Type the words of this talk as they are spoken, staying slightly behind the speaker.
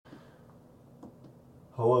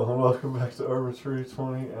Hello and welcome back to Arbitrary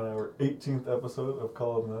 20 and our 18th episode of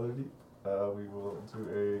Call of Netherdeep. We will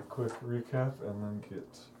do a quick recap and then get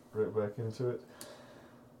right back into it.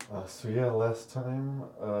 Last time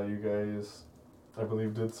you guys, I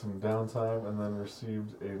believe, did some downtime and then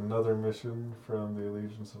received another mission from the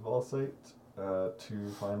Allegiance of Allsight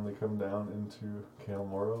to finally come down into Kael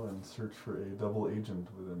Morro and search for a double agent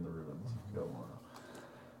within the ruins of Kael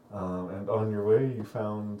Morro. And on your way you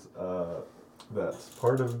found that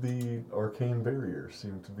part of the arcane barrier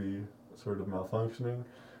seemed to be sort of malfunctioning.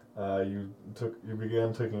 You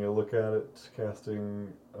began taking a look at it,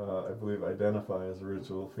 casting, I believe, Identify as a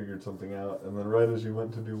ritual, figured something out, and then right as you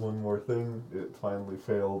went to do one more thing, it finally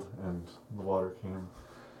failed, and the water came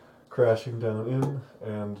crashing down in,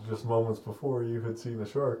 and just moments before you had seen a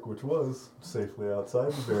shark, which was safely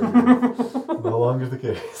outside the barrier. No longer the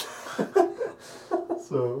case.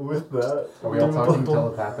 So with that, are we all talking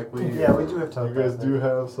telepathically? Yeah, we do have telepathy. You guys do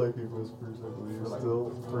have psychic whispers, I believe, like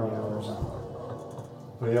still. 3 hours.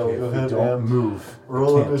 But yeah, we'll go ahead don't and move.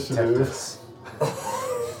 roll initiative.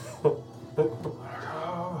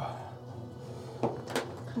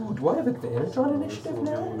 Ooh, do I have advantage on initiative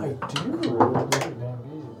now? I do.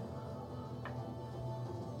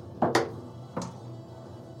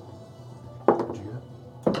 What'd you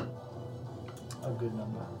get? A good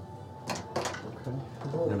number. Okay.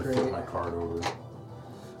 I'm gonna flip my card over.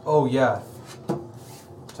 Oh, yeah.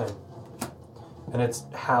 Same. And it's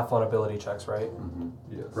half on ability checks, right? Mm-hmm.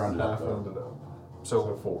 Yes. Rounded up, though. Rounded up.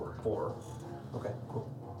 So 4. 4. Okay, cool.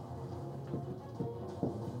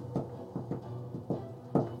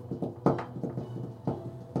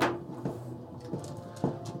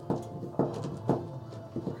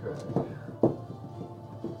 Okay.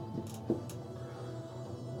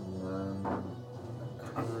 And then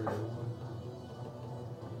courier.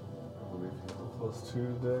 I believe you have a +2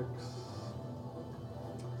 dex.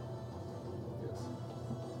 Yes.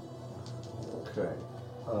 Okay.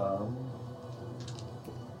 I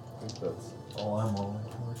think that's all I'm rolling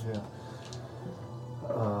for. Yeah.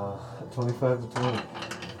 25 to 20. I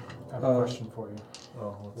have a question for you.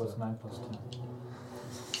 Oh, What's 9 plus 10?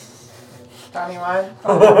 21.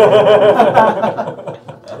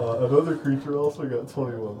 Another creature also got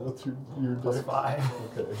 21. What's your Plus dex? 5.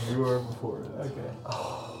 Okay, you are before it. Okay.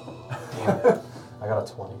 I got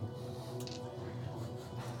a 20.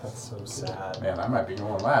 That's so sad. Man, I might be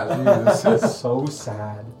going last. Jesus. So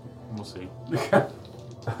sad. We'll see.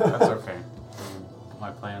 That's okay.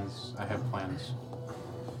 My plans, I have plans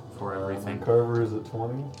for everything. Carver is at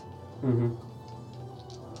 20. Mm-hmm.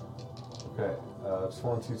 Okay,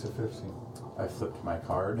 20 to 15. I flipped my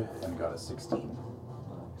card and got a 16.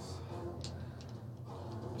 Nice.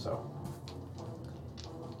 So,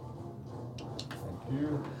 Thank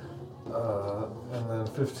you. And then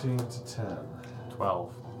 15 to 10.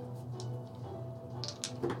 12.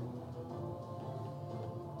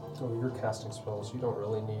 Oh, you're casting spells. You don't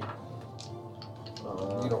really need.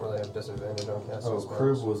 You don't really have disadvantage on casting spells.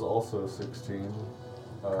 Crib was also 16.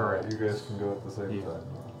 Correct. You guys can go at the same Yeah. time.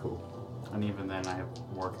 Cool. And even then I have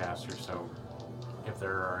Warcaster, so if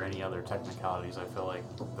there are any other technicalities, I feel like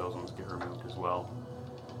those ones get removed as well.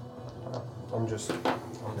 I'm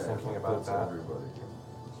thinking about That's that everybody.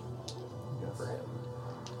 Yes. for him.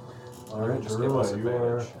 Alright, Just give us Darula, you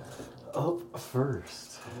are advantage. up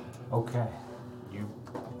first. Okay. You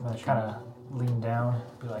I'm going to kind of lean down.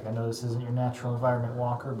 Be like, I know this isn't your natural environment,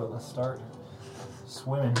 Walker, but let's start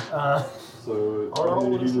swimming. So,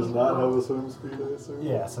 Oh, he does not have a swim speed, I assume?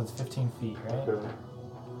 Yeah, so it's 15 feet, right? Okay.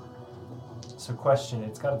 So question,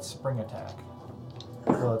 it's got its spring attack.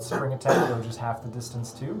 Will its spring attack go just half the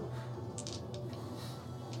distance too?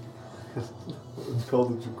 It's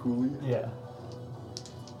called the Jakuli. Yeah.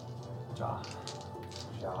 Ja.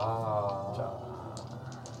 Ja.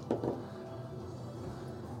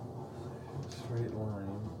 Straight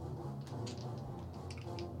line.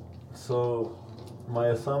 So, my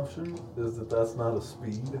assumption is that that's not a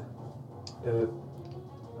speed, and it.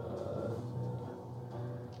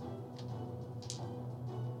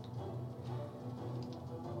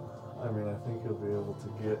 I mean, I think you'll be able to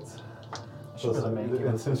get. Should be able to make it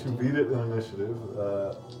and with since you 15. beat it in initiative,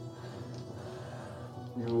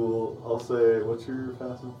 you will. I'll say, what's your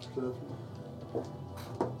passive perception?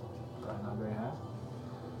 Probably not very high.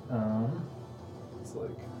 It's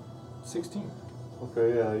like. 16.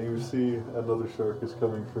 Okay, yeah, you see another shark is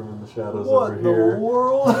coming from in the shadows What over in the here.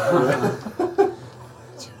 world?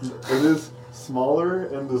 It is smaller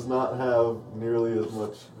and does not have nearly as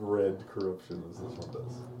much red corruption as this one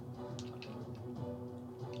does.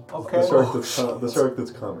 Okay. The shark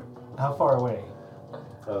that's coming. How far away?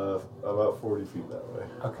 About 40 feet that way.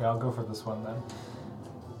 Okay, I'll go for this one then.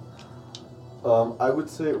 I would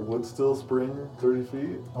say it would still spring 30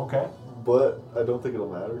 feet, Okay. but I don't think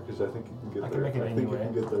it'll matter because I think you can get I there. can make it I think you anyway.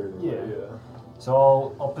 can get there anyway. Yeah. Yeah.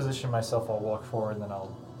 So I'll position myself. I'll walk forward, and then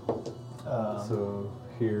I'll. So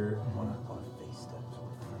here.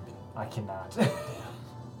 I cannot.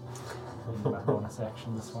 My bonus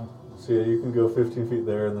action. This one. So yeah, you can go 15 feet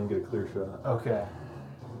there and then get a clear shot. Okay.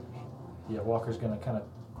 Yeah, Walker's gonna kind of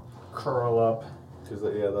curl up. Because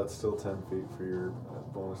that's still 10 feet for your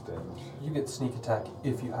bonus damage. You get sneak attack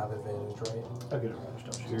if you have advantage, right? I'll get advantage,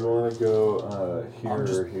 don't Do you? you want to go here I'm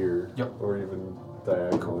just- or here? Yep. Or even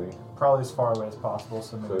diagonally? Probably as far away as possible,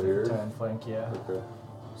 so maybe here? 10 flank, yeah. Okay.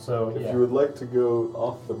 So, If yeah. you would like to go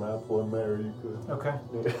off the map one there, you could. Okay.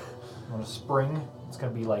 Yeah. I'm gonna spring. It's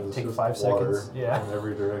gonna be like, It's take just 5 water seconds. Yeah. In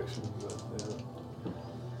every direction. But,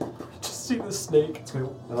 Just see the snake. It's gonna.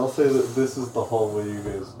 And I'll say that this is the hallway you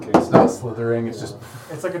guys came. It's not slithering, it's just.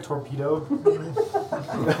 It's like a torpedo.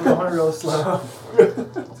 Going real slow.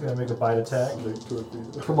 It's gonna make a bite attack. Snake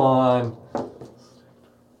torpedo. Come on.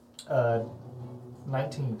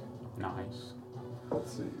 19. Nice.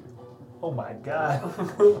 Let's see. Oh my god.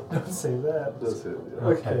 Don't say that. Does hit, yeah.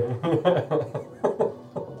 Okay.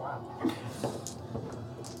 Wow.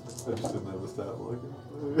 I just didn't have a stat looking.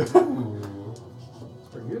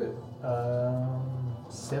 Pretty good.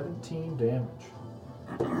 17 damage.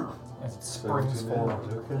 As it springs 17 forward.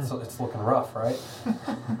 damage, okay. It's looking rough, right?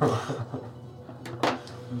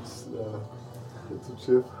 It's a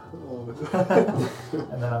chip.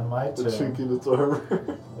 And then on my It's turn. chinking its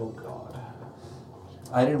armor. Oh god.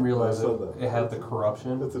 I didn't realize I saw it, that. it had the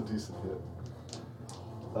corruption. That's a decent hit.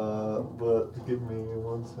 But give me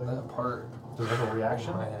 1 second. That part Does it have a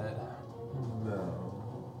reaction? in my head. No,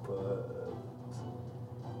 but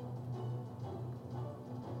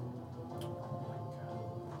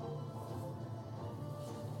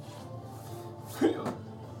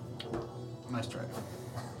Nice try.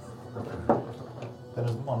 Then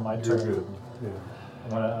it's on my you're turn. good. Yeah. I'm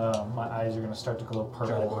gonna, my eyes are gonna start to glow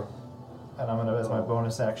Johnny boy. purple. And I'm gonna, as my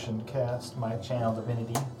bonus action, cast my Channel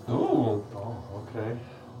Divinity. Ooh. Oh, okay.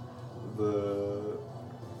 The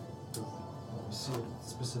Let me see what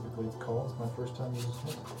specifically it's called. It's my first time using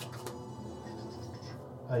it.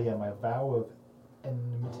 Yeah, my Vow of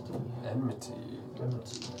Enmity.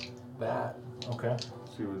 Enmity. That. Okay.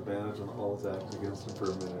 so you have advantage on all attacks against him for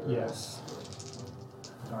a minute. Right? Yes.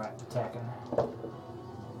 Alright, attacking.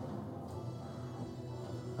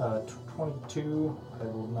 22. I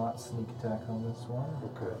will not sneak attack on this one.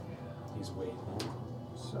 Okay. He's waiting.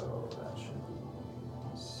 So that should be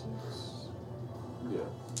 6. Yeah.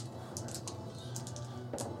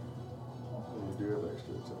 And you do have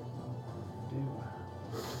extra attack. Do.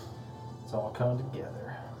 It's all coming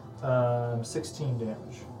together. 16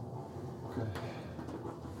 damage. Okay.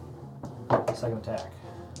 Second attack.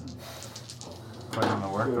 Putting the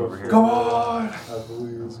work over here. Come on! I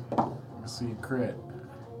believe. See crit.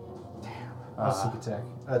 I'll sneak attack.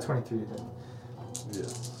 23 to hit.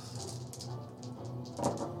 Yes.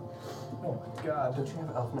 Oh my god. Don't you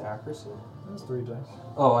have elfin accuracy? That's 3 dice.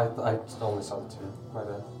 Oh, I only saw the 2. My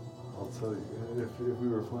bad. I'll tell you, if we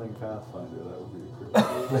were playing Pathfinder, that would be a crit.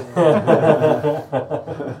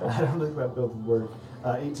 I don't think that build would work.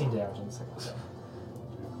 18 damage on the second attack.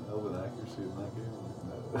 Elven accuracy in that game.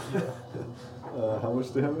 No. How much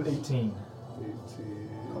damage? 18 18.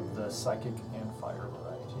 of the psychic and fire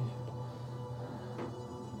variety.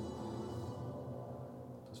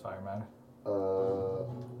 Does fire matter?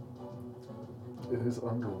 It is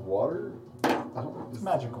underwater? I don't. It's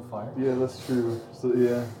magical fire. Yeah, that's true. So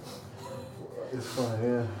yeah, it's fine.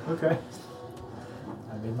 Yeah. Okay.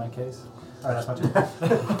 I made my case. Alright, that's my turn.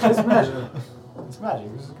 It's magic. It's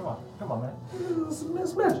magic. Just, come on, man. It's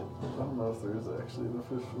magic. I don't know if there is actually an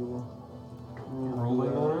official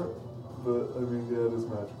Ruling on it? but I mean, yeah, it is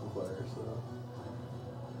magical fire. So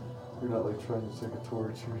you're not like trying to take a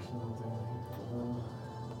torch or something.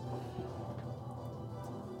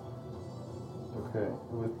 Okay,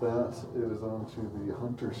 with that, it is on to the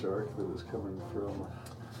hunter shark that is coming from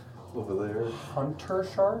over there. Hunter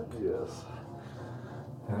shark? Yes.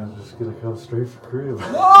 And I'm just gonna come straight for Crib.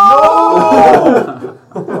 No!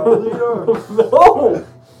 No!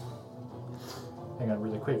 Hang on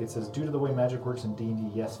really quick. It says, due to the way magic works in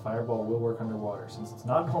D&D, yes, fireball will work underwater. Since it's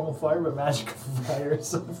not normal fire, but magical fire.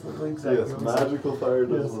 So it's literally exactly Yes, what we said. magical fire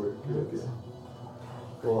does Yes. work. Okay. Yes.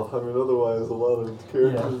 Well, I mean, otherwise, a lot of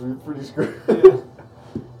characters Yeah. would be pretty screwed.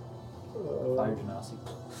 Fire genasi.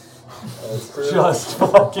 Just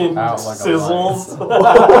fucking Out like a sizzles.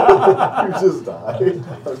 You just died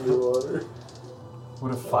underwater.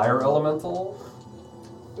 Would a fire elemental?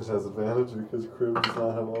 It has advantage because Crib does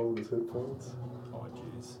not have all of his hit points. Oh,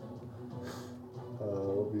 jeez.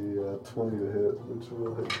 It'll be 20 to hit, which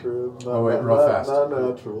will hit crib. Oh, wait, real fast. Not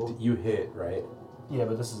natural. You hit, right? Yeah,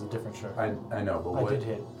 but this is a different shark. I know, but I what? did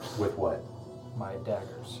hit With what? my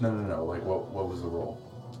daggers. No. Like, what was the roll?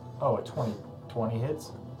 Oh, a 20. 20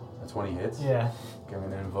 hits? A 20 hits? Yeah. Okay, I'm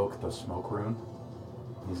going to invoke the smoke rune.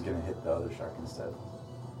 He's going to hit the other shark instead.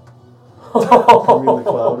 You mean the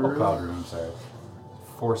cloud rune? Cloud rune, sorry.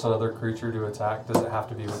 Force another creature to attack. Does it have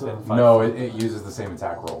to be within 5 No, feet? it uses the same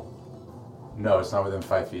attack roll. No, it's not within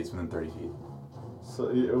 5 feet, it's within 30 feet. So,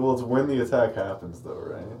 well, it's when the attack happens, though,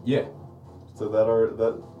 right? Yeah. So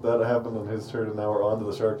that happened on his turn, and now we're on to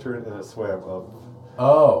the shark turn, and it swam up.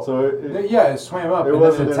 Oh. So it swam up it and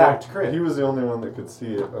wasn't then it attacked He crit. was the only one that could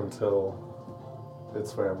see it until it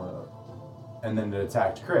swam up. And then it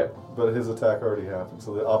attacked crit. But his attack already happened,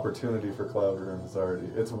 so the opportunity for Cloud Rune is already.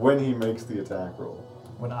 It's when he makes the attack roll.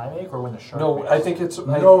 When I make or when the shark No, makes? I think it's.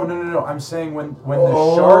 No. I'm saying when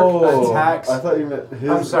the shark attacks. I thought you meant his.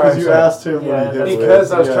 I'm sorry, Because you I'm sorry. asked him Yeah, when he hit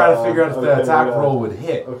Because I was with. trying to figure out if the Okay, attack yeah. roll would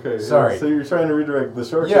hit. Okay. Sorry. So you're trying to redirect the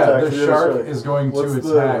shark's Yeah, attack. the to shark other is going What's to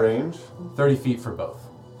the attack range? 30 feet for both.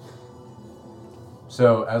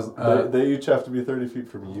 So as They each have to be 30 feet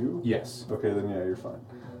from you? yes. Okay, then yeah, you're fine.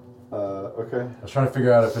 Okay. I was trying to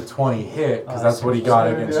figure out if a 20 hit because I that's see what he what got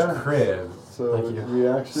you're saying, against yeah. Crib. So Thank you.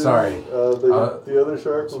 reaction. Sorry. The other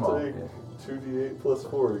shark will Small, take yeah. 2d8 plus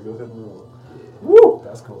 4. You go ahead and roll Woo!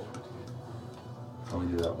 That's cool. Let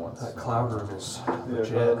me do that once. That cloud room is it. Yeah,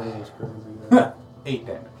 legit. Cloud Rune is crazy. Yeah. 8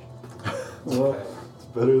 damage. Well, it's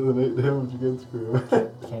better than 8 damage against Crib.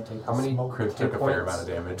 Can't take How many smoke. Crib hit took a fair points? amount of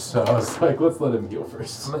damage, so I was like, let's let him heal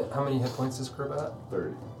first. How many hit points is Crib at?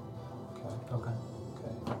 30. Okay. Okay.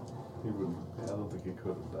 He wouldn't. I don't think he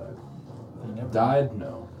could have died. You never Died?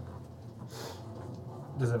 No.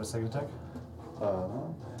 Does it have a second attack?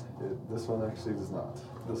 This one actually does not.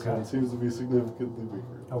 This Okay. one seems to be significantly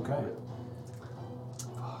weaker. Okay. Yeah,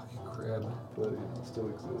 Fuck, Crib. but still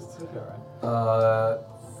exists. It'll be alright.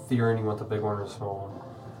 Theron, you want the big one or the small one?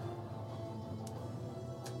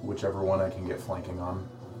 Whichever one I can get flanking on.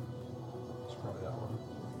 It's probably that one.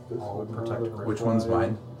 This I'll would protect not Crib. Which one's apply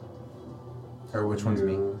mine? Or which one's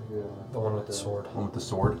me? you, Yeah. The one with the sword. One with the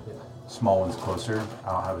sword? Yeah. Small one's closer.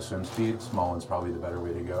 I don't have a swim speed. Small one's probably the better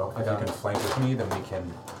way to go. I If you got can it. flank with me, then we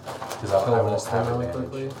can. Because Kill I won't this have thing really advantage.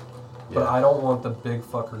 quickly. Yeah. But I don't want the big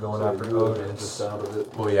fucker going So after you were Otis. just out of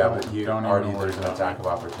it. Well, yeah, but you Don't even already worry there's an about attack me.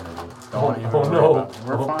 of opportunity. Don't even Oh, worry no. about it.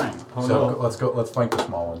 We're Oh. fine. Oh, So no. let's flank the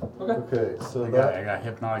small one. Okay. Okay, so I got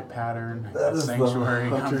hypnotic pattern. I that got is sanctuary.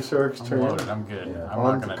 the Hunter Shark's I'm turn. loaded. I'm good. Yeah. I'm On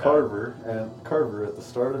not to gonna die. Carver, and Carver, at the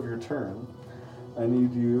start of your turn, I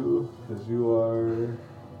need you, because you are.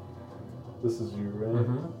 This is you, right?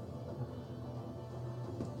 Mm-hmm.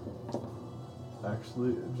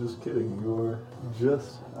 Actually, just kidding. You're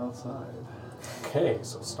just outside. Okay,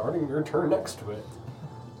 so starting your turn next to it.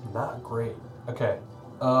 Not great. Okay.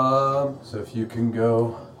 So So if you can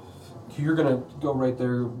go, you're gonna go right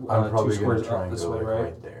there. I'm probably two gonna squares try up and this go way, like right?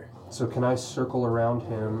 right there. So can I circle around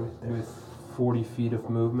him with 40 feet of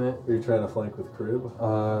movement? Are you trying to flank with Crib? With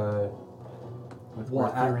Well, where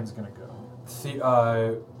Theron's gonna go.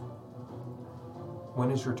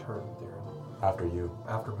 When is your turn, Theron? After you,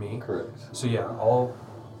 After me. Correct. So yeah, I'll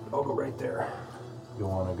go right there. you'll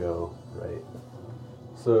want to go right.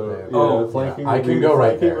 So, Yeah. yeah, Oh, flanking I would can be, go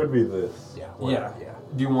right flanking there. would be this. Yeah. Yeah.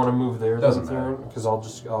 Do you want to move there? Doesn't then, matter. Theron? Because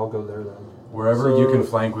I'll go there then. Wherever So you can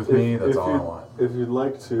flank with me, that's if all I you'd- want. If you'd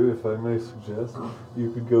like to, if I may suggest,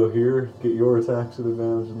 you could go here, get your attacks at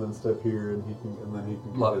advantage, and then step here, and then he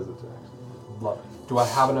can Love get it. his attacks. Love it. Do I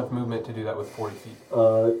have enough movement to do that with 40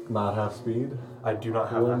 feet? Not half speed. I do not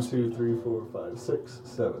have 1, enough 2, speed. 3, 4, 5, 6,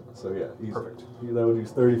 7. So yeah, easy. Perfect. That would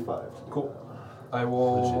use 35. Cool. I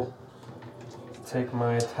will take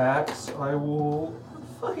my attacks. I will.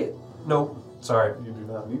 Fuck it. Nope. Sorry. You do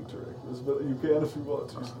not need to direct this, but you can if you want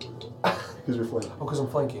to. Because you're flanking. Oh, because I'm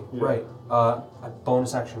flanking. Yeah. Right. A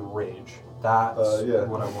bonus action rage. That's Yeah.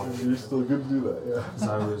 what I wanted to You're do. still good to do that, yeah.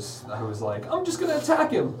 'Cause I was like, I'm just gonna attack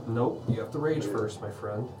him. Nope. You have to rage first, my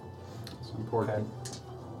friend. It's important.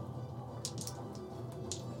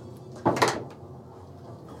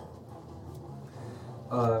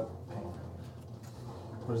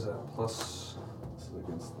 What is that? Plus This is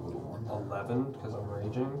against the little one. 11 because I'm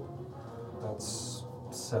raging. That's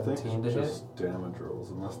I 17 think to hit. just damage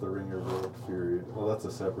rolls, unless the Ringer rolled Fury. Well, that's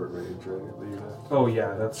a separate rage, right? That you have to. Oh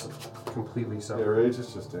yeah, that's completely Yeah, separate. rage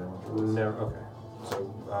is just damage rolls. Never. Okay.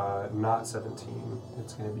 So not 17.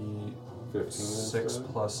 It's gonna be 15 6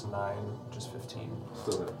 instead? plus 9, which is 15.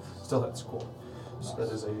 Still hit. Still, that's cool. So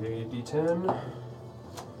that is a d10.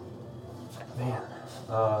 Man,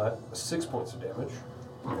 6 points of damage.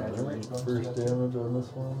 Alright, first damage on this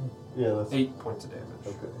one. Yeah, that's 8 points of damage.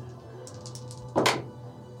 Okay.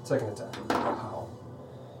 Second attack.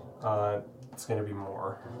 Wow. It's going to be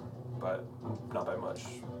more, but not by much.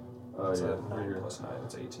 It's Yeah, a 9 here. plus 9,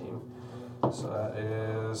 it's 18. So that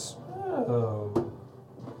is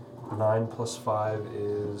 9 plus 5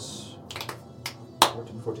 is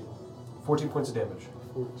 14. 14 points of damage.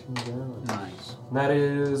 14 damage. Nice. And that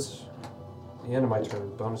is the end of my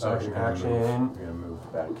turn. Bonus action. You're gonna Action. move. You're gonna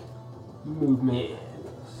move back. Movement.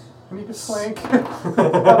 I need to flank.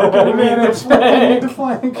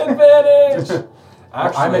 Advantage.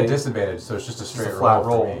 Actually, I'm at disadvantage, so it's just a straight a flat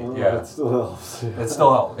roll. roll. For me. Well, Yeah. it still helps. it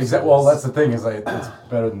still helps. Exactly. Well, that's the thing is like it's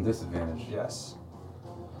better than disadvantage. Yes.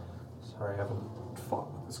 Sorry, I haven't fought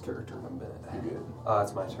with this character in a minute. You're good.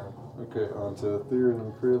 It's my turn. Okay, on to Theron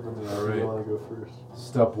and Crib, and then Alright. you want to go first.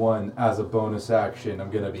 Step 1, as a bonus action, I'm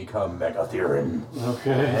gonna become Mega Theron.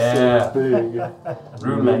 Okay, Yeah. so big.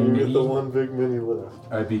 Rune You get mini. the one big mini left.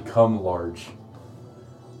 I become large.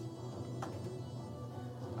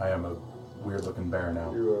 I am a weird looking bear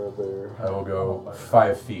now. You are there. I will go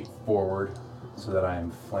 5 feet forward so that I am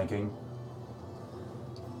flanking.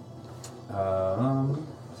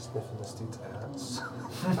 Sniffing this dude's ass.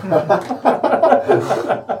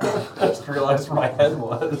 I just realized where my head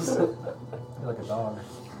was. You're like a dog.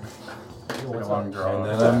 Like a long draw.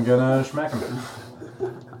 And then I'm gonna smack him.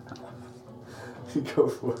 Go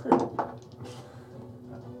for it.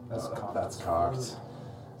 That's cocked.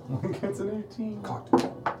 It's an 18. Cocked.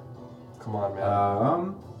 Come on,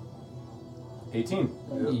 man. 18.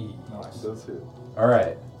 Yep. That's it.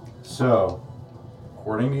 Alright. So,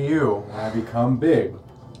 according to you, when I become big.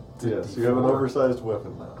 Yes, you have an oversized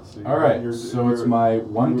weapon now. So you, Alright, you're- so you're- it's my You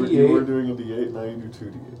were 1d8, doing a d8, now you do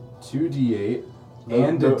 2d8. 2d8, No,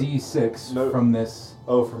 and no, a d6 no. from this,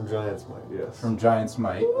 Oh, from Giant's Might, yes. from Giant's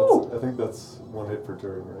Might. I think that's one hit per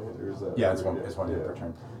turn, right? Or is that? Yeah, it's one hit per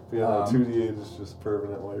turn. But yeah, no, 2d8 is just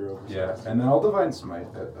permanent while you're oversized. Yeah, and then I'll Divine Smite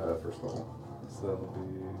at first level. So that'll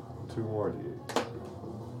be 2 more d8.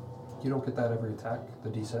 You don't get that every attack, the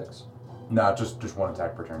d6? Nah, just one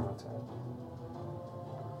attack per turn.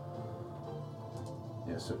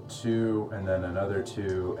 Yeah, so 2, and then another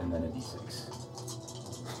 2, and then a d6.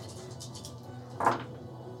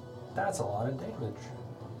 That's a lot of damage.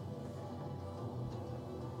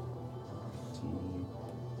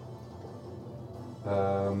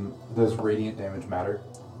 Does radiant damage matter?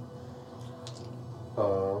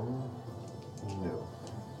 No.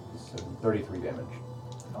 33 damage.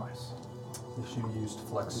 Nice. You should have used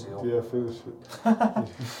Flex Seal. Yeah, finish it.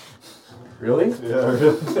 Really? Yeah,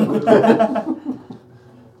 really.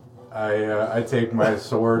 I take my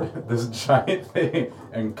sword, this giant thing,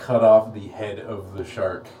 and cut off the head of the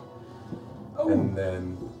shark, and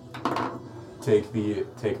then take the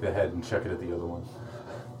head and chuck it at the other one.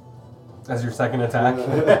 As your second attack?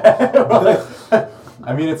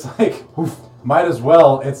 I mean, it's like, oof, might as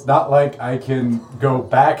well. It's not like I can go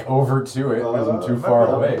back over to it because I'm too far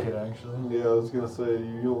I'll away. make it, actually. Yeah, I was gonna say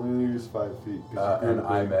you only use 5 feet. 'cause you're And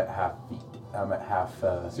big. I'm at half feet. I'm at half.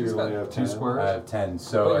 So you He's only got have 2 10? squares. I have 10.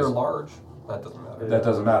 So But you're as- large. That doesn't matter. that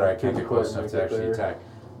doesn't matter. I can't Can't get close quite enough to make it actually there. attack.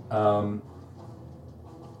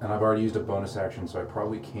 And I've already used a bonus action, so I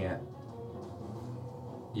probably can't.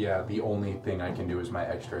 Yeah, the only thing I can do is my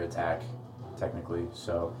extra attack, technically.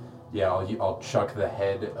 So, yeah, I'll chuck the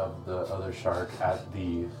head of the other shark at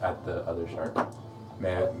the other shark.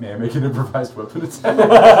 May I make an improvised weapon attack?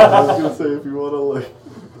 I was gonna say if you wanna like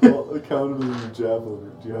count it as a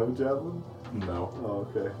javelin. Do you have a javelin? No. Oh,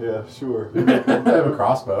 okay. Yeah, sure. I have a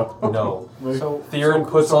crossbow. No. So Theron so-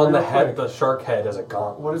 puts so on the real head, quick, the shark head as a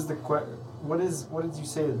gauntlet. What is the what did you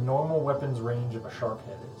say the normal weapons range of a shark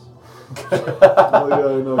head is? Oh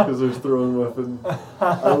yeah, I know, because there's throwing weapon.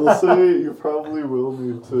 I will say you probably will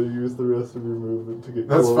need to use the rest of your movement to get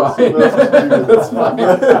That's close. fine. That's fine.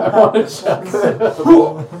 I want to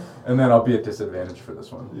check. And then I'll be at disadvantage for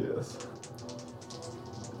this one. Yes.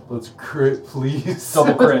 Let's crit, please.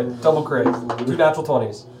 Double crit. Double crit. 2 natural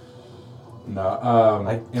 20s. No,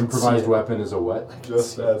 I can improvised see it. weapon is a what?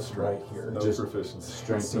 Just see add it strength. right here. No Just proficiency.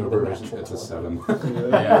 Strength See no the proficiency. natural It's a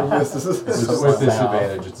 7. Yeah. Misses. with So with sad.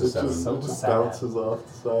 disadvantage, it's a It 7. just, So it just sad. bounces off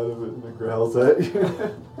the side of it and it growls at you.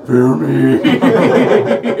 Fear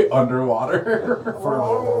me! Underwater.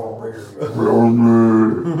 Fear me!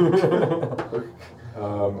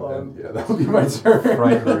 And yeah, that'll be my turn.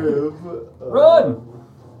 Right. Crib, Run!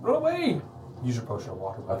 Run away! Use your potion of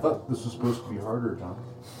water. I thought this was supposed to be harder, John.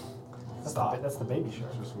 That's the baby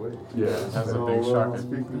shark. Just wait. Yeah. Has a So, big shark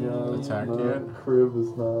speaking of, attacked no, yet? Crib is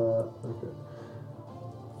not okay.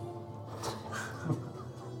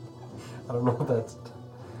 I don't know what that's.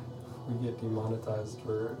 we get demonetized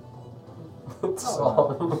for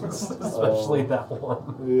songs, especially that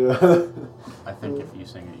one. Yeah. I think if you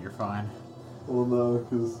sing it, you're fine. Well, no,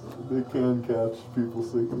 because they can catch people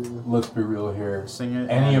singing. Let's be real here. Sing it.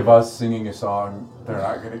 Any of us singing a song, they're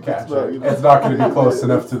not going to catch not it. gonna- It's not going to be close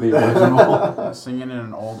enough to the original. Sing it in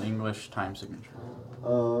an old English time signature.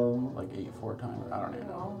 Like 8/4 time. I don't even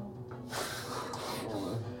know.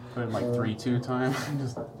 Put it in like 3/2 time.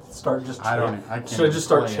 Just Start just. I don't. I can't. Should I just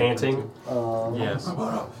start play it. chanting? Yes.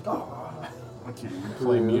 I can't even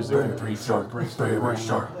play music in 3/4. Breaks the brain. Baby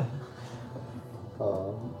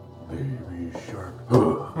shark.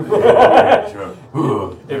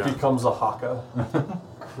 It becomes a haka.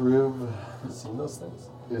 Crib Seen those things?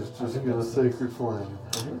 is just gonna sacred flame.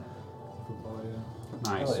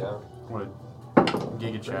 Nice. Oh yeah. What a Giga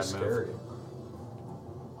Pretty Chad move. scary.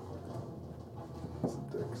 It's a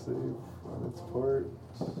deck save on its part.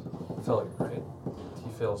 Failure, right? He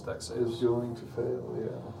fails deck Is saves. going to fail,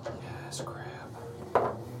 yeah. Yes, crap.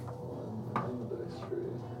 One on the dice tray.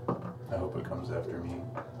 I hope it comes after me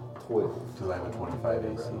 12. because I have a 25 I AC.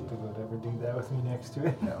 don't think it would ever do that with me next to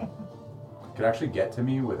it. No. Could actually get to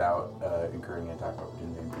me without incurring an attack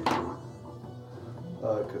opportunity increase. I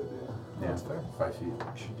could, yeah. Yeah, That's fair. 5 feet. You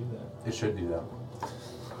should do that. It should do that.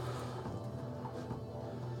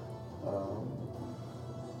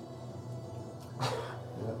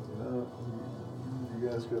 Yeah, you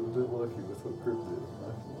guys got a bit lucky with what Crypt did,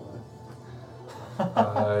 I'm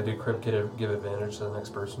not gonna lie. Did Crib give advantage to the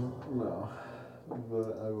next person? No,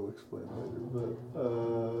 but I will explain later.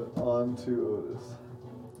 But on to Otis.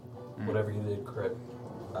 Whatever you did, Crib.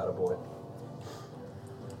 Attaboy.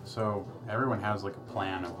 So everyone has like a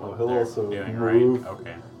plan of Oh, what he'll they're also doing, move. right?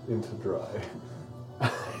 Okay. Into dry.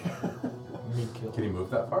 Me kill. Can he move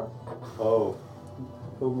that far? Oh,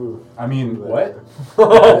 he'll move. I mean, there. what?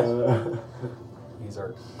 He's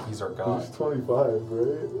our He's god. 25,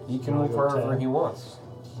 right? He can move Go wherever 10. he wants.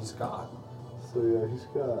 He's God. So yeah, he's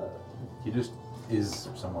got. He just is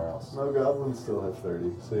somewhere else. No, goblins still have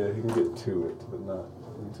 30. So yeah, he can get to it, but not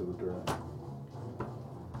into the dry.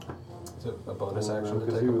 Is it a bonus Well, action no,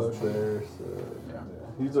 to 'cause take he a was potion? there, so Yeah.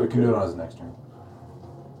 he's So okay. he can do it on his next turn.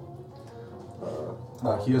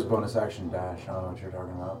 Uh, He has bonus action dash. I don't know what you're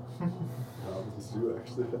talking about. Goblins do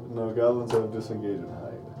actually. No, goblins have disengage and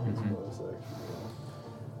hide. It's Mhm. bonus action.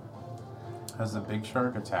 Has the big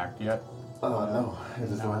shark attacked yet? No, it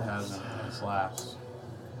is No, it not. hasn't. It's last.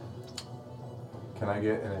 Can I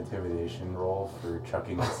get an intimidation roll for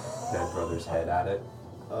chucking his dead brother's head at it?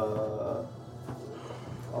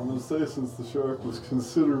 I'm gonna say since the shark was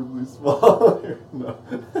considerably smaller. No.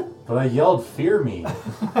 But I yelled, "Fear me!"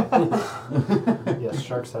 Yes,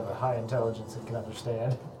 sharks have a high intelligence and can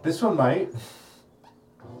understand. This one might.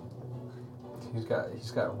 He's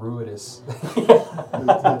got ruinous.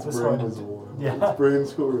 Its This brain one- is 1. yeah. Its brain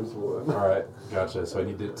score is 1. All right, gotcha. So I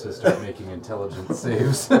need it to start making intelligence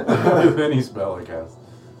saves with any spell I cast.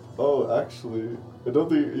 Oh, actually, I don't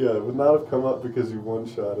think. Yeah, it would not have come up because you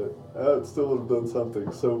one-shot it. It still would have done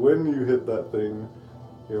something. So when you hit that thing,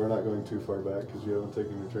 yeah, we're not going too far back because you haven't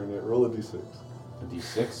taken your turn yet. Roll a d6. A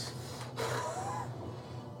D6.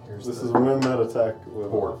 Here's This the, is when that attack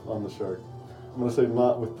went 4. off on the shark. I'm gonna say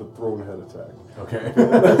not with the thrown head attack. Okay.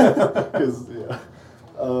 Because, yeah.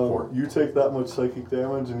 4. You take that much psychic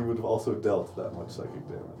damage, and you would have also dealt that much psychic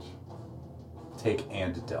damage. Take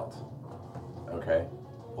and dealt. Okay.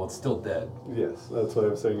 Well, it's still dead. Yes, that's why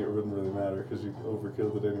I'm saying it wouldn't really matter, because you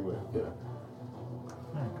overkilled it anyway. Yeah.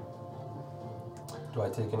 do I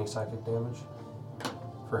take any psychic damage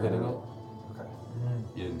for hitting it? No. Okay.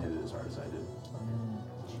 You didn't hit it as hard as I did.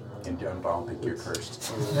 And I don't think you're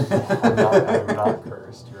cursed. I'm not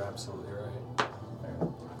cursed. You're absolutely right.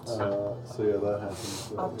 So yeah, that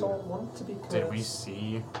happens. I don't want to be cursed. Did we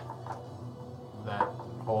see that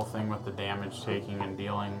whole thing with the damage taking and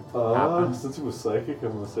dealing happen? Since it was psychic,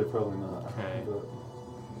 I'm gonna say probably not. Okay. But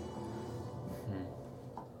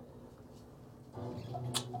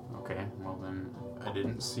Okay, well then I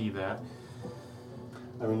didn't see that.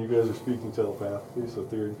 I mean, you guys are speaking telepathically, so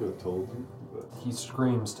Theory could have told you. But He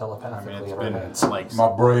screams I telepathically mean, it's in our been heads. like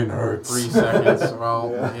My brain hurts. 3 seconds.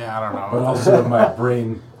 Well, Yeah. yeah, I don't But know. also my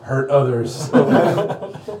brain hurt others.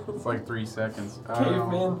 It's like 3 seconds. I don't know.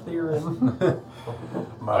 Caveman Theron.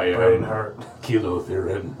 My brain hurt.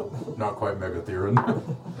 Kilotherin. Not quite Megatherin.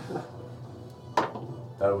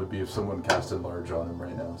 That would be if someone cast Enlarge on him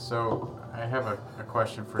right now. So I have a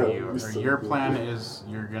question for That you. would be so Your good. plan is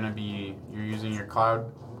you're using your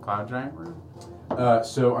cloud giant rune?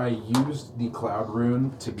 So I used the Cloud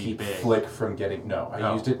Rune to Be keep big. Flick from getting... No, I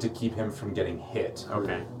Oh. used it to keep him from getting hit.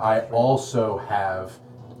 Okay. I also have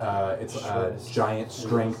It's giant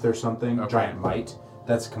strength or something. Okay. Giant might.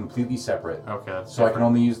 That's completely separate. Okay, that's So I can different.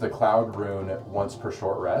 only use the cloud rune once per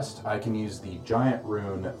short rest. I can use the giant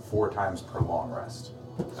rune 4 times per long rest.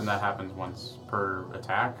 And that happens once per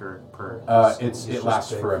attack or per. It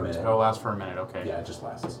lasts for a minute. Oh, it lasts for a minute. Okay. Yeah, it just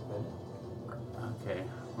lasts. Okay.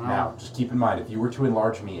 Well, Now, just keep in mind, if you were to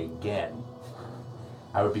enlarge me again,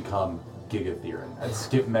 I would become Gigatheron. I'd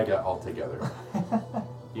skip Mega altogether.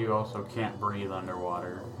 you also can't breathe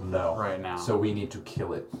underwater No. right now. So we need to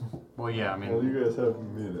kill it. Well, yeah. I mean, Well, you guys have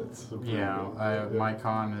minutes. of yeah. breathing. My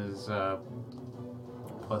con is +2,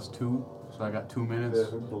 so I got 2 minutes.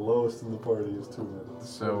 Yeah, the lowest in the party is 2 minutes.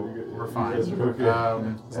 So we're you fine. guys are okay.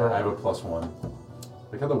 I have a +1.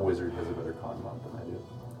 Look how the wizard has a better con mod than I do.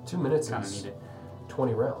 2 minutes Kind of is need it.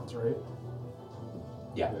 20 rounds, right?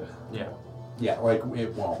 Yeah. Yeah. Yeah, like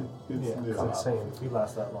it won't. It's, Yeah. It's Come insane. If we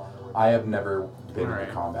last that long, it would I have never been Alright.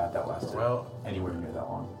 in combat that lasted Well, anywhere near that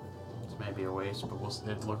long. it's maybe a waste, but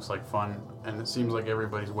it looks like fun, and it seems like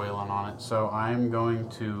everybody's wailing on it. So I'm going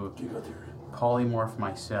to polymorph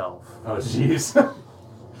myself. Oh jeez.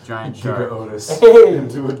 Giant Giga shark. Otis. Hey!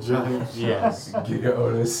 into a giant Yes. Giga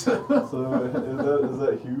Otis. So is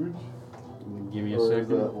that huge? Give me a Or is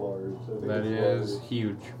second. that large? I think That it's is large.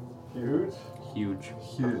 huge. Huge? Huge.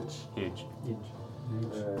 Huge. Huge.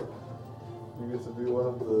 Alright. You get to be one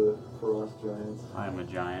of the frost giants. I am a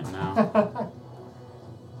giant now.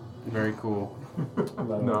 Very cool.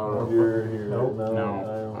 No, you're here. Nope.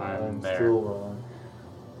 No, I'm there. still wrong.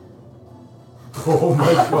 Oh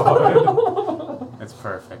my god. It's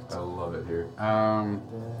perfect. I love it here.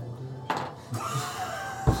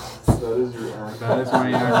 That is your action. That is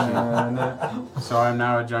my action. So I'm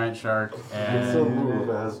now a giant shark, You can still and move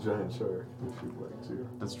as giant shark if you'd like to.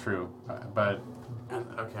 that's true. But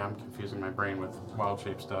okay, I'm confusing my brain with wild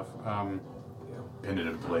shape stuff. Pin it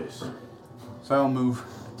in place. So I'll move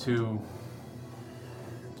to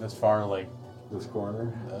as far like This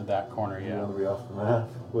corner. that corner. You Yeah, want to be off the map.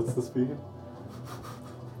 What's the speed?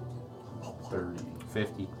 30.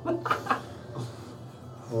 50.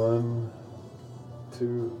 1,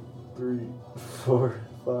 2, 3, 4,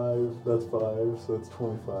 5. That's 5, so it's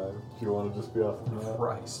 25. Do you want to just be off the map?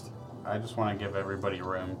 Christ. I just want to give everybody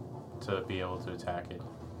room to be able to attack it.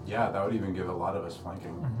 Yeah, that would even give a lot of us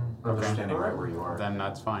flanking. We're Okay. standing right where you are. Then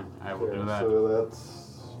that's fine. I will do that. So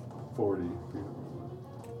that's 40 feet.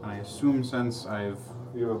 I assume since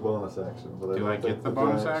You have a bonus action, but Do I I don't get think the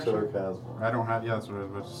bonus giant action? shark has one. I don't have. Yeah, that's what I was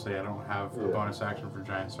about to say. I don't have a Yeah. bonus action for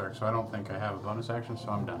giant shark, so I don't think I have a bonus action. So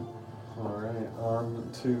I'm done. Alright, on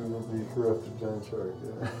to the corrupted giant shark,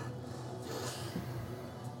 yeah.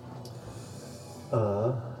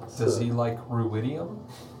 Does he like ruidium?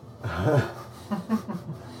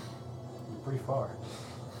 pretty far.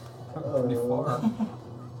 Pretty far.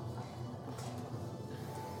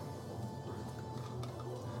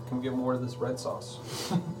 Can we get more of this red sauce?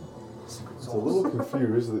 It's a little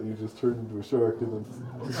confused that you just turned into a shark and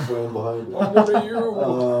then just swam behind it. What are you?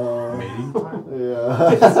 Mating? Yeah.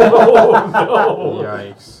 Oh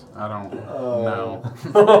Yikes! I don't know.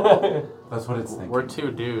 That's what it's thinking. We're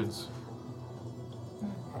two dudes.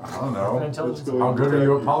 I don't know. Intelligence. It's going How good are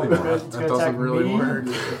you at It's polymorph? gonna That doesn't attack really me, work.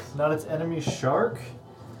 not its enemy shark.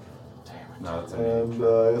 No, that's And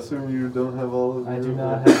I assume you don't have all of I your... do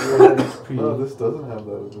not have full HP. No, this doesn't have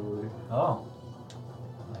that ability. Oh.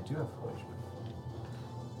 I do have full HP.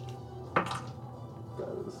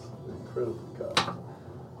 That is incredibly common.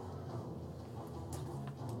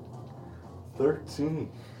 13.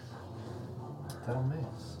 That'll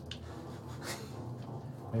miss.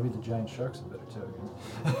 Maybe the giant shark's a better token.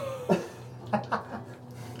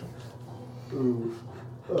 Oof.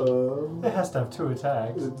 It has to have 2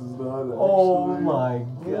 attacks. It does not actually. Oh my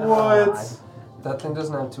god. What? That thing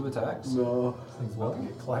doesn't have 2 attacks? No. This thing's about to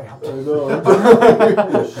get clapped. I know.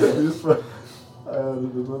 These fi- I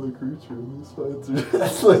added another creature and these fights are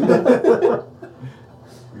just like that.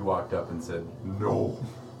 We walked up and said, no.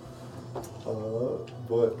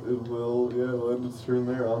 But it will, it'll end its turn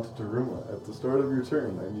there onto Daruma. At the start of your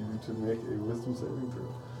turn, I need you to make a wisdom saving throw.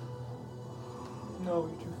 No,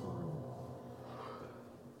 you're too far.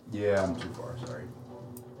 Yeah, I'm too far, sorry.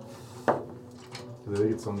 I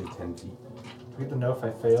think it's only 10 feet. Do we get to know if I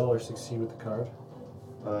fail or succeed with the card?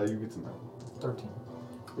 You get to know. 13.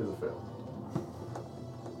 Is a fail.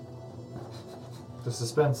 The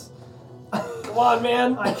suspense. Come on,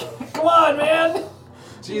 man! Come on, man!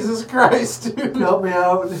 Jesus Christ, dude! Help me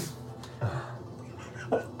out.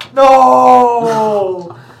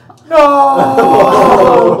 No! No!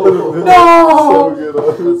 No! So good on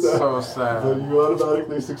That's that. so But sad. you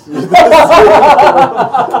automatically succeed.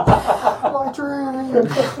 My dream!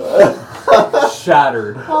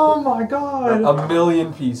 shattered. Oh my god! A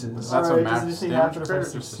million pieces. That's Alright, a does max this thing damage happen if crit I or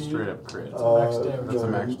just a succeed? straight up crit? It's a max damage. That's a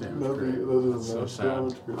max damage That crit. is So max sad.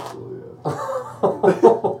 damage critical, yeah.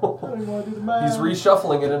 I don't even want to do the math. He's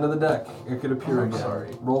reshuffling it into the deck. It could appear I'm again. sorry.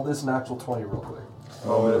 Roll this natural 20 real quick.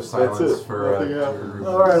 Moment of That's silence it. for Nothing happened.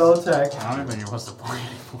 Alright, I'll attack. I don't even think he wants to play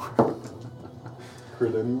anymore.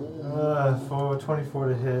 Crit anyway. For 24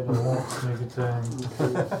 to hit, I won't sneak attack.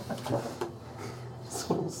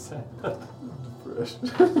 So sad.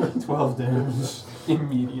 Depression. 12 damage.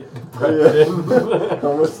 Immediate Yeah. depression.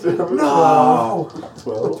 How much damage? No!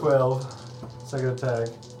 12? 12. Second attack.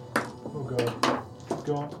 Oh god.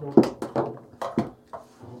 Go on.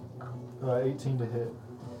 No. 18 to hit.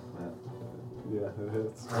 Yeah, it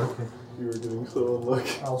hits. Okay. You were getting so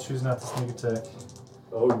unlucky. I'll choose not to sneak attack.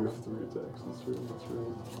 Oh, you have 3 attacks. That's right.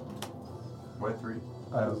 Why 3?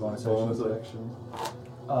 I have a bonus Bonus action.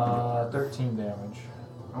 action. 13 damage.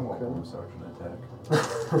 I want Okay. bonus action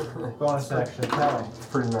attack. Bonus action attack.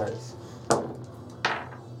 Pretty nice.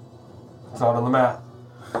 It's not on the map.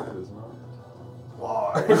 It is not.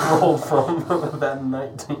 It rolled from that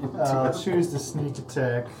 19 to Choose the sneak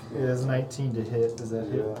attack. It is 19 to hit. Does that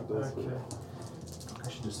hit? Yeah, it does Okay. hit. I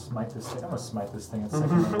should just smite this thing. I'm gonna smite this thing in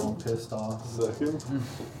second. I'm a little pissed off. Second?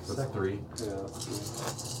 So that's 3. Yeah,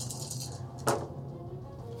 that's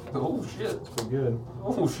Oh shit. Pretty good.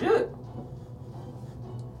 Oh shit.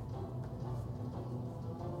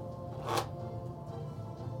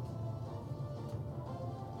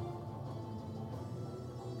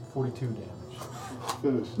 $42 damage.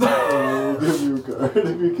 Finish. I'll give you a card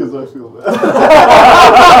because I feel bad.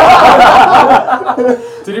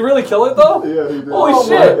 Did he really kill it though? Yeah, he did. Holy Oh,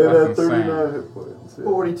 shit! It had That's 39 insane. hit points. Yeah.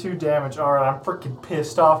 42 damage. Alright, I'm freaking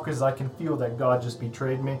pissed off because I can feel that God just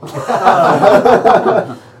betrayed me.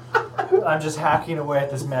 I'm just hacking away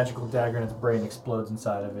at this magical dagger and its brain explodes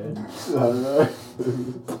inside of it. Alright.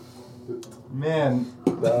 Man,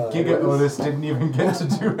 Nice. Giga Otis didn't even get to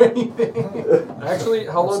do anything. Actually,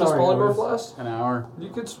 how long does Sorry, polymorph boys. last? An hour. You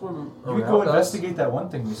could swim. You could around go us. investigate that one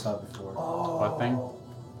thing we saw before. What thing?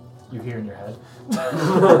 You hear in your head.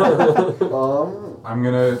 I'm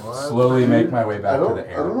gonna slowly make my way I back to don't,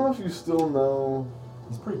 the I don't air. know if you still know.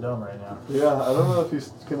 He's pretty dumb right now. Yeah, I don't know if you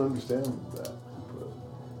can understand that. But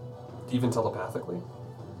Even telepathically?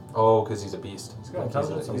 Oh, because he's a beast. He's got Like,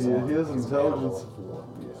 intelligence he's of a- one. he has he's an intelligence animal. of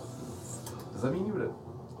 1. Yeah. Does that mean you would have,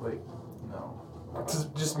 like, no? Does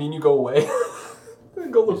it just mean you go away?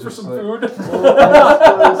 Go look for Just some like- food?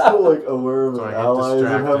 Well, you're still like aware of So I his get allies and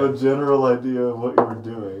have a distracted. general idea of what you were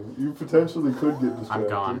doing. You potentially could get distracted. I'm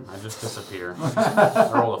gone. I just disappear.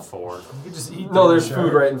 I rolled a 4. You could just eat No, the there's shark.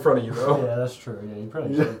 food right in front of you, though. Yeah, that's true. Yeah, you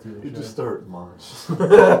probably Yeah, should do you just start munch.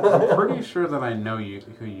 I'm pretty sure that I know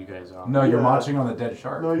who you guys are. No, you're Yeah. marching on the dead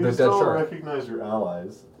shark. No, you The dead still shark. recognize your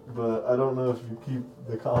allies, but I don't know if you keep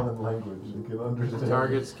the common language and can The understand.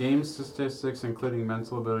 target's game statistics, including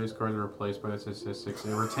mental ability scores, are replaced by the statistics.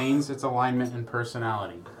 It retains its alignment and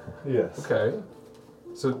personality. Yes. Okay.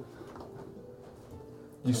 So,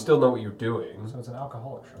 you still know what you're doing. So it's an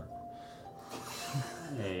alcoholic shark.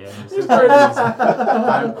 Yeah. He's trying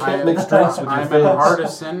to- I'm mix drinks with your an face.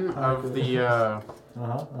 artisan of the.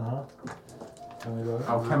 Tell me about it.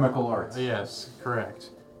 Alchemical arts. Yes, correct.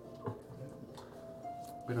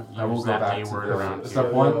 We don't I will use go that back A to word the- around step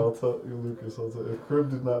here. one. I'll tell you, Lucas. I'll tell you. If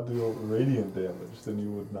Crib did not deal radiant damage, then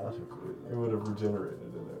you would not have. It would have regenerated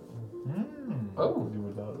in it. Oh. You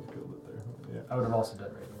would not have killed it there. Yeah. I would have also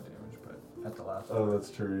done radiant damage, but at the last. Oh, that's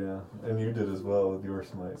true. Yeah, and you did as well with your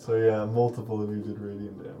smite. So yeah, multiple of you did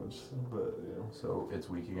radiant damage, but yeah, So it's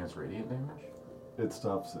weak against radiant damage? it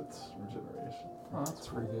stops its regeneration. Oh, That's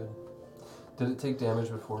pretty good. Did it take damage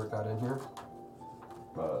before it got in here?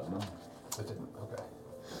 No. It didn't. Okay.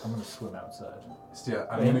 I'm gonna swim outside. So yeah,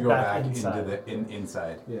 I'm In- gonna go back back inside. into the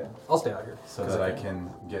inside Yeah. I'll stay out here. so 'Cause that I can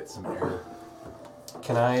get some air.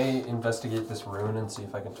 Can I investigate this rune and see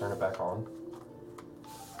if I can turn it back on?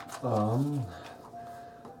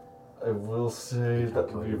 I will say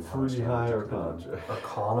that would be a pretty high Arcana check because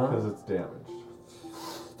Arcana? it's damaged.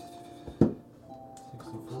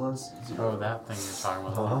 Plus Oh, that thing you're talking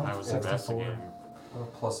about. Huh? I was 64. investigating.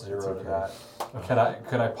 plus 0 to okay. that.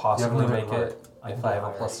 Could I possibly another make card. it if I have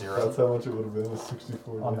a plus 0? That's how much it would have been. Was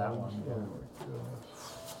 64 On that damage. one, yeah. Oh my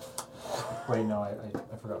gosh. Wait, no,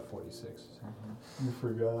 I forgot 46. You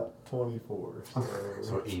forgot 24.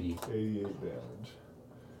 So 80. 88 damage.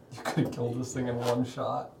 You could have killed this thing in one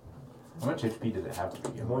shot. How much HP did it have to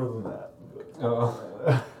begin More with? than that. But,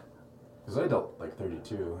 Oh. Because I dealt like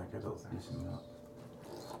 32. Like I dealt a decent amount.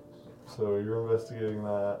 so you're investigating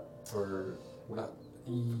that, or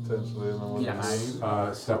potentially, and then we'll Yes.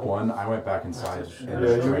 Step one, I went back inside. And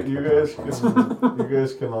Yeah, drank you the guys potion. you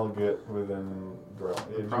guys can all get within. Do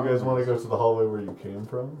you guys want to go to the hallway where you came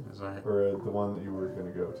from, or the one that you were going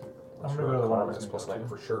to go to? I'm gonna go to the one I was Arcana supposed plus to 9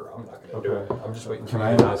 for sure. I'm not gonna Okay. do it. I'm just waiting. Can for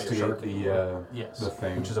I you to not be a investigate shark anymore. Yes. the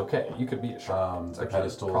thing? Which is okay. You could be a shark. It's the actually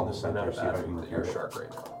pedestal in the probably center, not a see if bad I thing can that you're a repair shark right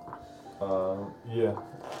now. Yeah.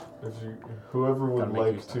 If you, whoever would Gotta make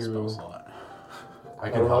like use of that spell to. slot. I I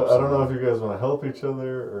can don't, help. know, I don't know if someone. you guys want to help each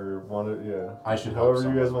other or want to. Yeah. I should help However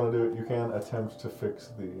you guys someone. want to do it, you can attempt to fix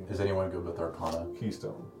the Is anyone good with Arcana?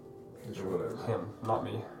 keystone. Or whatever. Him, not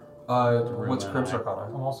me. What's Ruin Crib's that.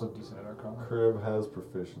 Arcana? I'm also decent at Arcana. Crib has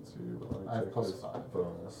proficiency, but let me I have check plus his 5.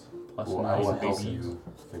 bonus. Plus Well, I 9, will help baby. you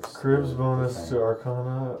fix Crib's the bonus thing. to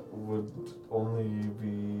Arcana would only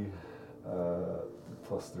be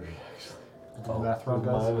plus 3 actually. Do the math wrong,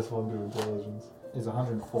 guys. Minus 1 to intelligence. Is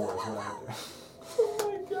 104 is what I would do. Oh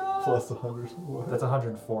my god. Plus 100. What? That's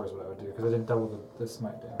 104 is what I would do because I didn't double the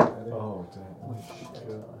smite damage. I think. Oh damn.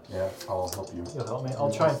 Shit. Yeah, I'll help you. You'll help me.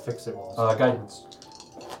 I'll try and fix it while. Guidance.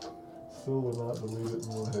 Still would not delete it in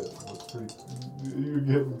one hit. That's pretty. You're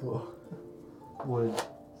getting close. Would.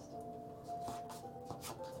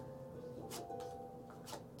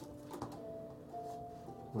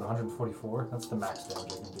 Would 144? That's the max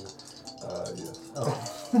damage I can do. Yes.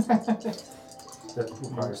 Oh. That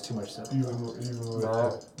requires too much set. Even with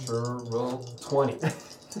Natural 20.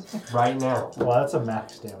 Right now. Well, that's a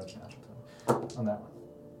max damage natural 20 on that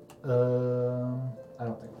one. I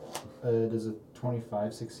don't think. Does a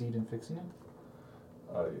 25 succeed in fixing it?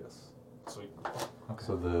 yes. Sweet. Okay.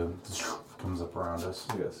 So the comes up around us.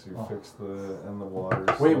 Yes, you Oh. fix and the water.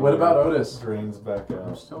 Wait, what about Otis? Drains back I'm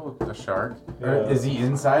out. still a shark. Or is he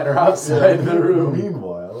inside or outside the room?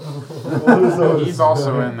 Meanwhile, what is Otis He's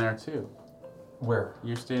also doing? in there too. Where?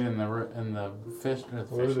 You stayed in the fish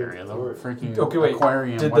Where did- area, the where- freaking Okay, wait.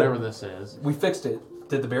 aquarium, Did the- whatever this is. We fixed it.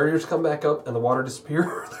 Did the barriers come back up and the water disappear?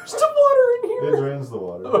 There's still water in It here. drains the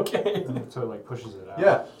water. Okay. So it like pushes it out.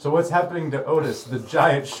 Yeah. So what's happening to Otis, the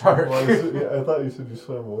giant shark? Well, I thought you said you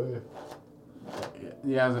swam away.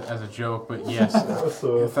 Yeah, as a joke, but yes.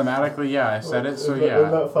 So Thematically, yeah, I said it, so in yeah.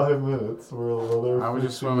 that 5 minutes, while they're I was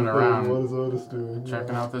just fixing swimming the thing, around, What is Otis doing?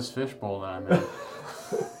 Checking out this fishbowl that I'm in.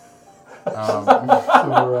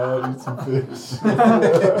 Swim around, eat some fish.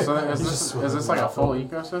 So is this like a full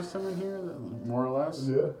ecosystem in here, more or less?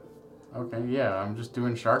 Yeah. Okay, yeah, I'm just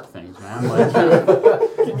doing shark things, man. Like,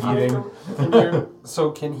 Eating.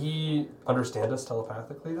 So can he understand us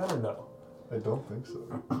telepathically then or no? I don't think so.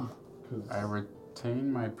 'Cause- I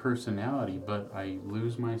retain my personality, but I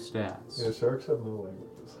lose my stats. yeah, sharks have no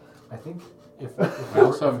languages. I think if I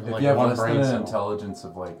also have If like you have one less than brain an cell, intelligence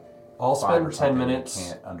of like I'll 5 spend or 10 something, minutes. you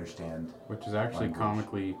can't understand. which is actually Language.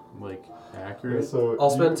 comically like Yeah, accurate. so I'll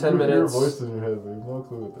spend 10 Your minutes. voice in your head, but you have no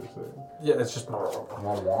clue what they're saying. Yeah, it's just.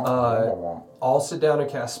 Uh, I'll sit down and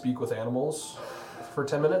cast Speak with Animals for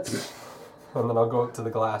 10 minutes, and then I'll go up to the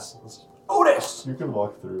glass. And Otis! You can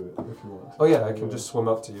walk through it if you want. Oh yeah, I can just swim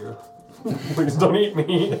up to you. Please don't eat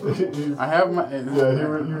me. You- I have my. you I know that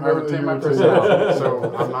retain you my retain personality,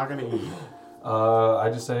 so I'm not gonna eat. I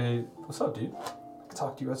just say, "What's up, dude? I can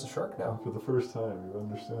talk to you as a shark now." For the first time, you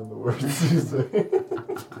understand the words you say.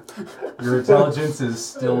 Your intelligence is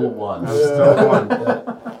still 1. Yeah. Still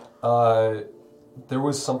one. There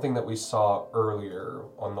was something that we saw earlier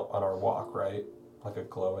on our walk, right? Like a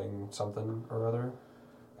glowing something or other.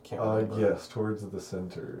 I can't remember. Yes, towards the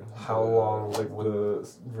center. How long Like would- the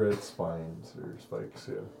red spines or spikes,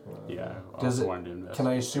 yeah. Yeah, I Does also it- wanted to invest. Can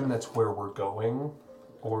I assume that's where we're going,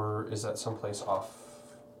 or is that someplace off?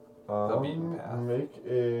 The beaten path. Make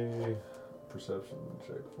a perception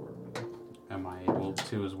check for me. Am I able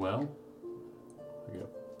to as well? I got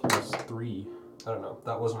 +3. I don't know.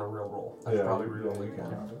 That wasn't a real roll. I Yeah, should probably you- re-roll yeah, it you again.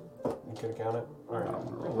 count it. You can count it. All I right. don't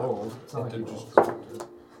wanna roll. Whoa, it's not like It you did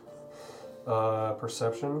rolled.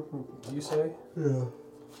 Perception, you say? Yeah.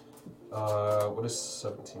 What is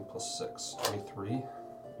 17 plus 6? 23?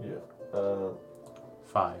 Yeah.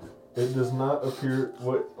 5. It does not appear.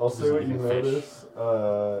 What I'll say, Doesn't what you even fish. notice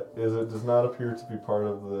is it does not appear to be part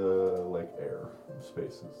of the air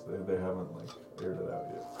spaces. They haven't aired it out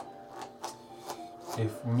yet.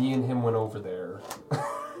 If me and him went over there,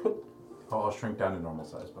 Oh, I'll shrink down to normal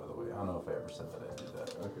size, by the way. I don't know if I ever said that I'd do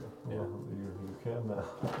that. Okay. Yeah. Well, you can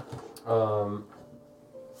now.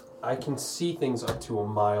 I can see things up to a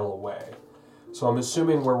mile away. So I'm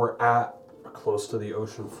assuming where we're at, close to the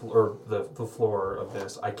ocean floor, or the floor of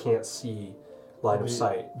this, I can't see line of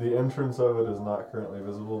sight. The entrance of it is not currently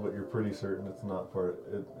visible, but you're pretty certain it's not part.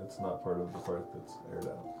 It's not part of the part that's aired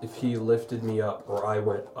out. If he lifted me up or I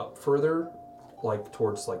went up further, like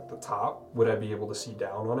towards like the top, would I be able to see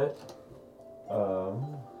down on it?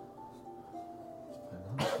 I'm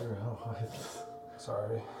not sure how high.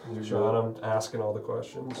 Sorry, You John. I'm asking all the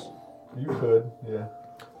questions. You could, yeah.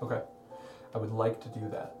 Okay, I would like to do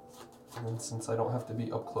that. And then since I don't have to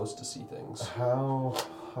be up close to see things. How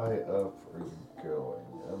high up are you going?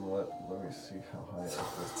 And let me see how high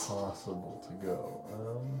up is possible to go.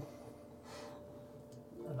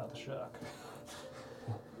 Not the shock.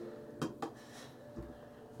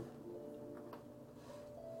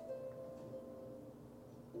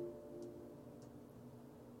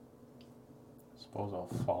 Suppose I'll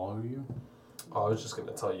follow you. Oh, I was just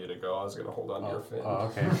gonna tell you to go. I was gonna hold on to your fin.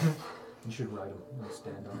 Oh, okay. You should ride him. You'll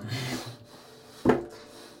stand on him.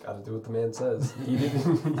 Gotta do what the man says. He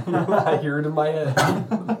didn't. I hear it in my head,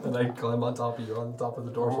 and I climb on top of you, on top of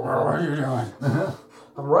the dorsal What are fin. you doing?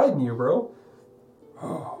 I'm riding you, bro.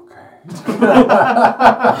 Oh, okay.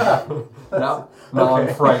 Now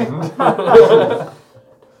I'm frightened.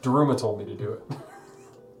 Daruma told me to do it.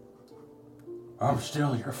 I'm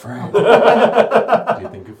still your friend. Do you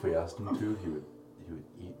think if we asked him to, he would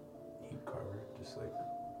eat Carver? Just like,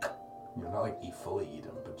 not like fully eat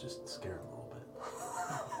him, but just scare him a little bit.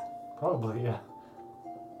 Probably, yeah.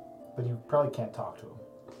 But you probably can't talk to him.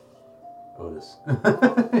 Otis,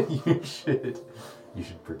 you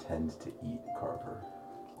should pretend to eat Carver.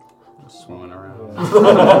 Just swimming around.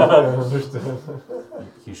 I understand.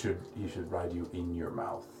 He should ride you in your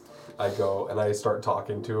mouth. I go and I start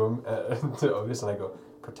talking to him, to Otis, and I go,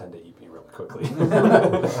 pretend to eat me really quickly.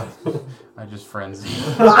 I just frenzy.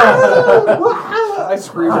 I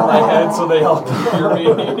scream in my head so they all can hear me.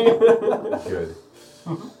 Good.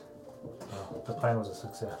 The plan was a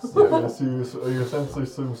success. Yeah, so you essentially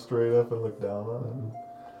swim straight up and look down on it.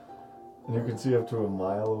 And you can see up to a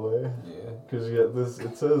mile away. Yeah. Because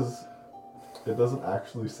it says, it doesn't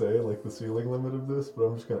actually say like the ceiling limit of this, but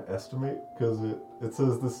I'm just going to estimate because it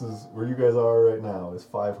says this is, where you guys are right now is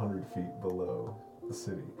 500 feet below the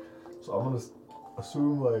city. So I'm going to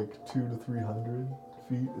assume like 200 to 300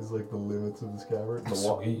 feet is like the limits of this cavern.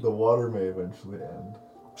 Sweet. The water may eventually end.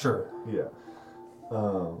 Sure. Yeah.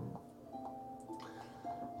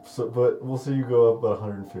 But we'll say you go up about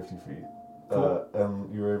 150 feet. Cool.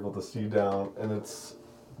 And you're able to see down, and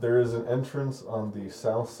there is an entrance on the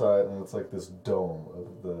south side, and it's like this dome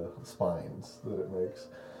of the spines that it makes.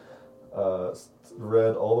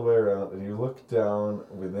 Red all the way around, and you look down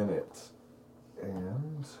within it,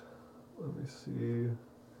 and let me see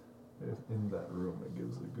if in that room it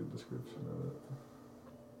gives a good description of it.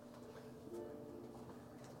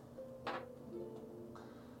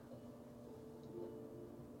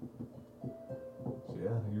 Yeah,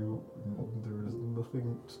 there is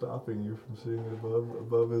nothing stopping you from seeing above.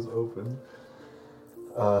 Above is open.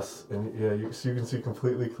 And yeah, you can see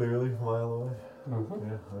completely clearly a mile away. Mm-hmm.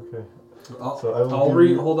 Yeah, okay. So I will I'll give read.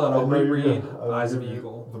 you- Hold on, I'll I know you're reread good. I will Eyes of give you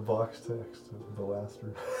Eagle. The box text of the last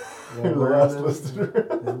room. Yeah, the last listed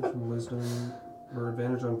room. Wisdom or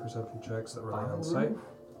advantage on perception checks that rely on sight.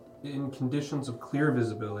 In conditions of clear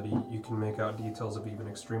visibility, you can make out details of even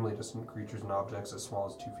extremely distant creatures and objects as small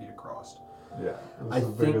as 2 feet across. Yeah, I this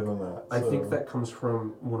is bigger think- than that. I so- think that comes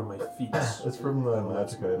from one of my feats. It's from the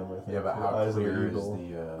magic item, I think. Yeah, but the how Eyes of clear is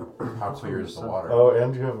Eagle. how clear is the water? Oh,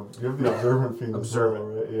 and you have the observant field as well, Observant.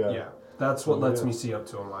 right? Yeah. Yeah, that's what lets Yeah. me see up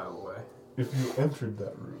to a mile away. If you entered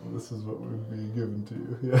that room, this is what would be given to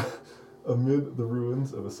you. Yeah. Amid the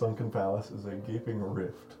ruins of a sunken palace is a gaping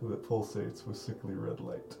rift that pulsates with sickly red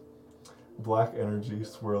light. Black energy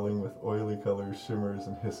swirling with oily colors shimmers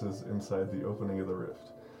and hisses inside the opening of the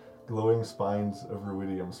rift. Glowing spines of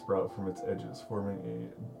ruidium sprout from its edges, forming a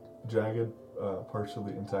jagged,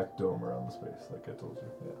 partially intact dome around the space, like I told you.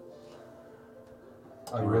 Yeah.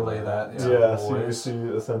 I relay that. to Yeah, the so you boys. see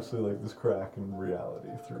essentially like this crack in reality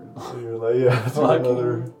through. So you're like, yeah, it's Fucking-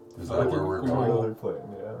 another Is that where we're going? another plane.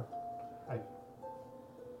 Yeah.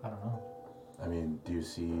 I don't know. I mean, do you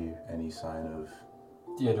see any sign of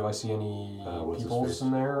Yeah, do I see any what's his peoples face?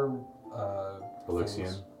 in there? Elixion?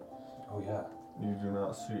 Things? Oh, yeah. You do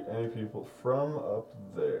not see any people from up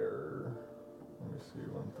there. Let me see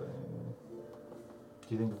one thing. Do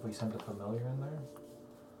you think if we sent a familiar in there?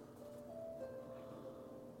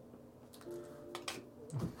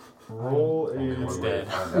 Roll a It's dead.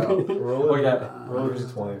 roll Oh, a yeah. roll a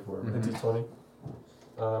d20 for me. A d20.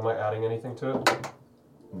 Am I adding anything to it?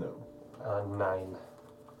 No. 9.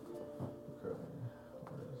 Okay.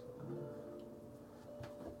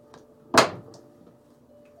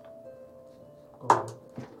 Go ahead.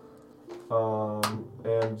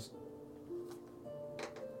 And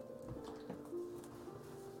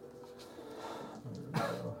I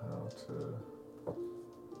don't know how to.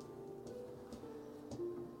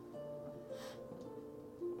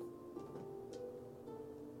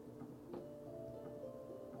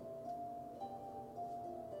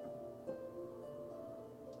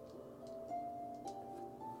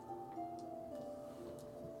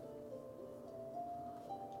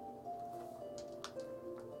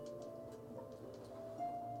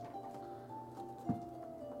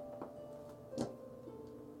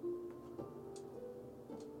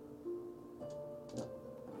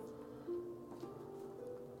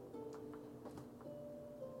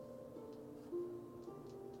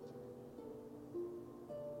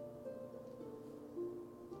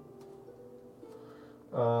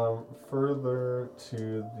 further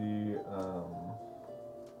to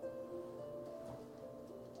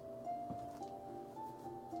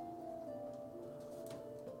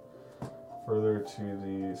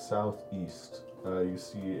the southeast, you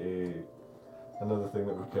see another thing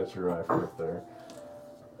that would catch your eye from up there.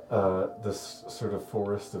 This sort of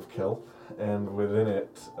forest of kelp, and within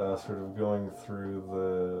it, sort of going through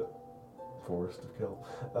the forest of kelp,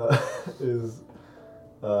 is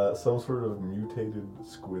some sort of mutated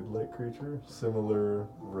squid-like creature, similar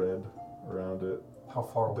red around it. How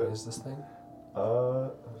far away is this thing?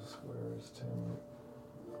 Square is 10.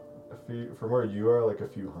 From where you are, like a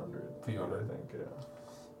few hundred. Few hundred. I think, yeah.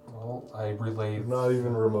 Well, I relay. Not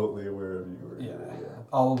even remotely aware of you. Yeah.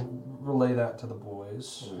 I'll relay that to the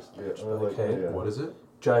boys. At least, yeah. Okay. Yeah. What is it?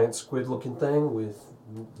 Giant squid-looking thing with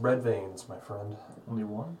red veins, my friend. Only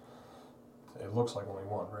one? It looks like only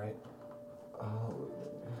one, right? Oh,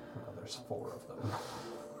 No, there's 4 of them.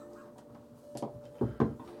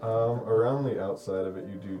 around the outside of it,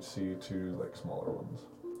 you do see 2 like smaller ones.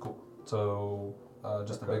 So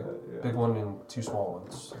just a Yeah. big one and 2 small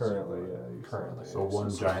ones. Currently, yeah. you see. Currently. So one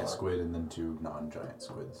so giant far. squid and then 2 non-giant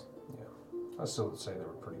squids. I still would say they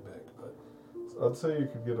were pretty big, but I'd say you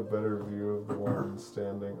could get a better view of the one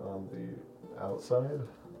standing on the outside,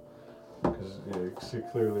 because you can see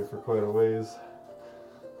clearly for quite a ways.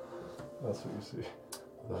 That's what you see.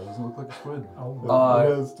 That doesn't look like a squid. Oh,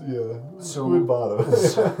 It has, so- squid bottom.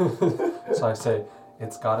 so I say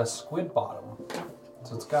it's got a squid bottom,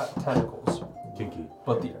 so it's got tentacles, Kinky.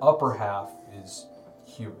 but the upper half is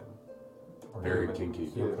human. Or Very human- kinky.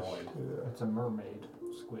 Humanoid. Yeah. it's a mermaid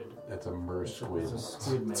squid. It's a mer squid. It's a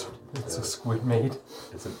squid maid. It's a squid maid.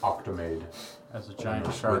 It's an octomade. As a giant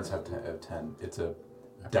Mer shark. squids have 10. It's a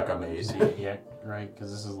decamade. Yeah, right?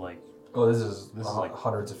 Because this is like, Oh, this is like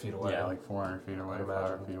hundreds of feet away. yeah, like 400 feet away, I'd 500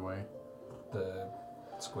 imagine. feet away. The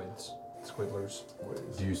squidlers.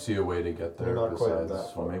 Do you see a way to get They're there not quite besides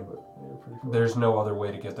that far, swimming? but yeah, pretty far. There's no other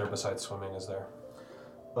way to get there besides swimming, is there?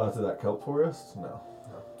 To that kelp forest? No.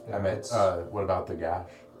 Yeah, I meant, it's- what about the gash?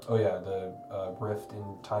 oh yeah, the rift in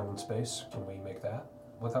time and space. Can we make that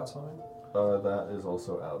without swimming? That is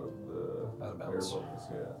also out of the Out of air bounds. bubbles,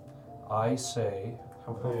 yeah. I say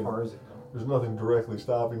How Hey. far is it though? There's nothing directly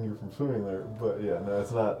stopping you from swimming there, but yeah, no,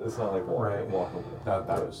 it's not like Right. walkable. That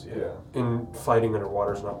But, was, yeah. in fighting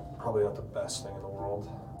underwater is probably not the best thing in the world.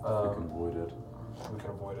 We can avoid it. We can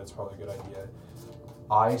avoid it. It's probably a good idea.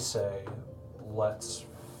 I say let's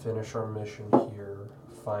finish our mission here,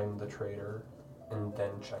 find the trader, and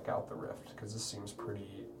then check out the rift because this seems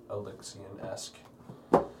pretty Elixian-esque.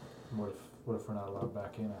 What if we're not allowed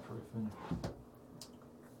back in after we finish?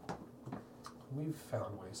 We've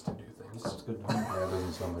found ways to do things. Sounds good to me. Yeah, it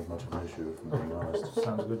doesn't sound like much of an issue, if I'm being honest.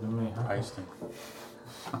 Sounds good to me. Huh? Iced him.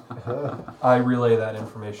 I relay that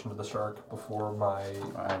information to the shark before my.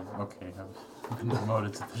 Okay, I've been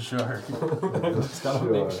demoted to the shark. Just gotta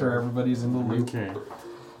make sure everybody's in the loop. Okay.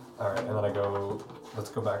 All right, and then I go. Let's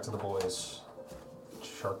go back to the boys.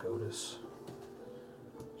 Shark Otis.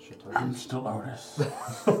 I'm still Otis.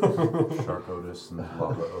 Shark Otis and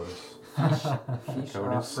Lava Otis. Fish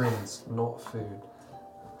are Otis. friends, not food.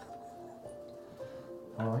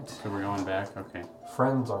 Alright. So we're going back? Okay.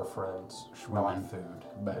 Friends are friends, Swimming. not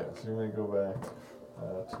food. Back. Yeah, so you may go back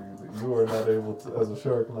you are not able to, as a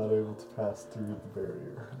shark, not able to pass through the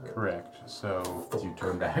barrier. Correct. So You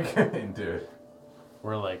turn back into it.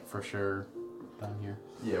 we're like for sure down here.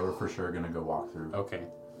 Yeah, we're for sure gonna go walk through. Okay.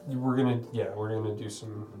 We're gonna do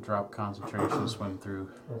some. Drop concentration, swim through.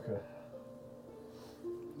 Okay.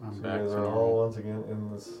 I'm So back you guys to are normal. all once again in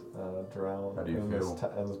this drown, How do you in feel?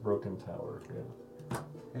 this broken tower. Yeah.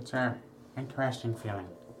 It's a interesting feeling.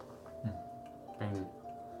 Being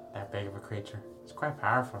that big of a creature. It's quite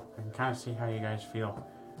powerful. I can kind of see how you guys feel.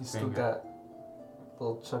 You still Bingo. got a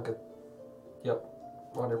little chunk of. Yep,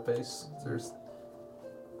 on your face. There's.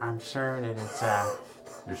 I'm sure that it's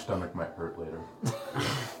Your stomach might hurt later.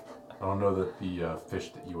 I don't know that the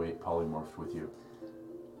fish that you ate polymorphed with you.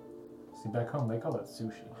 See, back home they call that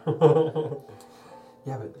sushi.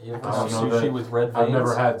 Yeah, but you ever I don't see know sushi that- with red veins? I've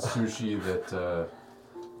never had sushi that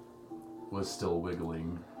was still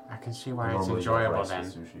wiggling. I can see why it's Normally you enjoyable rice then.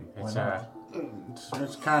 with sushi. It's Why not?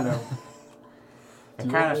 it's kind of Do it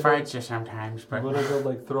you kind want of me fights you sometimes, I'm but gonna go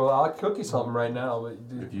like throw. I'll cook you something right now, but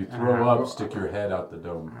If you throw up, stick your head out the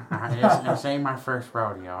dome. this ain't my first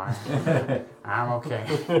rodeo. I'm okay.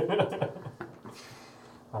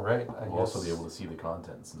 all right. I We'll guess. also be able to see the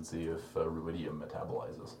contents and see if rubidium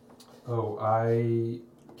metabolizes. Oh, I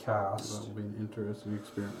cast. That'll be an interesting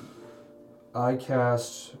experiment. I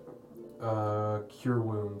cast Cure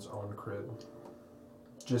Wounds on Crid.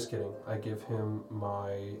 Just kidding. I give him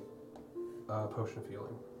my potion of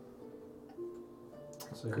healing.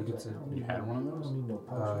 So Could you get to. You had one of I don't those? need no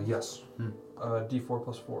potions. Yes. Hmm. D4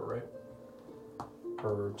 plus 4, right?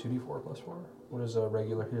 Or 2d4 plus 4? What is a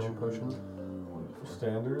regular healing potion?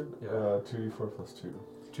 Standard? Yeah. 2d4 plus 2.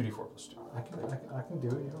 2d4 plus 2. I can do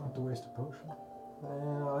it. You don't have to waste a potion.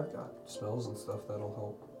 I've got spells and stuff that'll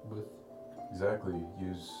help with. Exactly.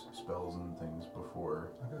 Use spells and things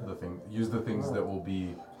before Okay. the thing. Use the things that will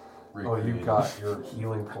be. Oh, you got your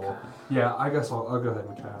healing pool. Yeah, I guess I'll go ahead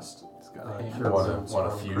and cast. Cure Wounds Want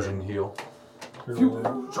a on fusion crit. heal?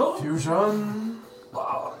 Fusion.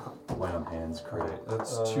 Lay on hands, crit. Right,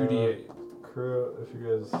 that's 2d8. If you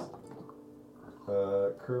guys.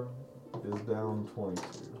 Curve is down 22.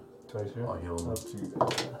 22. I'll heal him. Up to you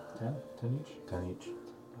guys. 10? 10 each? 10 each.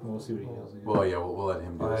 We'll see what he heals. Well, yeah, we'll let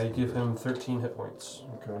him do I this. give him 13 hit points.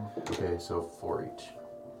 Okay. Okay, so 4 each.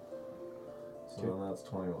 So then that's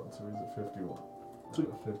 21. So he's at 51. Sweet.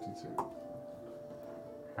 52.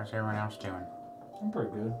 How's everyone else doing? I'm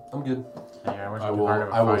pretty good. I'm good. Yeah, I wasn't I will. part of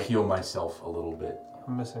a I will fight. heal myself a little bit.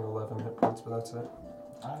 I'm missing 11 hit points, but that's it.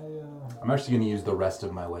 I'm actually going to use the rest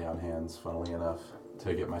of my lay on hands, funnily enough,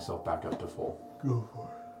 to get myself back up to full. Go for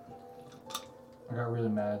it. I got really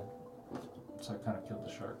mad, so I kind of killed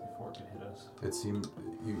the shark before it could hit us. It seemed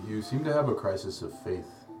you seem to have a crisis of faith.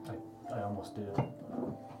 I almost did. You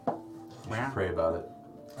Yeah. should pray about it.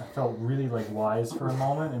 I felt really wise for a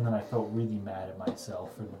moment, and then I felt really mad at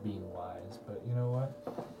myself for being wise. But you know what?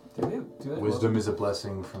 Do they Wisdom is a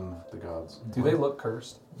blessing from the gods. Do they look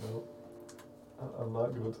cursed? Nope. I'm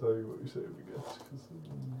not going to tell you what you saved against.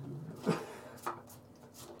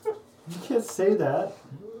 You can't say that.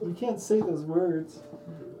 You can't say those words.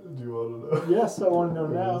 Do you want to know? Yes, I want to know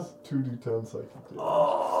now. It was 2d10 psychic damage.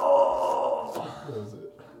 Oh! That was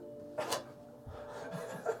it.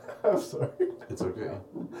 I'm sorry. It's okay.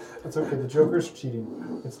 It's okay. The Joker's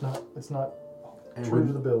cheating. It's not. It's not It true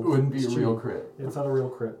to the bill. It wouldn't be It's a real cheating. crit. It's not a real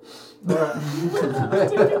crit. All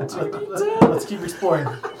right. Let's keep exploring.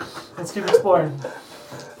 Let's keep exploring.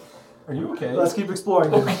 Are you okay? Let's keep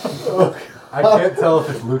exploring. I can't tell if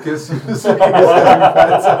it's Lucas who's saying this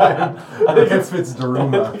every time. I think it's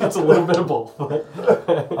Fitzdaruma. It's a little bit of both.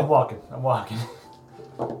 I'm walking.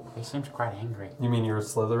 He seems quite angry. You mean you're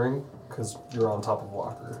slithering? Because you're on top of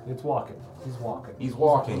Walker. It's walking. He's walking. He's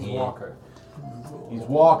walking He's here. Walker. He's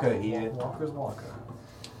Walker here. Walker's Walker.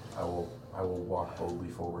 I will walk boldly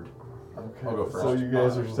forward. Okay. I'll go So first. you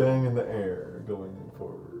guys are staying in the air, going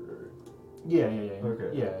forward. Yeah. Okay.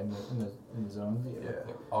 Yeah, in the zone. Yeah,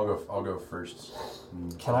 I'll go first.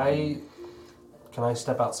 Can I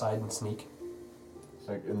step outside and sneak?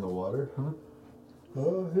 Like in the water? Mhm.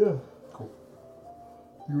 Oh yeah. Cool.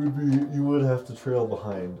 You would have to trail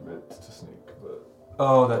behind a bit to sneak, but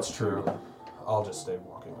Oh, that's true. I'll just stay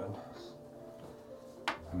walking then.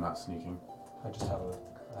 I'm not sneaking. I just have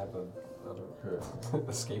an okay.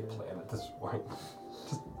 escape plan at this point.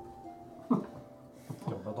 Jump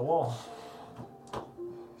on the wall.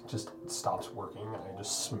 It just stops working and I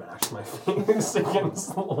just smash my face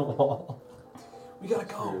against the wall. We gotta You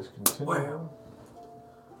go. guys continue. Where?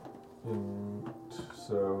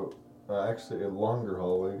 So actually a longer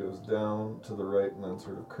hallway goes down to the right and then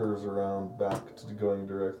sort of curves around back to going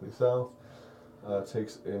directly south.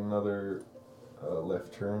 Takes another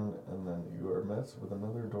left turn and then you are met with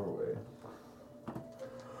another doorway.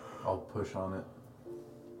 I'll push on it.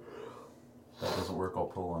 If that doesn't work, I'll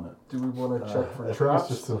pull on it. Do we want to check I for think traps?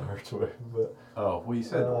 It's just an archway, but Oh, well, you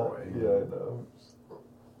said doorway. yeah, I know.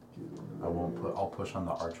 I won't put. I'll push on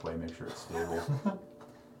the archway, make sure it's stable.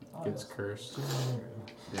 Gets cursed.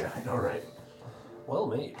 Yeah, I know, right? Well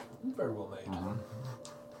made. Very well made.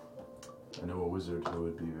 Mm-hmm. I know a wizard who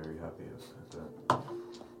would be very happy at that.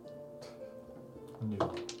 Knew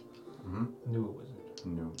it was it.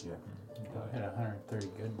 No, yeah. I had 130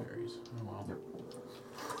 good berries. Oh, wow. Yep.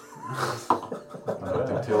 I don't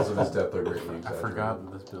think Tales of his Death are greatly I exaggerated. forgot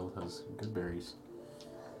that this build has good berries.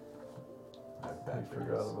 I have I bad forgot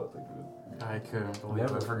berries. about the good. I couldn't believe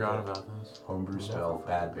Never I forgot forget. about this. Homebrew spell,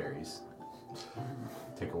 bad berries.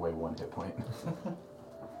 Take away 1 hit point.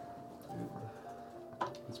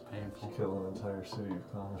 It's painful. Kill an entire city of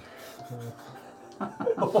comedy.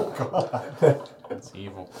 Oh god. It's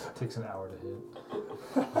evil. Takes an hour to hit.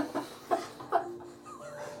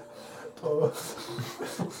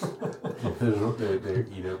 they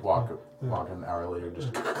eat it, walk an hour later,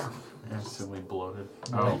 just Instantly bloated.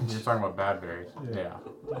 Oh, you're talking about bad berries. Yeah.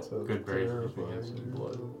 That sounds Good berries terrifying. make me instant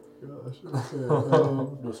blood. Gosh,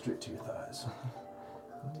 okay. go straight to your thighs.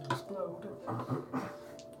 Explode.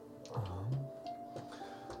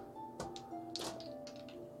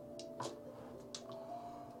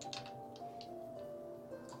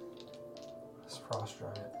 frost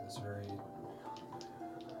giant is very,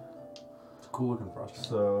 It's a cool looking frost. very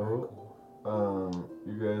So, cool.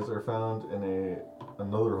 you guys are found in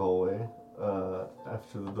another hallway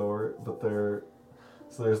after the door, but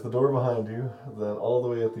so there's the door behind you. Then all the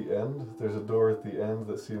way at the end, there's a door at the end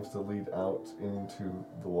that seems to lead out into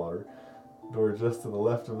the water. Door just to the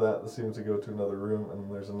left of that seems to go to another room,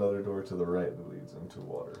 and there's another door to the right that leads into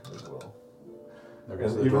water as well. Okay,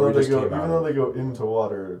 And so the even door we though just came even out though of- they go into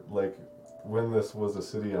water, like when this was a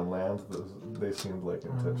city on land, they seemed like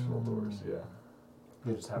intentional doors. Yeah,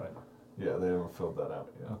 They just haven't. yeah, they haven't filled that out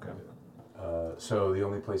yet. Okay. so the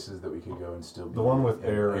only places that we could go and still be The one with in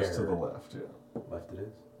air is to the left. Yeah, Left it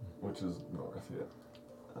is. which is north. Yeah.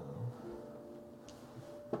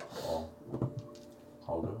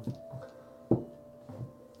 I'll go.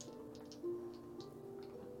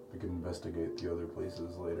 We can investigate the other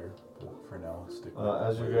places later, but for now, stick with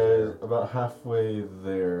As you where guys about halfway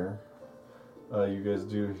there, you guys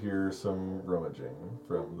do hear some rummaging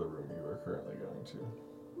from the room you are currently going to.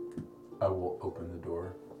 I will open the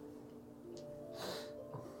door.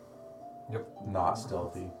 Yep. Not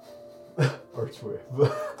stealthy. Archway.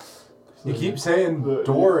 You keep saying The-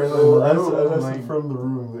 door and well, then I room, said like- from the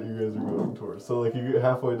room that you guys are going towards. So like you get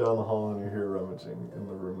halfway down the hall and you hear rummaging in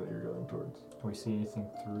the room that you're going towards. Can we see anything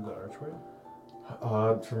through the archway?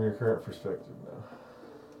 From your current perspective, no.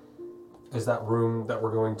 Is that room that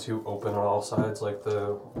we're going to open on all sides like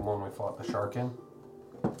the one we fought the shark in?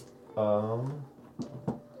 From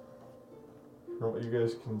what you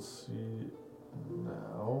guys can see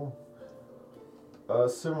now,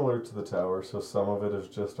 similar to the tower. So some of it is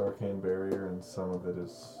just arcane barrier, and some of it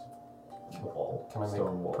is wall. Can I make stone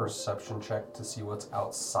a wall. perception check to see what's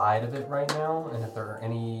outside of it right now, and if there are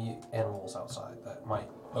any animals outside that might?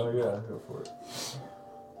 Oh yeah, go for it.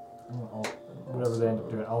 Whatever they end up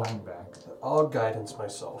doing, I'll hang back. I'll guidance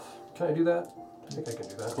myself. Can I do that? I think I can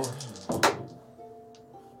do that.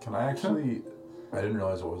 Can I actually? I didn't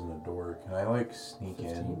realize it wasn't a door. Can I like sneak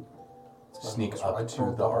 15? in, It's not sneak close. up I'd to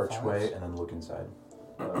roll the double archway, fives. and then look inside?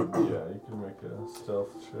 Yeah, you can make a stealth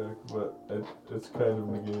check, but it's kind of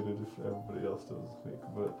negated if everybody else doesn't sneak.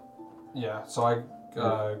 But Yeah, so I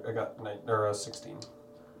got 16.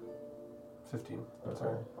 15.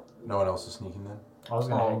 Sorry. No one else is sneaking then. I was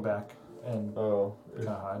gonna Oh. hang back and oh, kind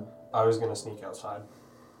of hide. I was gonna sneak outside.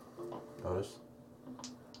 Notice?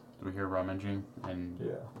 Do we hear rummaging? And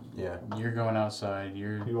yeah, Yeah. you're going outside.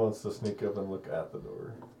 You're. he wants to sneak up and look at the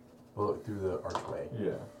door. We'll look through the archway.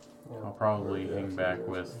 Yeah, I'll probably Yeah, hang so back you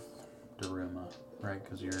guys with Daruma, right?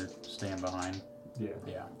 Because you're staying behind. Yeah.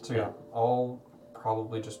 Yeah. So yeah, I'll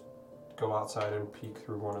probably just go outside and peek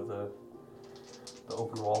through one of the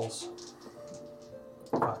open walls.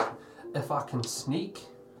 If I can sneak,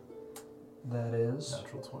 that is.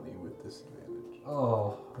 Natural 20 with disadvantage.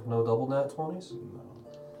 Oh, no double nat 20s? No.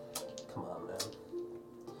 Come on, man.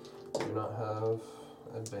 Do not have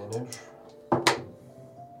advantage.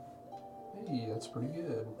 Hey, that's pretty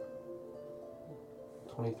good.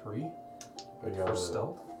 23 I got for a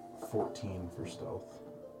stealth. 14 for stealth.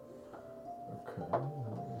 okay, let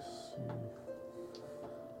me see.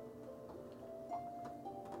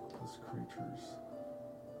 This creature's...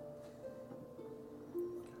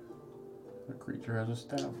 The creature has a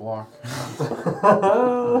stat block. We're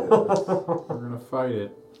gonna fight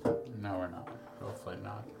it. No, we're not. Hopefully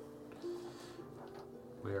not.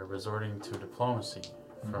 We are resorting to diplomacy.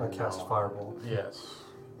 I cast now on. fireball. Yes.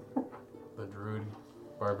 The druid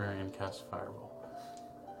barbarian casts fireball.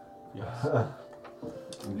 Yes.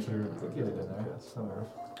 I'm sure Get it in there. Yes, somewhere.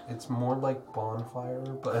 It's more like bonfire,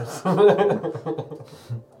 but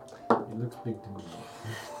It looks big to me.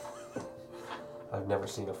 I've never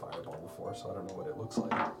seen a fireball before, so I don't know what it looks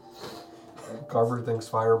like. Carver thinks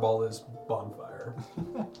fireball is bonfire.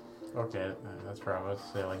 Okay, that's probably to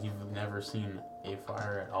say like you've never seen a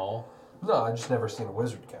fire at all. No, I just never seen a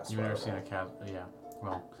wizard cast You've never seen fireball. a cat. Yeah.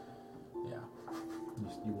 Well. Yeah.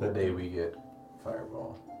 The day we get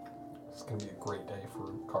fireball. It's gonna be a great day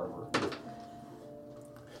for Carver.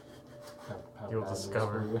 How You'll bad it is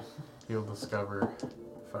discover. for you. You'll discover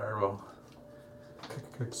fireball.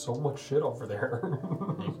 Cooked so much shit over there.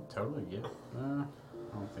 You can totally get. I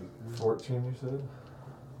don't think. 14, you said?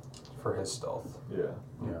 For his stealth. Yeah.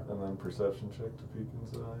 Yeah. And then perception check to peek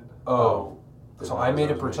inside. Oh. So Didn't I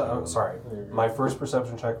made a realize I was making sorry. There you go. My first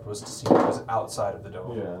perception check was to see what was outside of the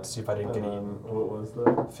dome. Yeah. To see if I didn't get And eaten. then what was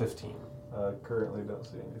that? 15. Currently don't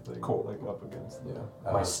see anything. Cool. Like up against the...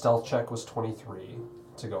 Yeah. My stealth check was 23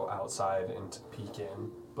 to go outside and to peek in.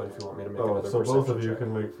 But if you want me to make Oh, another so perception both of you check.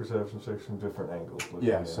 can make perception checks from different angles. looking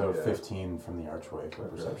Yeah, in, so 15 from the archway for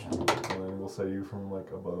Okay. perception. And then we'll say you from like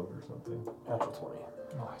above or something. Natural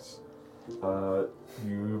 20. Nice.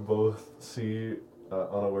 You both see,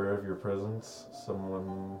 unaware of your presence,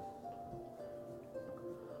 someone.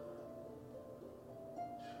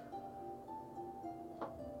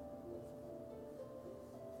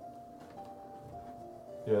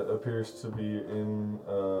 Yeah, it appears to be in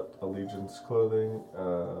Allegiance clothing.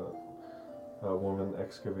 A woman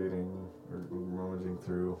excavating or rummaging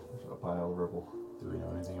through a pile of rubble. Do we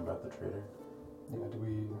know anything about the trader? Yeah, do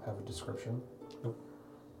we have a description?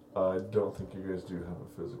 I don't think you guys do have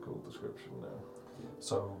a physical description now.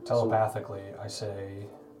 So telepathically, I say,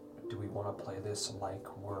 do we want to play this like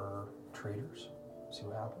we're traders? See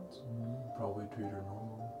what happens. Probably treat her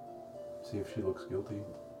normal. See if she looks guilty.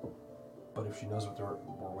 But if she knows we're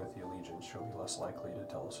with the Allegiance, she'll be less likely to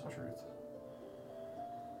tell us the truth.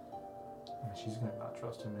 Yeah, she's gonna not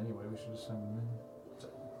trust him anyway. We should just send him in. So,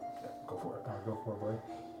 yeah, go for it. Go for it, boy.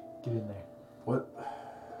 Get in there.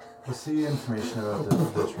 What's the information about the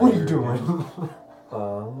trader? What are you doing?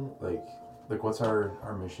 Like what's our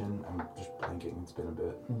mission? I'm just blinking. It's been a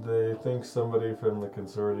bit. They think somebody from the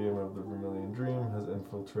consortium of the Vermilion Dream has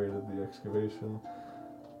infiltrated the excavation.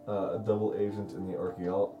 A double agent in the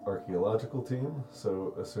archaeological team.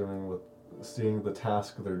 So, assuming with seeing the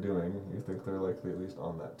task they're doing, you think they're likely at least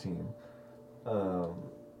on that team.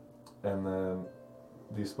 And then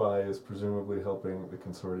the spy is presumably helping the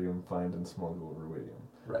consortium find and smuggle ruidium.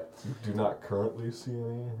 Right. You do not currently see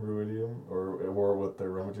any ruidium, or what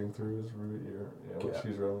they're rummaging through is ruidium. Yeah, what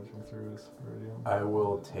she's rummaging through is ruidium. I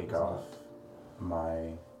will take off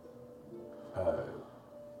my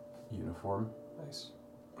uniform. Nice.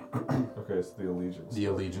 Okay, it's the Allegiance. The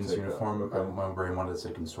Allegiance uniform. Okay. My brain wanted to say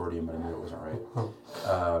consortium, but I knew it wasn't right.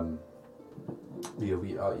 The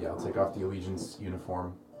elite. Yeah, I'll take off the Allegiance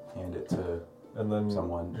uniform, hand it to And then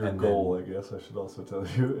someone. your and goal, I guess I should also tell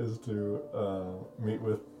you, is to meet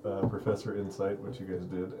with Professor Insight, which you guys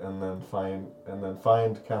did, and then find,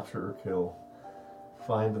 capture or kill,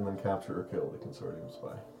 find and then capture or kill the consortium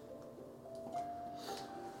spy.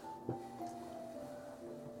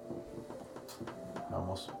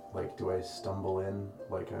 Almost like, do I stumble in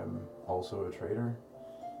like I'm also a traitor?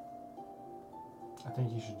 I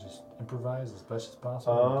think you should just improvise as best as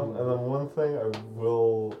possible. And then one thing I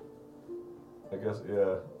will, I guess,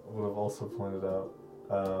 would have also pointed out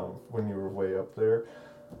when you were way up there,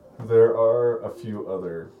 there are a few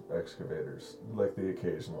other excavators, like the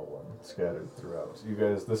occasional one, scattered throughout. You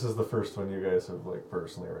guys, this is the first one you guys have like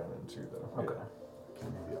personally ran into, though. Okay. Okay,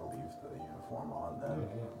 maybe I'll leave the uniform on then.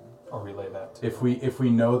 I'll relay that to If we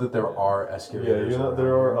know that there are Yeah, excavators,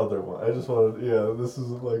 there are other ones. I just wanted, this is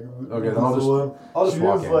like, Okay, this then I'll is just- the one. I'll just She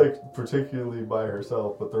walk is in. like particularly by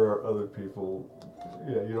herself, but there are other people.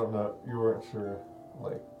 Yeah, you weren't sure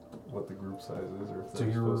like what the group size is or if So they're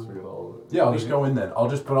you're- supposed to be at all. Yeah, I'll just go in then. I'll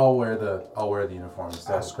wear the uniform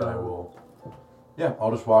instead. Ask But I her. will. Yeah,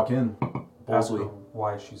 I'll just walk in ask her boldly.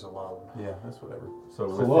 why she's alone. Yeah, that's whatever. So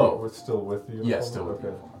with Hello. we're still with you. Yeah, still with the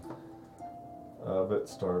okay. uniform. A bit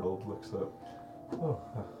startled, looks up. Oh,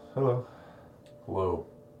 hello. Hello.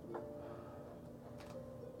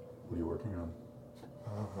 What are you working on?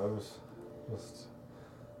 I was just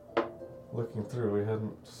looking through. We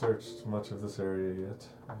hadn't searched much of this area yet.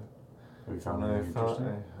 Have you found And anything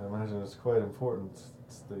interesting? I imagine it's quite important.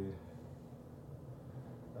 It's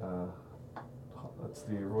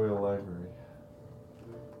the Royal Library.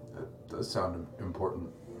 That does sound important.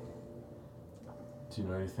 Do you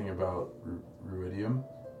know anything about ruidium?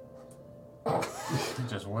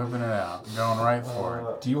 Just whipping it out, going right for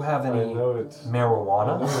it. Do you have I any know it.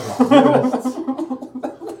 marijuana? I know it exists. Do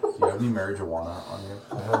you have any marijuana on you?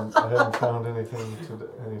 I haven't found anything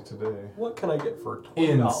today. What can I get for $20?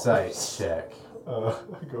 Insight check.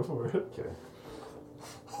 Go for it. Okay.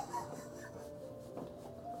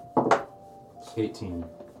 18.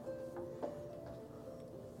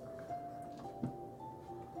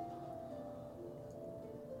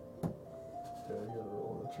 Yeah, I gotta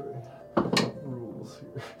roll on the tray. Rules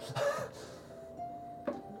here.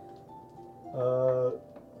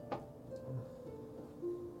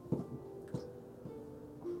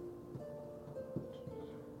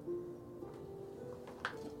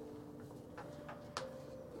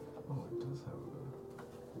 Oh, it does have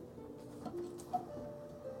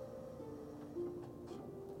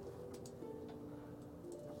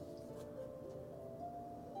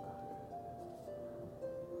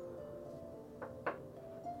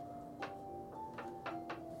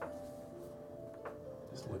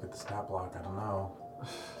Just look at the stat block. I don't know.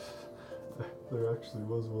 There actually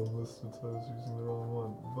was one listed, so I was using the wrong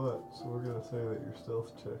one. But, so we're gonna say that your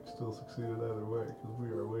stealth check still succeeded either way, because we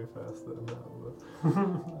are way past that now.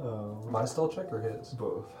 But, My stealth check or his?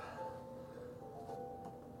 both.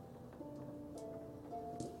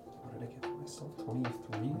 Still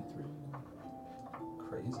 23?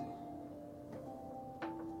 Crazy.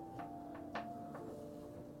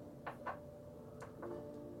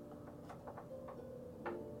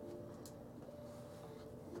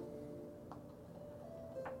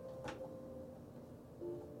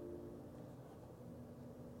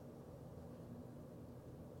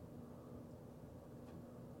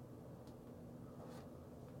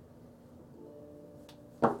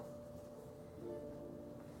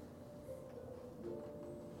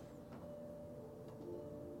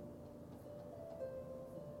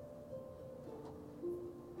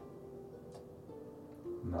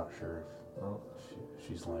 I'm not sure if Oh.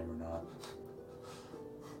 she's lying or not.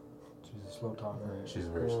 She's a slow talker. Right. She's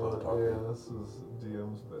a very slow talker. Yeah, this is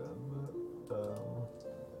DM's bad.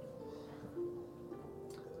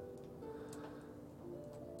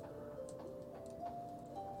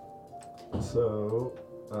 But, so,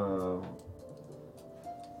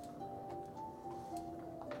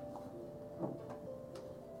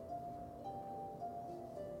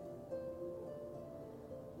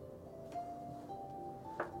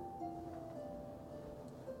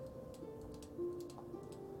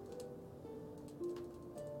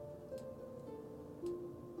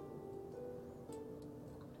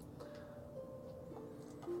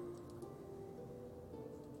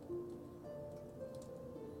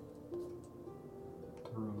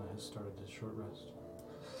 Karuma has started his short rest.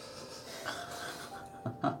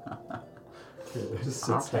 okay. Just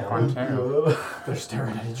I'll sits take down. one too. They're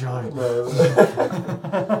staring at each other. Why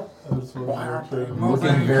aren't they I'm moving?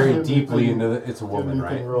 looking very Anything- deeply into the. It's a woman,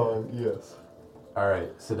 Anything right? wrong? Yes. All right,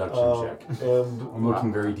 seduction check. And I'm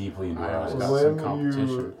looking very deeply into I her always eyes. got some when competition.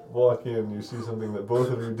 you walk in, you see something that both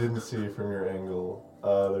of you didn't see from your angle.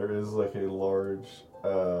 There is like a large,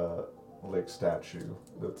 like statue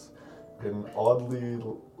that's in oddly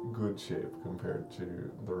good shape compared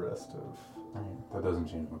to the rest of. That doesn't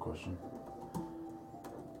change my question.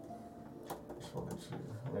 Just wanted to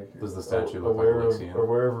make you Does the statue look like aware of, Elysian?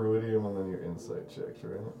 aware of Ruidium, and then your insight checks,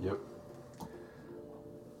 right? Yep.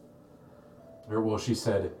 Well, she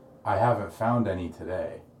said, "I haven't found any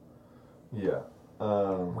today." Yeah.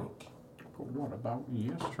 Wink. But what about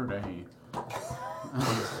yesterday?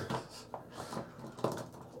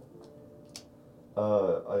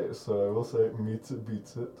 So I will say meets it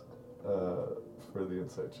beats it for the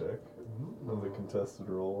insight check. And the contested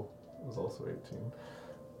roll was also 18.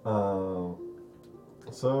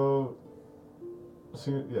 So,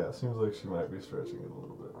 seems like she might be stretching it a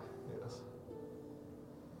little bit. Yes.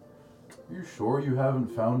 Are you sure you haven't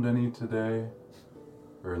found any today?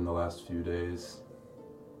 Or in the last few days?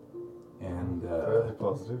 And, Fairly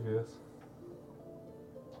positive, yes.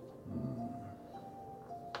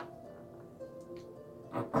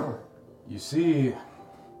 You see,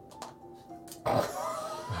 I've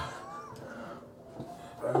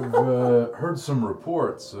heard some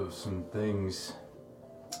reports of some things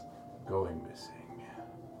going missing.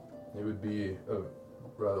 It would be a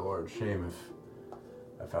rather large shame if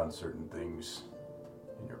I found certain things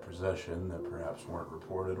in your possession that perhaps weren't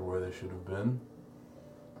reported where they should have been.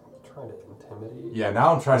 Trying to intimidate. Yeah,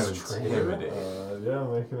 now I'm trying to This traitor? intimidate. Yeah,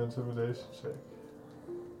 make an intimidation check.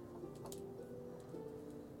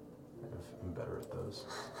 I'm better at those.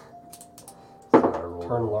 So I rolled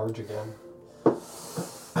Turn large again.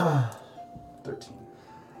 13.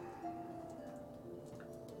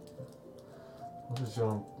 What is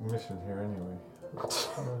your mission here anyway?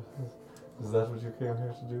 Is that what you came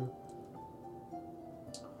here to do?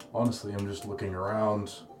 Honestly, I'm just looking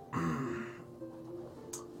around,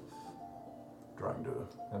 trying to.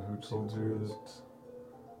 And who told you that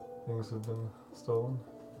things have been stolen?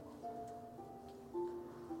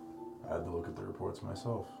 I had to look at the reports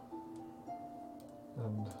myself.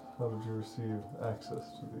 And how did you receive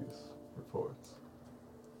access to these reports?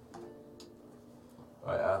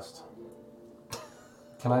 I asked.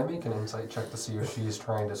 Can I make an insight check to see if she's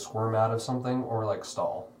trying to squirm out of something or like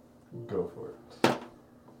stall? Go for it.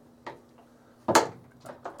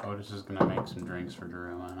 Otis is gonna make some drinks for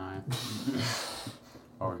Drew and I.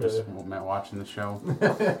 Or Okay. just watching the show.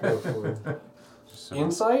 Go for it. Just so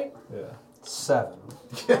Insight? Yeah. 7.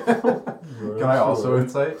 Can I also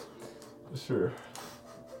insight? Sure.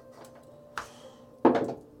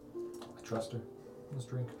 I trust her. Let's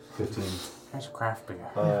drink. 15. Here's craft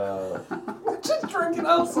beer. Just drinking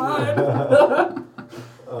outside.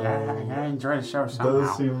 Yeah, I enjoy the show Does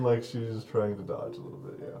somehow. seem like she's trying to dodge a little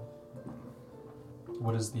bit, yeah.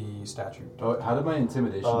 What is the statue? Oh, how did my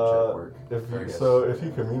intimidation check work? If I you, guess. so if he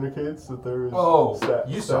communicates that there is Oh,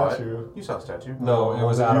 You saw statue, it. You saw a statue. No, it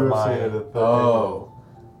was you out of have my. seen it at the Oh.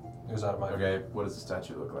 It was out of my. Okay, what does the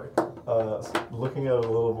statue look like? Looking at it a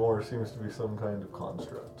little more, seems to be some kind of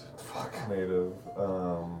construct. Made of,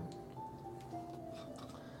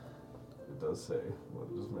 it does say what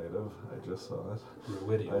it is made of. I just saw it.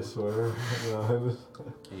 Ruidium. I swear. No,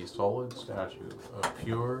 A solid statue of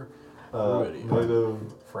pure made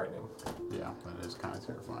ruidium. of Frightening. Yeah, that is kind of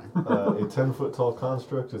terrifying. a 10-foot tall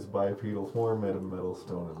construct. Is bipedal form made of metal,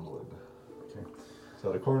 stone, and wood. Okay. So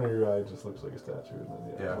at the corner of your eye, it just looks like a statue, and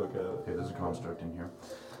then Yeah. look at it. Okay, there's a construct in here.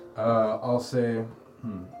 I'll say,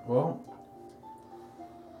 well,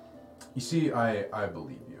 you see, I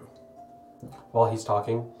believe you. While he's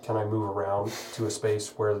talking, can I move around to a space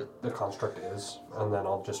where the construct is, and then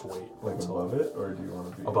I'll just wait Like above it, or do you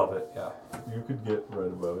want to be above it? Yeah. You could get right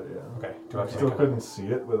above it, yeah. Okay. Do You I still couldn't see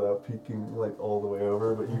it without peeking like all the way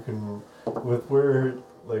over, but you can with where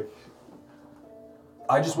like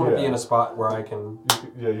I just want to be Yeah. in a spot where I can.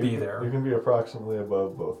 you Be can, there. You can be approximately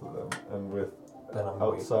above both of them, and with Then I'm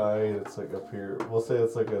outside, it's like up here. We'll say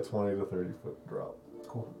it's like a 20 to 30-foot drop.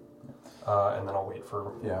 Cool. And then I'll wait for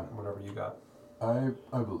whatever you got. I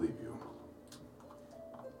believe you.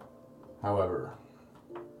 However,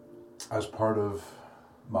 as part of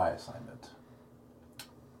my assignment,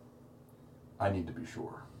 I need to be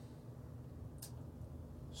sure.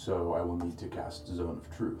 So I will need to cast Zone of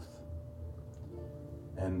Truth.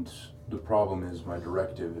 And the problem is, my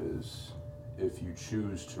directive is, if you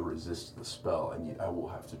choose to resist the spell, I will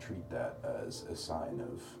have to treat that as a sign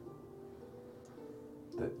of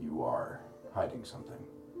that you are hiding something.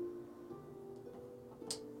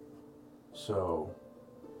 So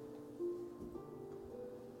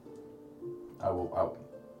I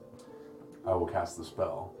will cast the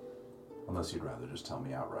spell, unless you'd rather just tell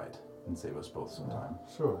me outright and save us both some time.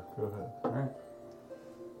 Sure, go ahead. Alright.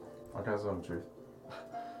 I'll cast Zone of Truth.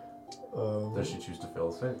 Does she choose to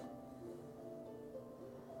fail the save?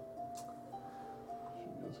 She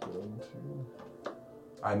is going to.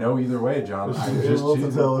 I know either way, John. Is I'm she just able to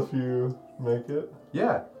choosing. tell if you make it?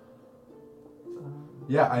 Yeah.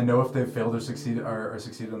 Yeah, I know if they've failed or succeeded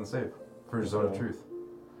on the save for Zone of Okay. Truth.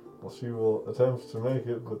 Well, she will attempt to make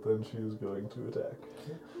it, but then she is going to attack.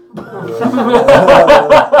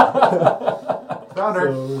 Found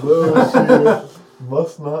her. So, though she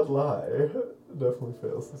must not lie, definitely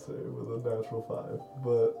fails to save with a natural 5.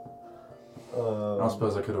 But I don't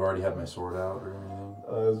suppose I could have already had my sword out or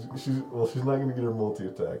anything. she's not going to get her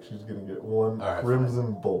multi-attack. She's going to get one All right,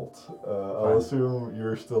 crimson bolt. I'll Fine. assume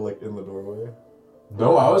you're still like in the doorway.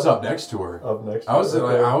 No, I was up next to her. Up next. I was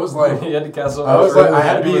like, You had to cast I was like, I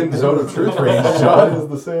had to be in Zone of Truth range, It John. is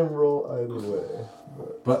the same roll either way.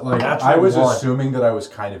 But like, Natural I was one. assuming that I was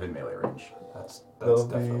kind of in melee range. That's That'll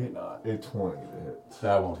definitely be not. a 20 to hit.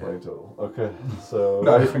 That won't 20 hit. total. Okay, so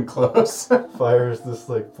Not even close. fires this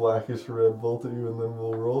like blackish red bolt at you, and then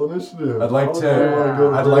we'll roll initiative. I'd like How do you wanna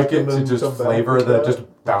go I'd first like it and to then just come back flavor with that just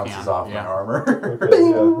bounces Yeah, off yeah. my armor. Okay,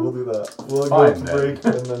 yeah, we'll do that. We'll go Fine, to then. break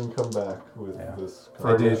and then come back with Yeah. this.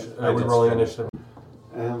 I did. Are we rolling initiative?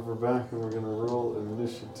 And we're back, and we're gonna roll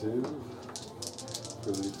initiative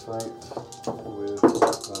for the fight with a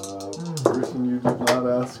person you did not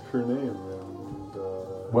ask her name, and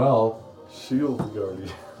Well, Shield Guardian.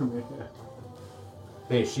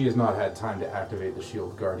 hey, she has not had time to activate the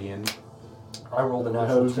Shield Guardian. I rolled a How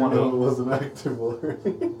natural did you know it 20. wasn't active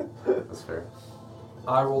already? That's fair.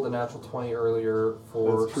 I rolled a natural 20 earlier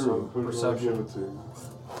for That's true. some Who do you want to give perception. it to?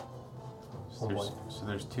 So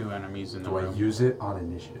there's 2 enemies in the Do I room. use it on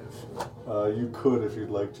initiative? You could if you'd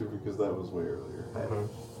like to, because that was way earlier. Mhm.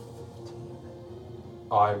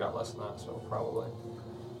 Oh, I got less than that, so probably.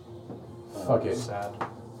 Fuck it. Sad.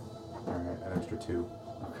 Alright, an extra 2.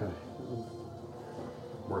 Okay.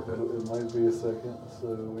 Worth It it. might be a second. So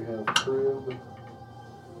we have Crib,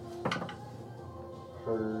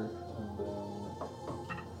 her, and then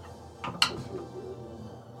the Shield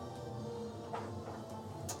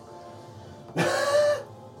Guardian.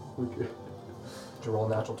 Okay. Did you roll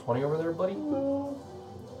a natural 20 over there, buddy? No,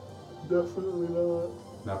 definitely not.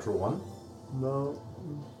 Natural 1? No.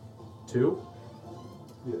 2?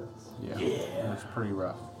 Yes. Yeah. It's pretty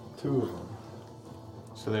rough. 2 of them.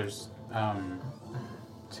 So there's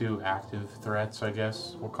 2 active threats, I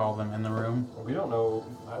guess we'll call them, in the room. We don't know.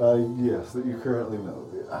 Yes, that you currently know.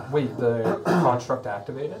 Yeah. Wait, the construct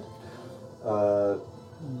activated?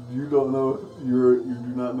 You don't know. You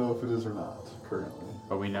do not know if it is or not currently.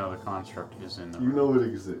 But we know the construct is in the You room. know it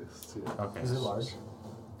exists. Yeah. Okay. Is it large?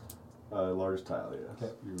 Large tile. Yes.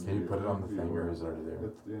 Okay. Can you put it on the thing, or is it already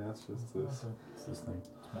there? It's just this. It's this thing.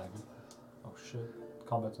 Magnet. Oh shit.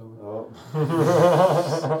 Combat's over. Oh.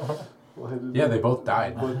 Why did Yeah, you- they both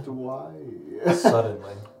died. But why?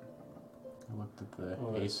 Suddenly. I looked at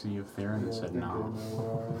the AC of Theron and said no.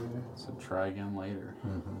 Said try again later.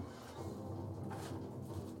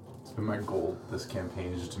 It's been my goal this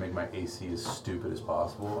campaign is just to make my AC as stupid as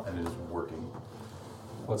possible, and it is working.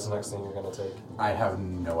 What's the next thing you're gonna take? I have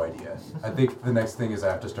no idea. I think the next thing is I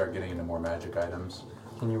have to start getting into more magic items.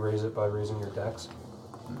 Can you raise it by raising your dex?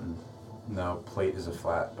 No, plate is a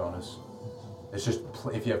flat bonus. It's just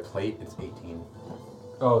if you have plate, it's 18.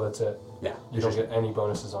 Oh, that's it. Yeah. You don't get any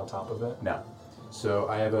bonuses on top of it? No. So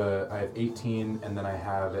I have 18, and then I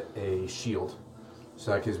have a shield.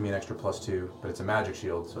 So that gives me an extra +2, but it's a magic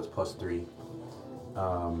shield, so it's +3. Do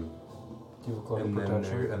you have a cloak of And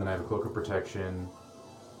protection? then I have a cloak of protection,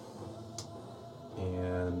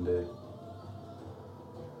 and the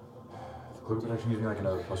cloak of protection gives me like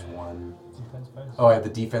another +1. Defense fighting. Oh, I have the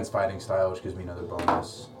defense fighting style, which gives me another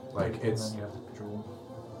bonus. Like And it's, then you have the jewel.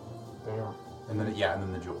 Damn. and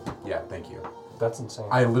then the jewel. Yeah, thank you. That's insane.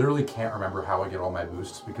 I literally can't remember how I get all my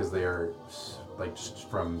boosts because they are like just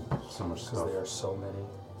from so much Because stuff. there are so many.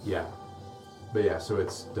 Yeah. But yeah, so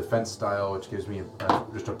it's defense style, which gives me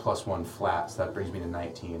just a +1 flat, so that brings me to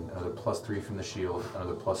 19. Another +3 from the shield,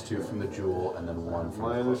 another +2 from the jewel, and then 1 from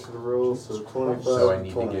My the cloak. initiative roll, so 25. So I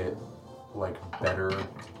need 20. to get like better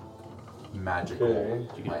magical Okay.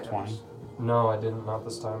 Did you get 20? No, I didn't. Not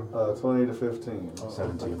this time. 20 to 15.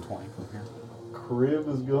 17. 20 from here. Crib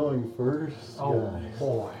is going first. Oh guys.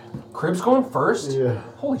 boy. Crib's going first? Yeah.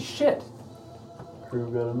 Holy shit.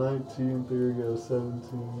 Crib got a 19, Theory got a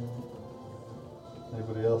 17.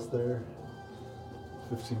 Anybody else there?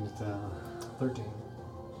 15 to town. 13.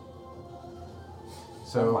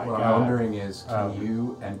 So Oh my what God. I'm wondering is, can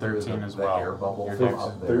you enter 13 the, as the well. air bubble Your from dex-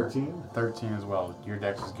 up there? 13? 13 as well. Your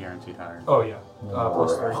dex is guaranteed higher. Oh, yeah.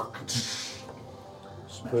 +3.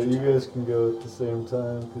 Smash But you attack. guys can go at the same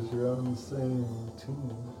time because you're on the same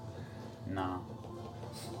team. No.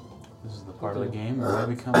 This is the part of the game where I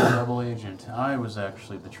become a double agent. I was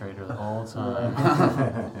actually the traitor the whole time.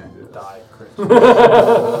 Die, Chris.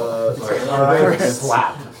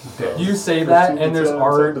 Slap. You say that, and there's 10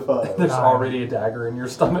 already to 5. there's already a dagger in your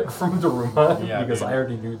stomach from Daruma. Yeah, because dude. I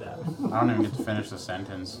already knew that. I don't even get to finish the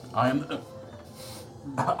sentence. I am.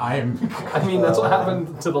 I am. I mean, that's what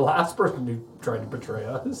happened to the last person who tried to betray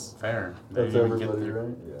us. Fair. They That's didn't even get everybody, their,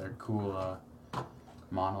 right? Yeah. their cool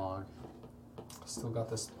monologue. Still got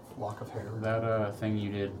this lock of hair. That thing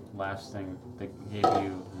you did last thing that gave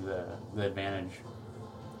you the advantage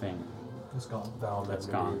thing. It's gone. Val That's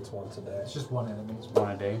never gone. It's once a day. It's just one enemy. It's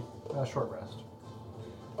One a day. short rest.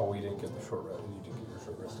 Oh, we didn't get the short rest. You didn't get your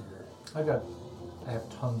short rest either. I have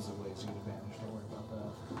tons of ways to get advantage. Don't worry about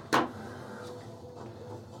that.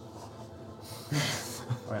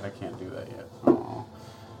 Wait, I can't do that yet. Oh.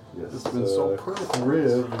 Yes. It's been so perfect.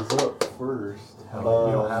 Crib is up first. You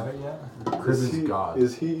don't have it yet? Chris Is is he, God.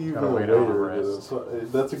 Is he even Gotta wait on aware? rest. of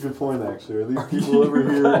this? That's a good point, actually. Are these people over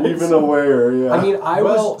here even aware? Yeah. I mean, I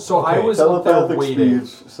was I was up there telepathic waiting.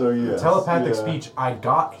 speech. So yes. Telepathic yeah. speech. I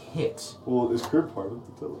got hit. Well, is Crib part of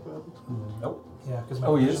the telepathic speech? Nope. Yeah, because my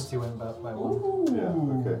Oh, he is? proficiency went about by one. Yeah.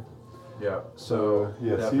 Okay. Yeah. So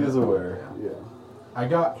yes, he is definitely, aware. yeah. Yeah. I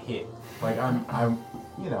got hit. Like I'm,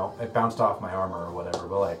 it bounced off my armor or whatever,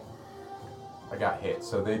 but like, I got hit,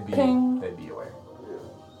 so they'd be aware.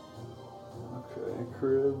 Okay,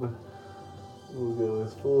 Crib. We'll go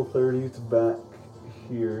with full 30 to back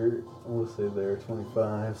here. We'll say there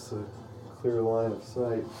 25, so clear line of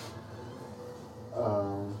sight.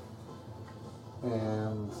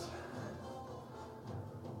 And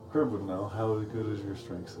Crib would know. How good is your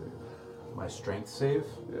strength save? My strength save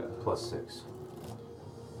Yeah. +6.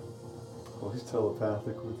 Well, he's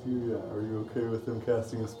telepathic with you. Yeah. Are you okay with him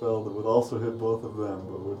casting a spell that would also hit both of them,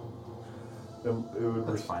 but would it would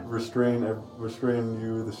That's fine. restrain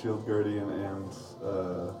you, the Shield Guardian, and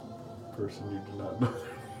person you do not know.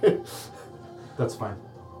 That's fine.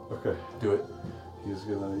 Okay. Do it. He's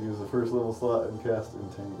gonna use the first level slot and cast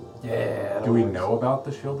Entangle. Yeah. Do we know about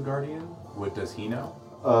the Shield Guardian? What does he know?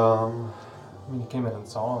 I mean, you came in and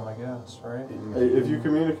saw him, I guess, right? If you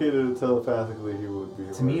communicated it telepathically, he would be.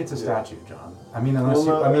 To me, aware. it's a Yeah. statue, John. I mean, unless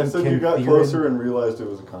Well, no, I mean, I said can you got Theron- closer and realized it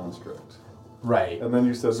was a construct, Right. and then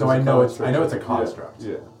you said. So there's I a know construct. it's a Yeah, construct.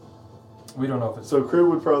 Yeah. We don't know if it's. So Crib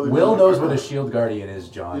would probably. Will be knows what a Shield Guardian is,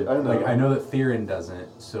 John. Yeah, I know. Like I know that Theron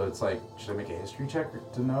doesn't, so it's like, should I make a history check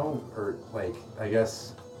to know, or like, I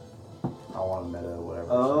guess I want a meta,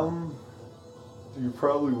 whatever. You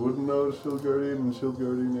probably wouldn't know what a Shield Guardian and Shield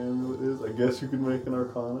Guardian amulet is. I guess you could make an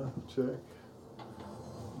Arcana check.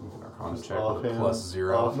 Arcana Just check with a offhand-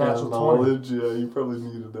 +0. Offhand Natural 20. knowledge, yeah, you probably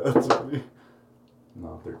needed that to be.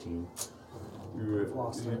 No, 13.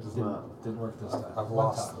 Lost he it. does not. Didn't work this time. I've One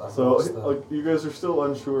lost. time. I've So lost the- like, you guys are still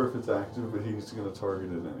unsure if it's active, but he's going to target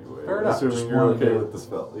it anyway. Fair enough, Assuming just you're wanted okay to- with the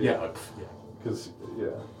spell. Yeah. Because,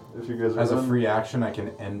 if you guys are As a free action, I can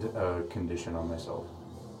end a condition on myself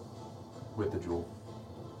with the jewel.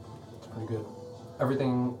 It's pretty good.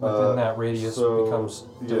 Everything within that radius becomes.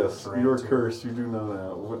 Yes, terrain you're too. cursed. You do know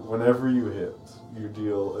now. Whenever you hit, you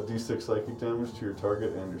deal a d6 psychic damage to your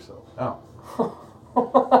target and yourself. Oh.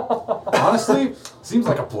 Honestly, seems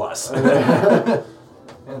like a plus. And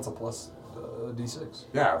it's a plus d6.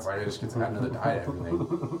 Yeah, it's like I just get to add another die to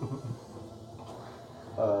everything.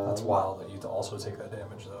 That's wild that you also take that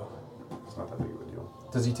damage though. It's not that big of a deal.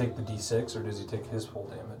 Does he take the d6 or does he take his full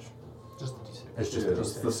damage? Just the D6. It's just Yeah, a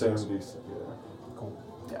it's d6. the same d6. Cool.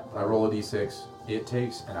 Yeah, I roll a d6, it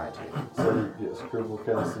takes, and I take. So yes, Crib will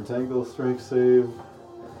cast Entangle, Strength save,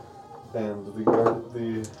 and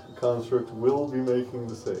the construct will be making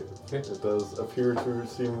the save. Okay. It does appear to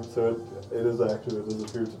seem so. It is active. It does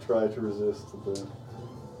appear to try to resist the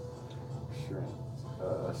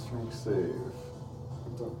strength save.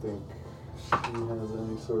 I don't think she has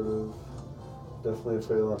any sort of definitely a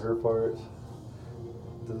fail on her part.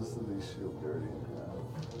 Does the Shield Guardian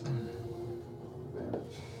have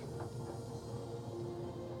advantage?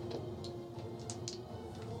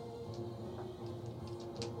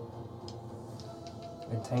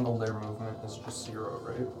 Entangle their movement is just 0,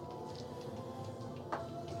 right?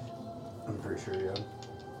 I'm pretty sure, yeah.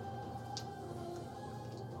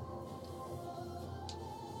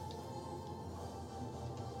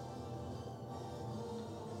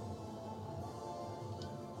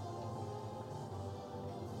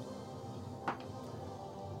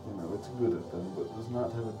 It's good at them, but does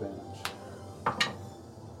not have advantage.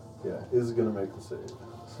 Yeah, is going to make the save.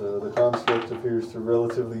 So the construct appears to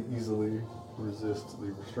relatively easily resist the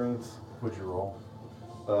restraints. What'd you roll?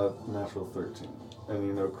 Natural 13. And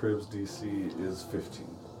you know Crib's DC is 15.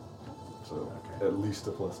 So Okay. at least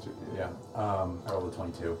a +2. Yeah. I rolled a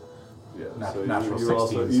 22. Yeah, Nat- so natural you 16,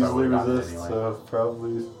 also so I easily would've gotten it resist, anyway. so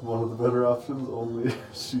probably one of the better options, only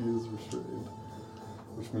she is restrained.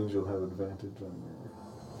 Which means you'll have advantage on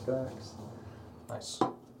your attacks. Nice.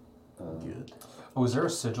 Good. Oh, is there a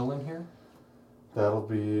sigil in here? That'll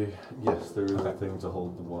be, yes, there is Okay. a thing to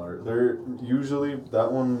hold the water. They're usually, that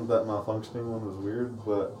malfunctioning one was weird,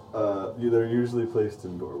 but they're usually placed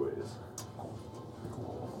in doorways.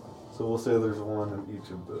 So we'll say there's one in each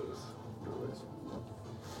of those doorways.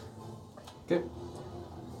 Okay.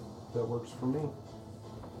 That works for me.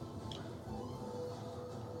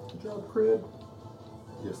 Good job, Crib.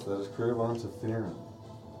 Yes, that is Crib onto Theron.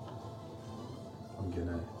 I'm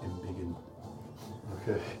gonna embiggen.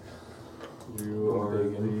 Okay. You are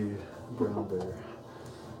the brown bear.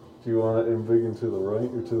 Do you want to embiggen to the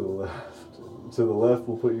right or to the left? To the left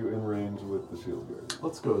will put you in range with the shield guard.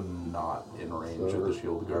 Let's go not in range So of the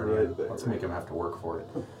shield right guardian. there. Let's make him have to work for it.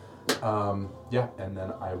 Yeah, and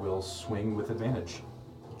then I will swing with advantage.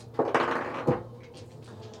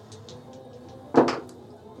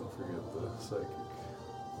 Don't forget the psychic.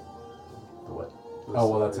 The what? The Oh,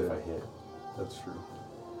 well, that's yeah, if I hit. That's true.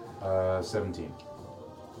 17.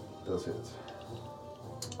 Does hit.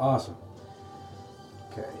 Awesome.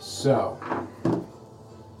 Okay, so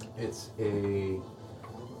it's a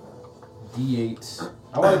D8.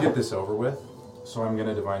 I want to get this over with, so I'm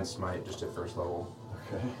gonna Divine Smite just at first level.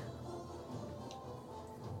 Okay.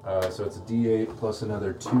 So it's a D8 plus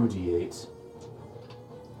another 2D8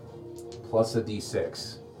 plus a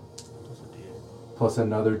D6 plus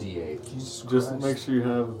another D8 Jesus Just Christ. make sure you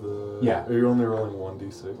have the. Yeah. Are you only rolling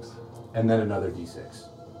 1d6? and then another D6.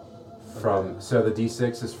 From Okay. so the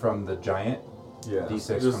D6 is from the giant, Yeah.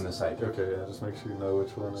 D6 just- from the psychic. Okay, yeah, just make sure you know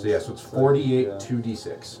which one. So yeah, so it's 48 yeah.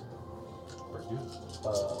 2D6.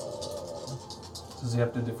 Does he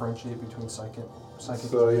have to differentiate between psychic?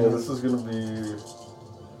 So yeah, this is gonna be.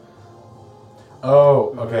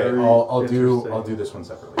 Oh, okay. Very I'll do interesting. this one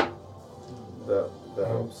separately. That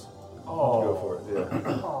helps. Oh. Go for it.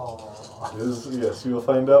 Yeah. Oh. Is yes, you will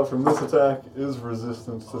find out from this attack is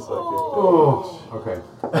resistance to psychic. Oh, okay.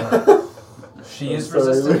 She I'm is sorry,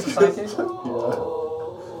 resistant to Lucas. psychic?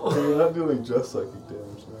 Yeah. So you're not dealing just psychic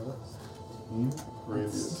damage now.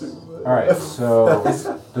 Radiant too. But All right. So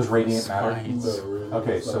does radiant matter? No, radiant's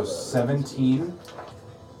Okay, not so that. 17.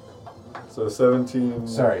 So 17.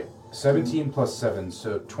 Sorry, 17 plus 7,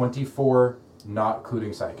 so 24, not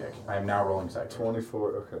including psychic. I am now rolling psychic.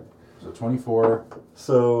 24. Okay. So 24,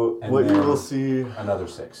 So And what you then- will see. another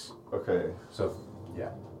 6. Okay. So yeah.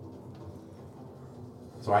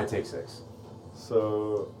 So I take 6.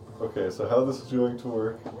 So okay. So how this is going to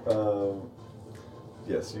work?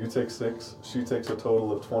 Yes, you take 6. She takes a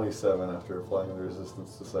total of 27 after applying the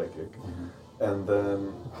resistance to psychic. And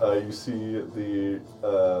then you see the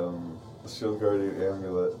Shield Guardian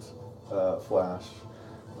amulet flash,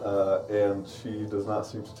 and she does not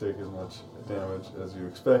seem to take as much damage as you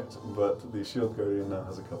expect, but the Shield Guardian now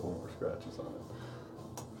has a couple more scratches on it.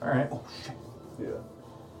 Alright. Oh, shit. Yeah.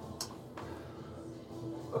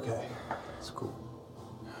 Okay. That's cool.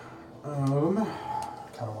 I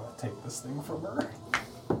kind of want to take this thing from her.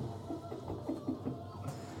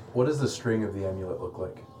 What does the string of the amulet look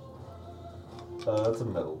like? It's a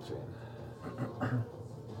metal chain.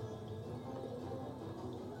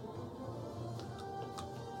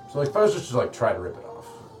 So, like, if I was just to, like, try to rip it off.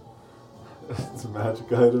 It's a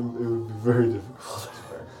magic item. It would be very difficult.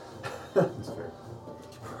 That's fair.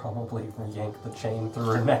 Probably yanked the chain through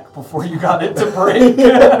her neck before you got it to break.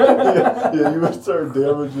 yeah, you would start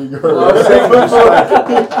damaging her. I was saying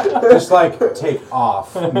just like take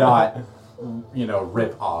off, not,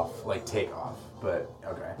 rip off. Like, take off. But,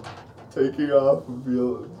 okay. Taking off would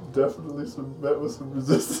be definitely met with some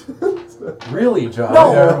resistance. Really, John?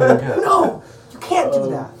 No! You can't do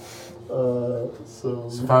that! So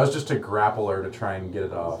If I was just to grapple her to try and get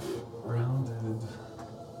it off. rounded.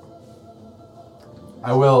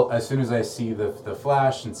 I will, as soon as I see the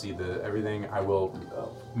flash and see the everything, I will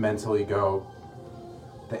mentally go,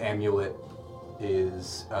 the amulet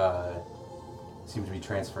is, seems to be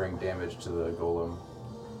transferring damage to the golem.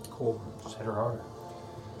 Cool. Just hit her harder.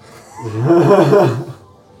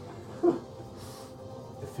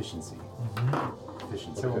 Efficiency.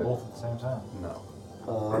 Efficiency. Kill them both at the same time. No.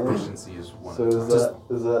 Efficiency is one So attack.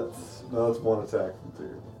 is that no? It's one attack from 3.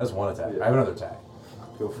 That's one attack. Yeah. I have another attack.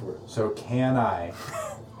 Go for it. So can I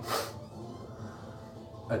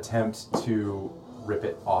attempt to rip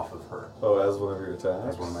it off of her? Oh, as one of your attacks.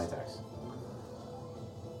 That's one of my attacks.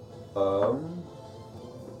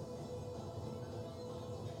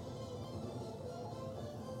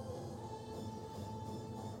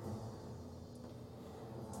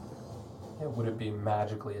 Yeah, would it be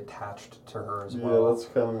magically attached to her as Yeah, well? that's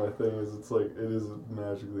kind of my thing. Is it's like it is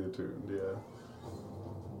magically attuned. Yeah.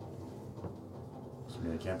 Doesn't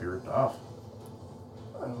mean it can't be ripped off.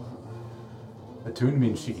 Attuned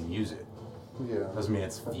means she can use it. Yeah. Doesn't mean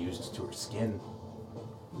it's fused to her skin.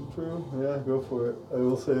 True. Yeah, go for it. I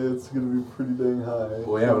will say it's going to be pretty dang high.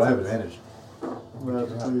 Well, yeah, but I have advantage.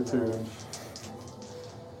 Magically attuned.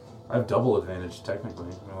 I have double advantage,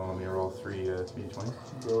 technically. Well, let me roll 3 3d20s.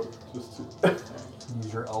 So just to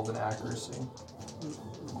Use your elven accuracy.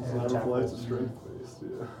 it's not apply to strength based.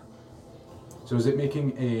 Yeah. So is it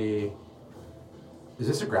making a... Is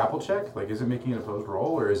this a grapple check? Like, is it making an opposed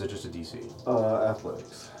roll, or is it just a DC?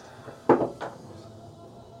 Athletics.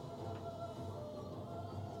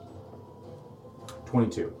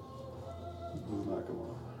 22. Does not come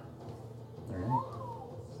off. Alright.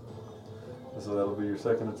 So that'll be your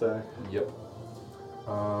second attack. Yep.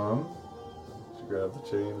 Just grab the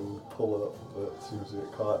chain and pull up, but it seems to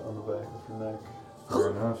get caught on the back of your neck. Fair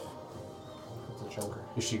enough. It's a choker.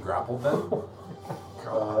 Is she grappled then?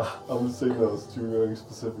 I'm gonna say no. It's too going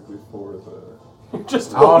specifically for the.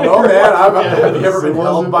 Just Oh no, man! Have you ever been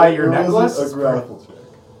held by your it necklace? wasn't a grapple check.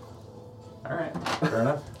 All right, fair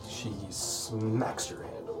enough. She smacks your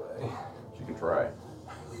hand away. She can try.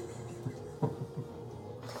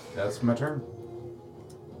 That's my turn.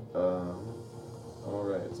 All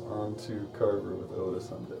right, on to Carver with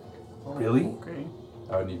Otis on deck. Really? Okay.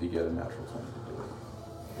 I would need to get a natural 20 to do it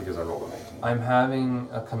because I rolled a 19. I'm having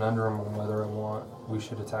a conundrum on whether we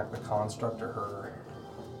should attack the construct or her.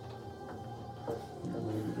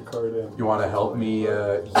 Maybe the card in. You want to help me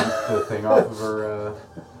yeet the thing off of her?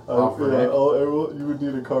 Off her yeah, neck? you would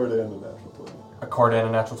need a card and a natural 20. A card and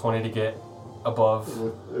a natural 20 to get above.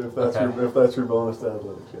 If that's Okay. if that's your bonus to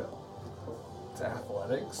athletics, yeah. It's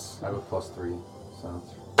athletics. I have a +3, so.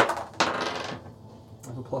 I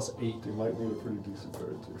have a +8. You might need a pretty decent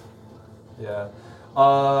card too. Yeah.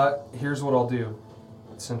 Here's what I'll do.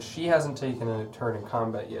 Since she hasn't taken a turn in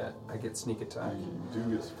combat yet, I get sneak attack. You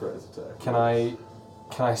do get surprise attack.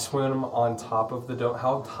 Can I swim on top of the dome?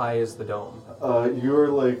 How high is the dome? You're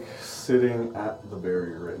like sitting at the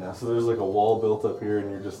barrier right now, so there's like a wall built up here, and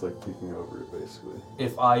you're just like peeking over it, basically.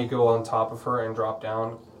 If I go on top of her and drop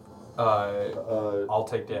down, I'll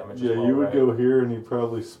take damage. Yeah, as well, you would right? go here, and you'd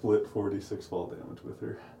probably split 46 fall damage with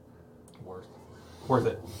her. Worth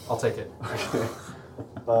it. I'll take it.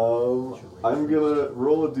 I'm gonna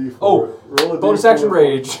roll a d4. Oh, roll a bonus d4. action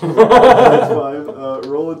rage. That's fine.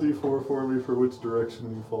 Roll a d4 for me for which direction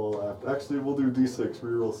you fall after. Actually, we'll do d6.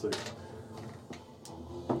 Reroll 6.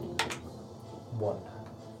 1.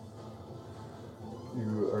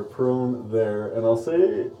 you are prone there, and I'll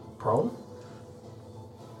say Prone?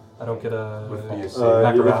 I don't get a. With the if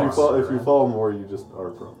acrobatics. you fall more, you just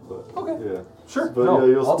are prone. But Okay. yeah, Sure. But no,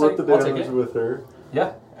 yeah, you'll I'll split take, the I'll take damage it. with her.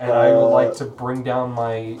 Yeah, and I would like Uh, to bring down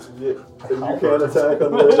my. Yeah, and you can attack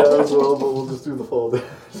on the way down as well, but we'll just do the fall damage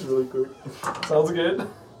really quick. Sounds good.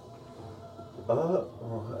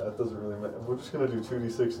 That doesn't really matter. We're just gonna do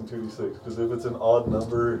 2d6 and 2d6 because if it's an odd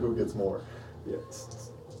number, who gets more? Yeah.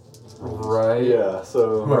 Right. Yeah.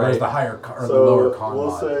 So. Whoever has Right. the higher or the So lower con we'll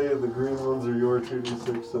mod. say the green ones are your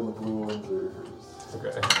 2d6 and the blue ones are hers.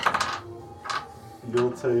 Okay.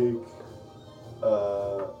 You'll take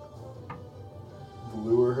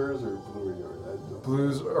blue or hers or blue or yours? I don't-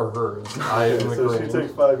 Blues or hers? I am Okay, the so green. she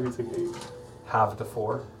takes 5, you take 8. Half to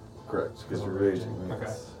 4. Correct, because you're raging. Okay.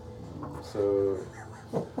 Yes. So,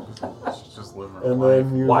 She's just living her and life.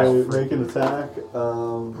 then you Wild. make an attack.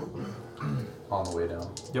 On the way down.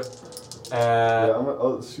 Yep. Yeah,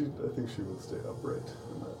 I think she would stay upright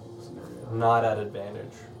in that scenario. Not at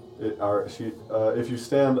advantage. If you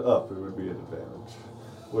stand up, it would be an advantage.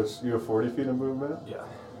 Which you have 40 feet of movement. Yeah.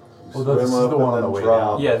 You Well, this swim is up the and one on then the way drop.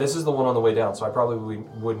 down. Yeah, this is the one on the way down, so I probably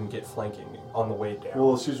wouldn't get flanking on the way down.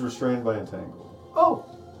 Well, she's restrained by entangle. Oh,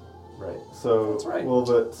 Right. So That's right.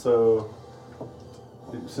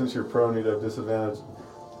 Since you're prone, you'd have disadvantage.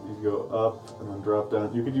 You go up and then drop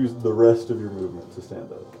down. You could use the rest of your movement to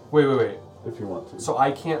stand up wait. if you want to. So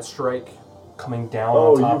I can't strike coming down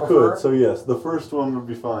Oh, on top you of could. her? So yes, the first one would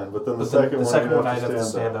be fine, but then the But second the one, second you'd one I'd have to stand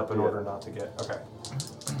stand up in Yeah. order not to get. Okay.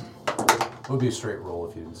 It would be a straight roll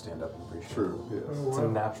if you didn't stand up, I'm pretty sure. True. Yes. It's a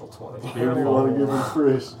natural 20. Who do you want to give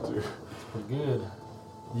inspiration to? We're good.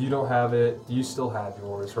 You don't have it. You still have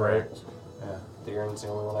yours, right? Yeah. Darren's the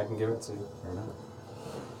only one I can give it to. Fair enough.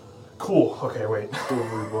 Cool. Okay, wait.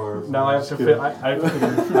 Silver bar. Now I have to Just I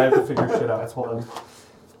have to figure shit out. Hold on.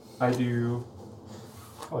 I do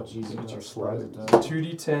Oh, jeez, you get your slide.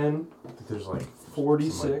 2d10 I think there's like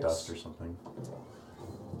 46 some like dust or something.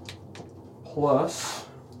 plus.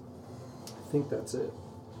 I think that's it.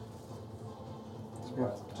 Yeah,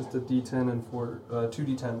 just a d10 and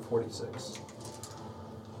 2d10 46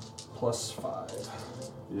 plus 5.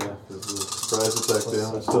 Yeah, because the surprise attack Plus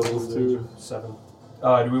damage seven. doubles too. 7.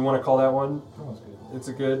 Do we want to call that one? That one's good. It's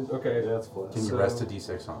a good. Okay. Yeah, it's flat. Can you So- rest a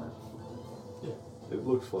d6 on it? It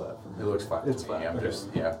looks flat for me. It looks flat. It's to me. flat, I'm okay. just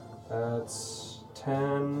yeah. That's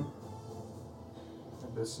 10.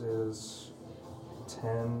 This is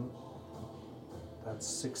 10. That's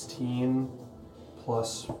 16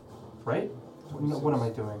 plus, right? What am I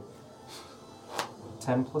doing?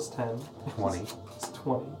 10 plus 10. 20. It's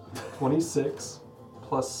 20. 26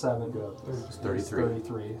 plus 7. It's 33.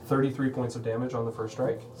 33. 33 points of damage on the first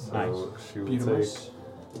strike. So Nice. she will Beautiful.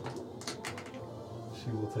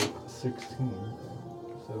 take 16.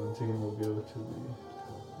 17 will go to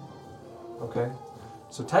the. Okay.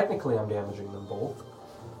 So technically I'm damaging them both.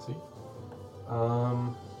 See?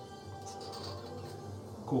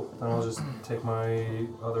 Cool. Then I'll just take my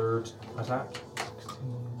other attack.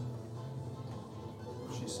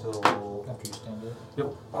 She's still. After you stand up.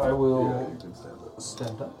 Yep. I Yeah, will you can stand up.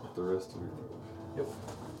 stand up. With the rest of your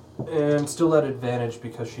move. And still at advantage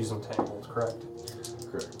because she's entangled, correct?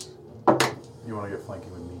 Correct. You want to get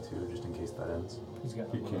flanking with me too, just in case that ends. He's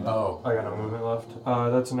got You the can. Oh. I got no movement left.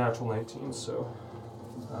 That's a natural 19, so.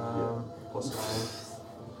 Plus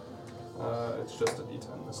 9. It's just a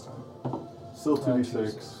d10 this time. Still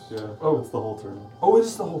 2d6. Yeah. Oh. It's the whole turn. Oh, it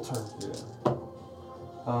is the whole turn.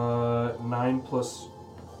 Yeah. 9 plus.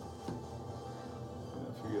 Yeah,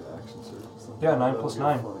 if you get action surge. Yeah, 9 that'll plus get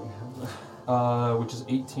 9. funny. Which is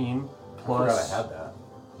 18 I plus forgot I had that.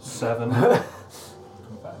 7.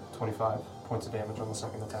 25. 25 points of damage on the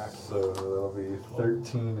second attack. So that'll be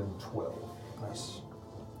 13 and 12. Nice.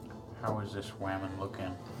 How is this whammon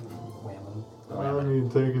looking? Whammon. I mean,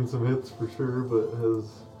 taking some hits for sure, but has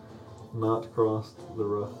not crossed the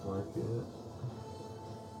rough mark yet.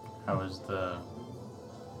 How is the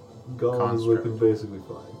Gollum is Construct. looking basically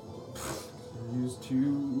fine. Use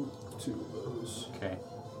two of those. okay?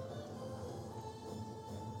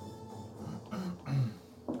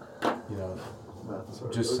 You know, Math is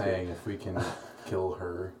hard. just Okay. saying, if we can kill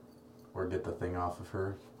her or get the thing off of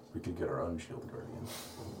her, we could get our own shield guardian.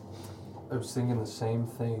 I was thinking the same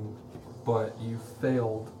thing, but you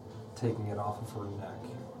failed taking it off of her neck.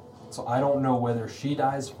 So I don't know whether she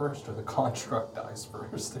dies first or the construct dies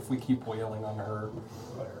first if we keep wailing on her.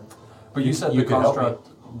 But you said You the could help me.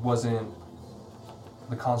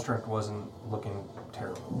 construct wasn't looking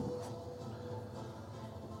terrible.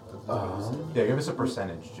 Yeah, give us a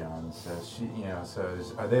percentage, John. So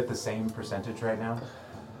are they at the same percentage right now?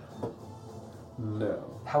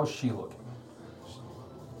 No. How's she looking?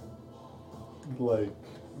 like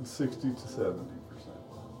 60 to 70%.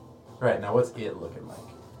 Right, now what's it looking like?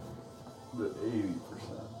 The 80%.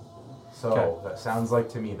 So Okay. that sounds like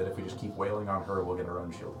to me that if we just keep wailing on her, we'll get our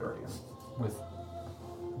own shield guardian. With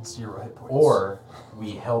 0 hit points. Or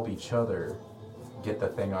we help each other get the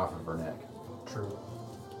thing off of her neck. True.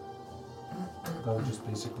 That would just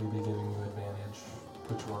basically be giving you advantage,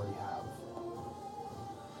 which you already have.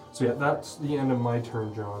 So yeah, that's the end of my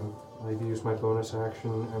turn, John. I've used my bonus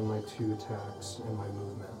action and my 2 attacks and my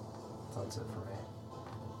movement. That's it for me.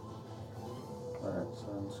 Alright,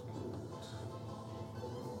 sounds good.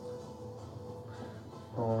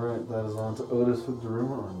 Alright, that is on to Otis with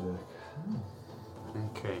Daruma on deck.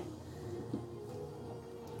 Okay.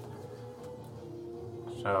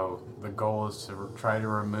 So the goal is to try to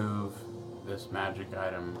remove this magic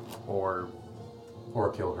item, or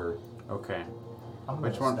kill her. okay, I'm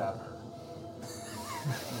Which gonna one? stab her.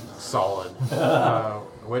 solid.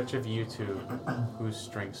 Which of you two, whose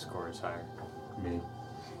strength score is higher? Me.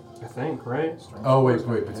 I think, right? Oh wait,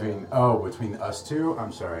 between us two?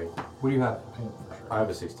 I'm sorry. What do you have? I have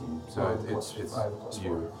a 16, so Oh, it's I have a +4.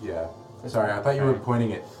 you. Yeah. Sorry, I thought you were Okay.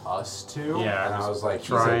 pointing at us two. Yeah, and I was like,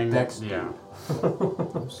 trying. he's a dex Yeah.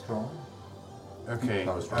 I'm strong. Okay.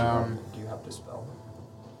 That was strong. Do you have Dispel?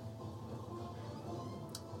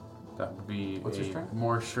 That would be What's your a strength?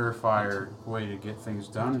 more surefire way to get things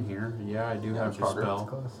done here. Yeah, I do have dispel.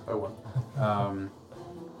 I won.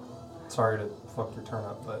 Sorry to fuck your turn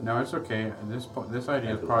up, but No, it's okay. This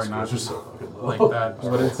idea is probably not Scores are so fucking low. like that.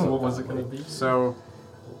 what was it going to be? So,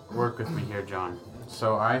 work with me here, John.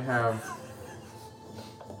 So I have.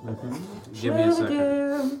 Give me a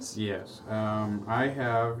second. Yes. I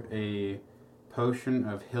have a potion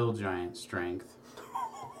of hill giant strength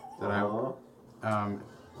that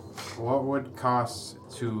what would cost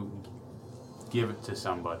to give it to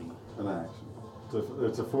somebody? An action.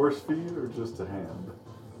 It's a force feed or just a hand?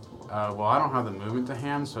 Well, I don't have the movement to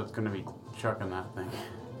hand, so it's going to be chucking that thing.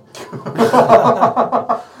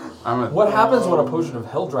 What happens when a potion of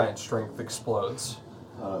Hell Giant Strength explodes?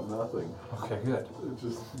 Nothing. Okay, good. It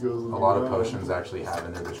just goes in A the lot of ground. potions actually have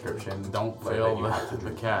in their description. Don't like, fail that you have to the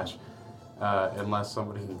do. catch, unless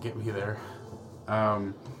somebody can get me there. Who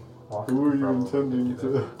are you intending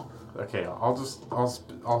to? Okay,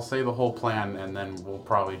 I'll say the whole plan, and then we'll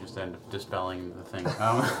probably just end up dispelling the thing.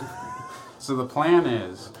 So the plan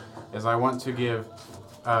is I want to give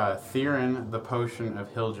Theron the potion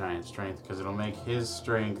of Hill Giant Strength because it'll make his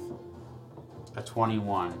strength a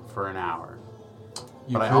 21 for an hour.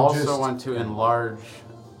 But I also want to enlarge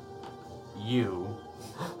you.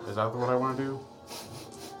 Is that what I want to do?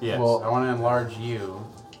 Yes, Well- I want to enlarge you.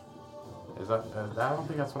 Is that? I don't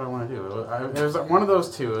think that's what I want to do. It was one of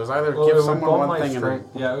those two. It was either Well, give it would someone bump one my thing strength.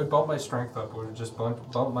 Yeah, it would bump my strength up. It would just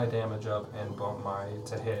bump my damage up and bump my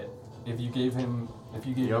to hit. If you gave and it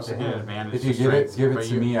you to also get him, advantage. If to you strength, give it but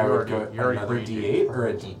to you- me, you I would already- go you already another agreed to. D8 or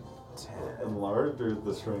a D10. Enlarge or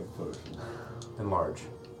the strength potion? Enlarge.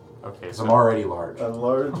 Okay, Because so I'm already large.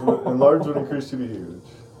 Enlarge would increase you to huge.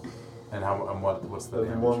 And what's the That'd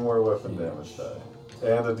be damage? one more weapon damage die.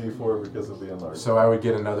 And a d4 because of the enlarge. So I would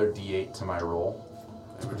get another D8 to my roll.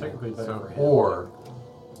 Technically better So- for him. Or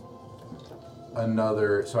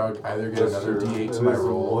another, so I would either get another D8 to my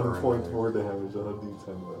roll or another. 1.4 damage on a d10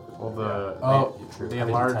 weapon. well, true. the I did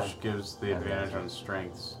enlarge 10. gives the advantage on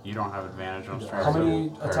strengths. You don't have advantage on strengths. how many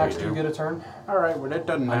so- attacks Or do you get a turn? All right, well that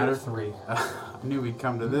doesn't I matter. get 3. I knew we'd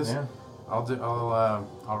come to this. Yeah.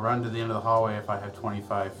 I'll run to the end of the hallway if I have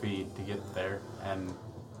 25 feet to get there, and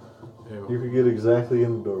You could get exactly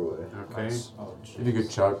in the doorway. okay. Nice. Oh, If you could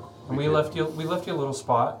chug. And we left you a little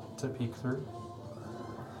spot to peek through.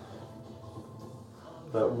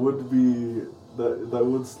 That would be that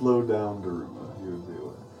would slow down Daruma. You would be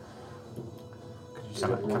aware.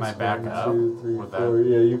 Can I back up? 2, 3, with 4.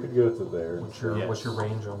 Yeah, you could go to there. What's your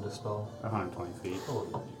range on Dispel? 120 feet. Oh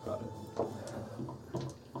yeah, you got it.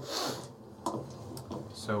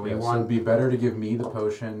 So we So want. it'd be better to give me the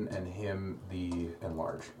potion and him the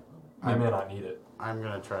enlarge. I may not need it. I'm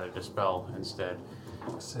gonna try to dispel instead.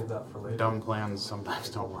 Save that for later. Dumb plans sometimes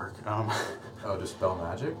don't work. Oh, dispel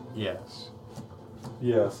magic? Yes.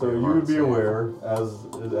 Yeah, so Pretty you hard would be save. aware as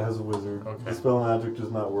a wizard. Okay. Dispel magic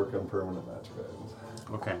does not work on permanent magic items.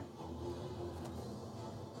 Okay.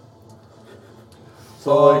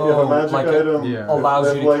 So like if a magic like item yeah. allows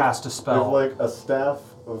if you to like, cast a spell. If like a staff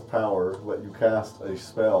of power let you cast a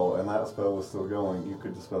spell, and that spell was still going, you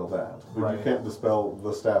could dispel that. But Right. you can't dispel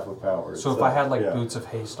the staff of power. So if itself. I had like Yeah. boots of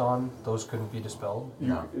haste on, those couldn't be dispelled.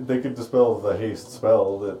 They could dispel the haste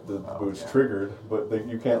spell that the boots yeah. triggered, but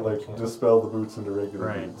you can't like Can't. dispel the boots into regular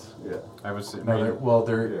Right. boots. Yeah. I was No,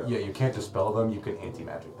 reading- yeah, you can't dispel them. You can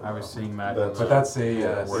anti-magic them. I was seeing that. That's- But that's a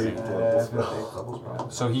Yeah, wording. level spell.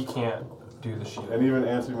 So he can't do the shield. And even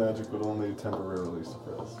anti-magic would only temporarily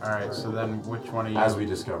suppress. All right. So then, which one of you? as we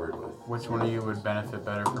discovered with. Which one of you would benefit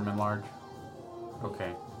better from enlarge?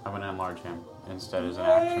 Okay, I'm gonna enlarge him instead as an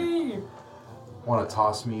action. Want to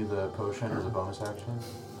toss me the potion as a bonus action?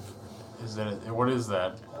 Is that what is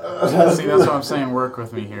that? See, that's what I'm saying. Work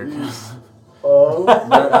with me here. 'Cause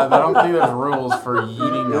I don't think there's rules for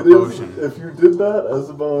yeeting a It is, potion. if you did that as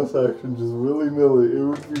a bonus action, just willy-nilly, it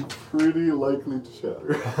would be pretty likely to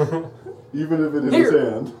shatter. Even if it hit his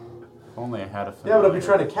Here. hand. If only I had a Yeah, familiar. but I'll be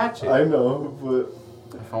trying to catch it. I know, but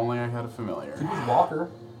If only I had a familiar. Use Walker.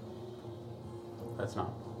 That's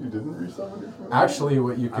not. you didn't resummon your friend? Actually,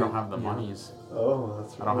 what you I could don't have the monies. Oh,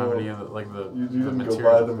 that's I right. don't have any of the like the. You the didn't go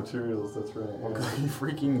material. buy the materials, that's right. Well, Yeah. 'cause he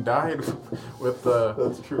freaking died with the.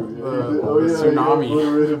 That's true. Yeah, The- you did. Oh, the yeah, tsunami. you got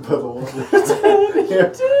obliterated by the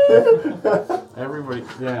water. Everybody,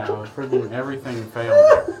 yeah, freaking everything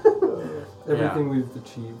failed. Everything we've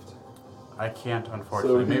achieved. I can't, So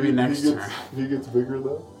unfortunately. Maybe next he turn. he gets bigger,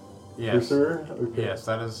 though? Yes. For sure? Okay. Yes,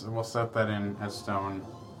 that is. We'll set that in as stone.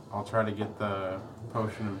 I'll try to get the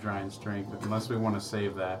potion of giant strength, unless we want to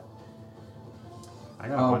save that. I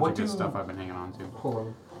got a bunch what of good do- stuff I've been hanging on to.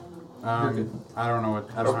 Hold on. You're good. I don't know what.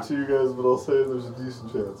 I don't. Up to you guys, but I'll say there's a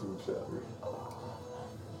decent chance it would shatter.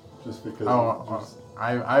 Just because.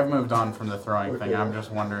 I've moved on from the throwing thing. Okay. I'm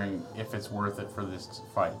just wondering if it's worth it for this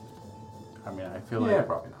fight. I mean, I feel Yeah, like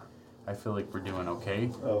probably not. I feel like we're doing okay.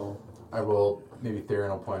 Oh. I will. Maybe Theron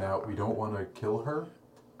will point out we don't want to kill her.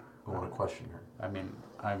 We want to question her. I mean,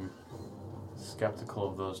 I'm skeptical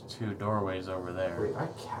of those two doorways over there, Wait, I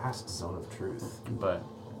cast Zone of Truth. but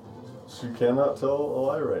She cannot tell a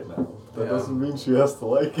lie right now. That Yeah. doesn't mean she has to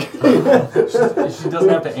like it. She doesn't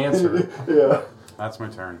have to answer. Yeah. that's my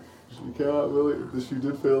turn. She cannot really. She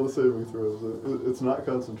did fail the saving throw. So it's not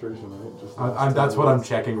concentration, right? Just That's what I'm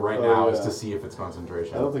checking right Oh, now is yeah. to see if it's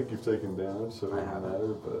concentration. I don't think you've taken damage, so it I doesn't haven't.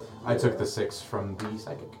 matter. But I took the 6 from the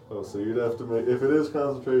psychic. Oh, so you'd have to make. If it is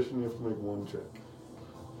concentration, you have to make one check.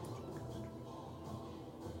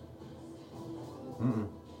 Mm-mm.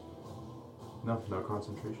 No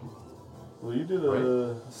concentration. Well, you did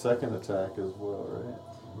a second attack as well, right?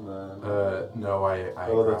 And then, No, I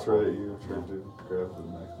oh, that's grappled. right. You tried to grab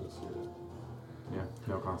the necklace. Yeah,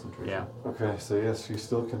 no concentration. Yeah, Okay, so yes, she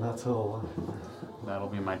still cannot tell a lie. that'll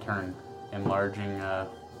be my turn. Enlarging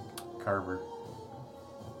Carver.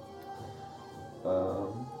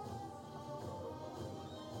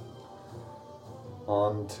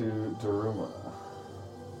 On to Daruma,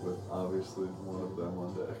 with obviously one of them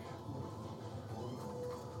on deck.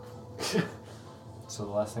 So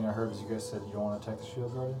the last thing I heard is you guys said you don't want to attack the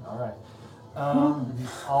shield guardian? Alright.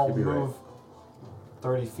 I'll You'd be right. move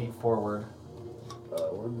 30 feet forward.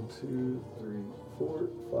 1, 2, 3, 4,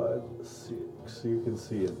 5, 6. So you can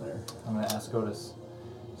see in there. I'm going to ask Otis,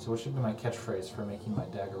 so what should be my catchphrase for making my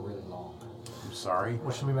dagger really long? I'm sorry.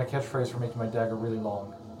 What should be my catchphrase for making my dagger really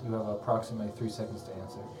long? You have approximately 3 seconds to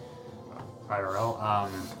answer. IRL.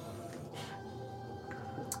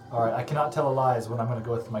 Alright, I cannot tell a lie is when I'm going to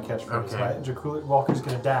go with my catchphrase. Okay. My Dracula Walker's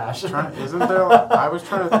going to dash. Isn't there? I was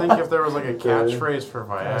trying to think if there was like a catchphrase for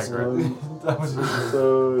Viagra. That was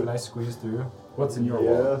So Can I squeeze through? What's in your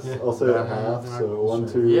wallet? yes, I'll say a half. So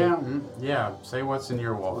 1, 2, Yeah, yeah. Say what's in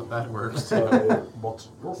your wallet. That works. 5,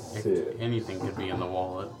 If 6. anything could be in the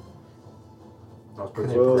wallet. I was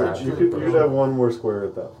pretty Well, proud you of could it. have one more square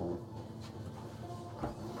at that point.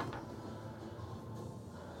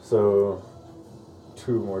 So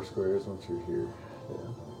 2 more squares once you're here.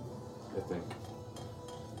 Yeah, I think.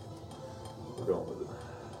 We're going with it.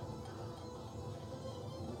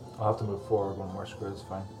 I'll have to move forward one more square, that's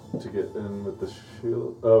fine. To get in with the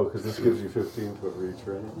shield. Oh, because this gives you 15 foot reach,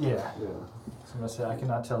 right? Yeah. Yeah. So I'm going to say I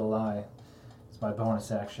cannot tell a lie. It's my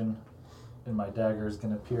bonus action. And my dagger is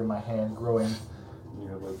going to appear in my hand, growing. You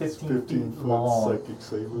have like 15 feet foot long. psychic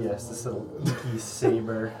saber. Yes, this little inky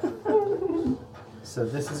saber. So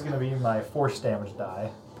this is going to be my force damage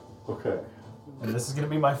die. Okay. And this is going to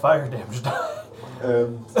be my fire damage die.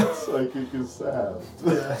 And psychic is sad.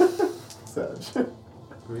 Sad.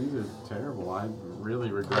 These are terrible. I really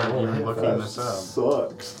regret even looking this up.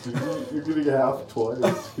 Sucks. Dude, you're getting half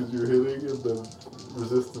twice because you're hitting and then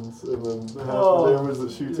resistance, and then half the damage that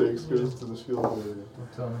she takes goes to the shield area.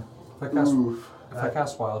 Don't tell me. If I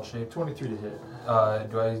cast Wild Shape, 23 to hit.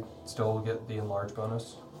 do I still get the enlarge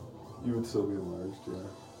bonus? You would still be enlarged, yeah.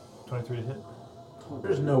 23 to hit.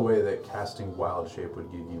 There's no way that casting Wild Shape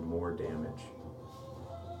would give you more damage.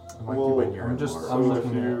 Well, when you're I'm enlarged.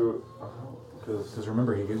 looking at Because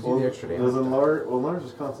remember, he gives you the extra damage. Does enlarge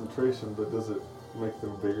is concentration, but does it make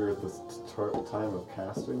them bigger at the time of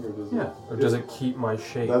casting, or does Yeah. Or does it keep my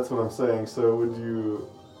shape? That's what I'm saying. So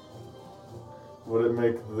would it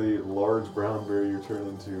make the large brown bear you turn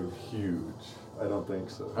into huge? I don't think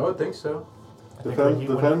so. I would think so.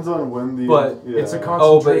 Depends on when the. But it's a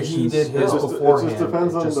Oh, but he concentration did It his just, beforehand. it just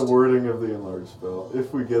depends on the just- wording of the enlarged spell.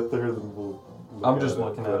 If we get there, then we'll. I'm just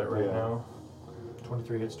looking at but it right yeah. now.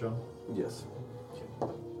 23 hits, John. Yes.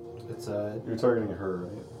 It's You're targeting her,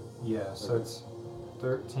 right? yeah, so Okay. it's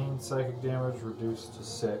 13 psychic damage reduced to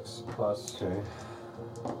 6 plus Okay.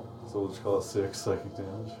 So we'll just call it 6 psychic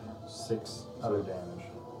damage. 6 other damage.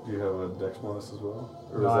 Do you have a dex bonus as well?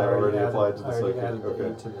 Or No, is I that already added- applied to the I already psychic? added the Okay.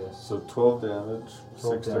 8 to this. So 12 damage,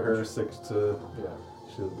 12 6 to her, damage. 6 to Yeah,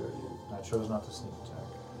 shield guardian. I chose not to sneak attack.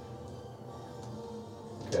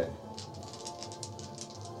 Okay.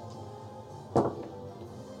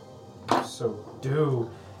 So do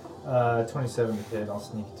 27 to hit. I'll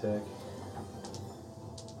sneak attack.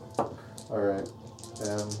 Alright.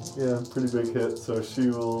 And yeah, pretty big hit, so she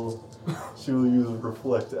will use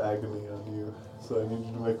reflect agony on you. So I need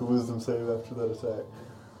you to make a wisdom save after that attack.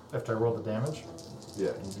 After I roll the damage Yeah,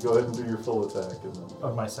 you go ahead and do your full attack and then.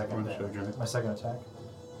 of my second Show my second attack.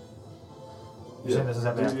 You're Yeah, saying this is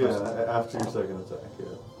after my first attack? after your second attack, yeah.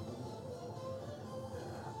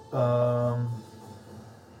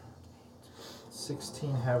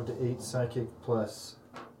 16 halved to 8 psychic plus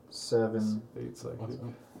 7 8 psychic.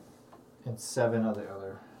 and 7 of the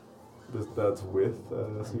other. That's with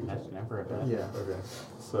That's never a bad. Yeah. Okay.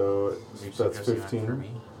 So You that's suggesting that 15. for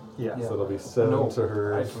me? Yeah. So it'll be 7 No, to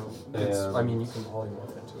her. I and mean, you can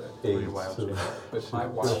polymorph into it. 8 Wild to shape. But I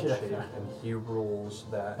wild Yeah. shape, and he rules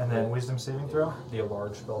that. And then wisdom saving throw? the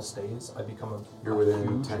enlarged spell stays. I become a. You're within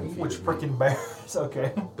huge 10 feet. Which of me. freaking bears?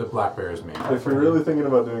 Okay. The black bear is me. If you're really thinking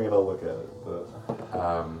about doing it, I'll look at it. But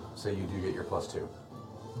So you do get your +2.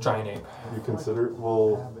 giant ape. you consider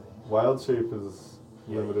wild shape is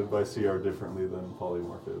limited by CR differently than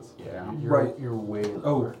polymorph is. Yeah. Right. You're way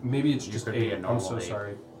lower. Oh, maybe it's You just could be a ape. I'm normal so ape.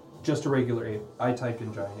 sorry. Just a regular ape. I typed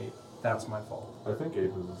in giant ape. That's my fault. I think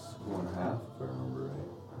ape is 1.5, if I remember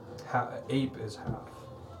right. Ape is half.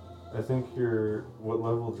 I think you're what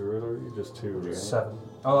level druid are you? Just 2, right? 7.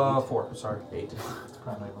 4. Sorry. 8. It's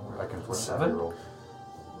probably not even I right. can force 7? roll.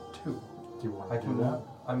 2. Do you want I to do can. that?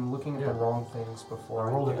 I'm looking at Yeah. the wrong things before.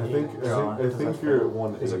 I rolled get an I it. think John, I does think that you're fail? at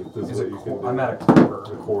 1/8 is what you can do. I'm at a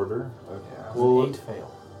quarter. A quarter. Okay. Yeah. Well, 8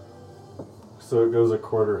 fail. so it goes a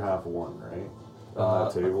quarter, half, 1, right? On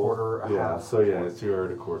that A table. quarter, a yeah. half. So yeah, it's you are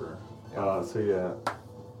at a quarter. So yeah,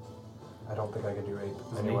 I don't think I can do ape.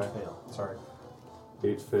 Does an Anyway, 8 fail? sorry.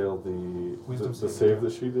 8 failed the Wisdom the save. save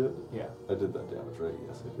that she did. Yeah. I did that damage, right?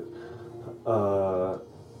 Yes, I did.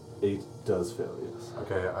 8 does fail. Yes.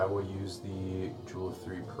 Okay, I will use the Jewel of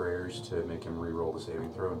 3 prayers to make him re-roll the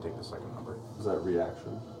saving throw and take the second number. Is that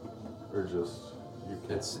reaction, or just you?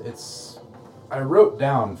 Can It's. I wrote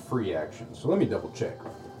down free action, so let me double check.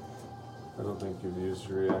 I don't think you've used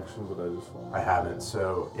your reaction, but I just want. I haven't,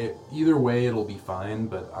 so either way it'll be fine,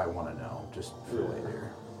 but I want to know just for Yeah.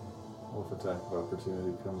 later. Well, if attack of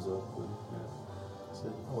opportunity comes up, then Is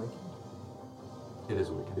it awakened? It is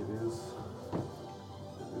awakened. it is.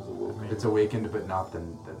 It is awoken. It's awakened, but not the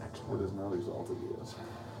next It one. is not exalted yet.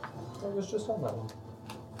 I was just on that one.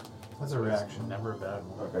 That's a reaction. Never a bad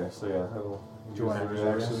one. Okay, so yeah, that'll. Do you want to use use the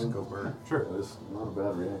a reaction? reaction? Go bird. Sure. That is not a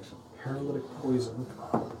bad reaction. Paralytic poison.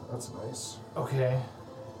 That's nice. Okay.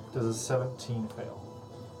 Does a 17 fail?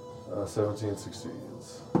 17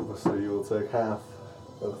 succeeds. So you will take half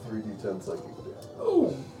of 3d10 psychic damage.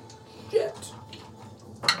 Oh, shit.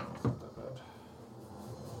 Not that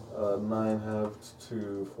bad. 9 halved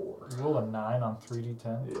to 4. You roll a 9 on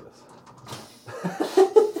 3d10? Yes.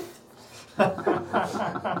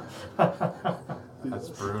 That's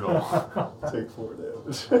brutal. Take 4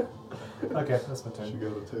 damage. Okay, that's my She turn.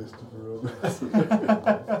 got a taste of her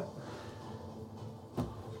own.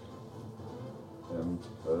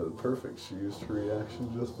 And perfect. She used her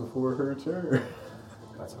reaction just before her turn.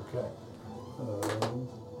 That's okay.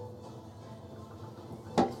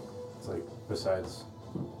 It's like, besides,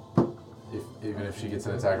 even if she gets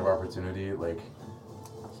an attack of opportunity, like,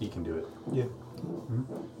 he can do it. Yeah.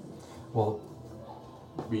 Well,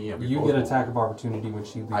 We you both get will. attack of opportunity when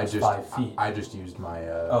she I leaves just 5 feet. I just used my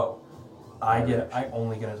Oh. I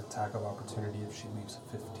only get an attack of opportunity if she leaves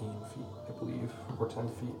 15 feet, I believe, or 10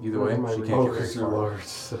 feet. Either way, Whatever my she range can't Oh, get because is. you're large.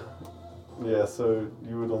 So. Yeah, so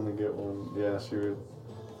you would only get one. Yeah, she would.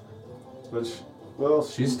 But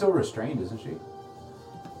She's still restrained, isn't she?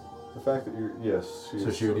 the fact that you're she. So is she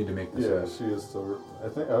would still- need to make the Yeah, save. she is still. I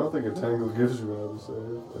don't think a tangle gives you another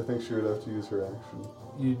save. I think she would have to use her action,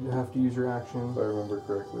 You have to use your action. if I remember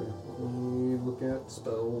correctly. Let me look at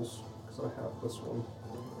spells, because I have this one.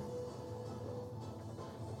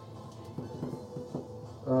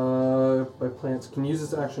 By plants, can use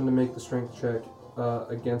its action to make the strength check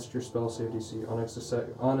against your spell save DC.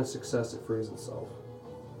 On a success, it frees itself.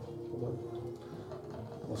 Hold on.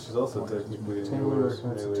 Well, she's also technically in Tangle yours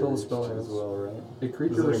recommends melee until the reach spell as ends. well, right? A Does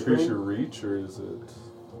creature it increase restrained. your reach, or is it?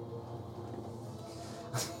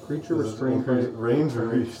 Creature Does it restrained by increase range or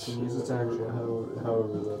reach? can use its action.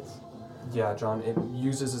 However, that's. Yeah, John. It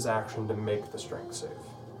uses its action to make the strength save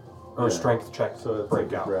or Yeah. strength check. So it's break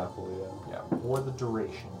like a out. grapple, yeah. Yeah. For the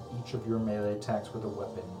duration, each of your melee attacks with a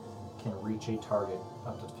weapon can reach a target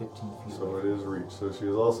up to 15 feet So away. it is reach. So she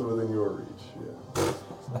is also within your reach. Yeah.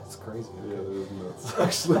 That's crazy. Yeah, that is nuts.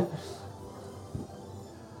 Actually.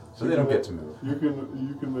 So they don't get to move. You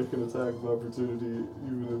can make an attack of opportunity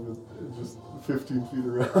even if it's just 15 feet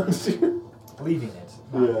around you. Leaving it,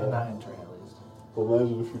 not entering at least. Well,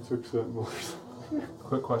 imagine if you took Sentinels.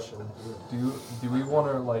 Quick question: Do we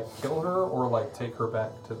want to like kill her or like take her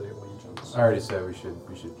back to the legions? I already said we should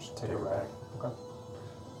Just take her back. Okay.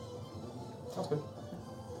 Sounds good.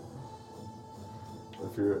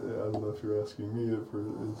 If you're, I don't know if you're asking me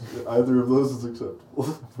if either of those is acceptable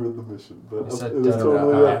for the mission, but You said it is no,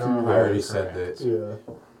 totally I up to you. already guys. said that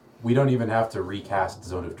Yeah. we don't even have to recast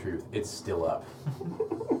Zone of Truth. It's still up.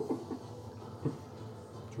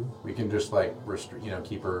 We can just like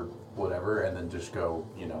keep her whatever, and then just go,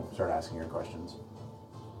 start asking her questions.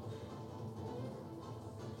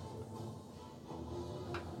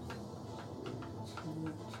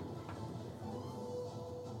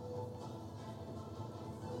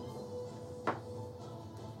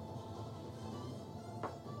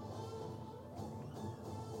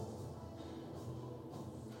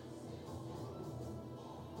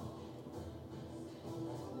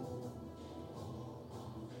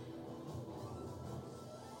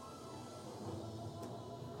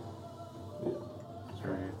 Is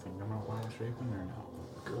there anything about wild shaping or no?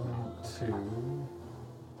 Going to.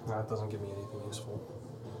 That doesn't give me anything useful.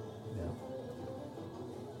 Yeah.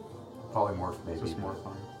 Polymorph maybe. It's just more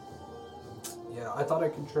fun. Yeah, I thought I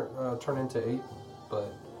could turn into ape,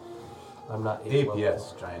 but I'm not ape. Ape, level.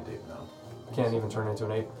 yes. Giant ape, no. Can't even turn into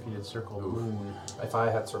an ape. If you had circle of the Oof. moon, If I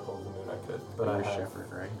had Circle of the Moon, I could, but I you're have shepherd,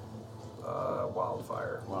 right?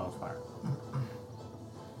 Wildfire. Wildfire.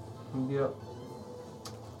 Yep.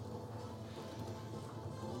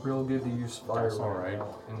 Real good to use fire That's all right.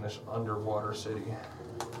 now in this underwater city.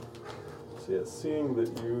 So yeah, seeing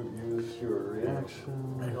that you use your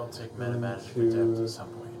reaction. Maybe I'll take metamagic adapt at some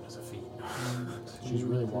point as a feat. She's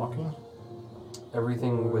really walking?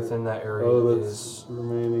 Everything within that area Oh, that's is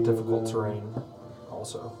remaining difficult within terrain.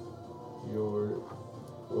 Also, Your.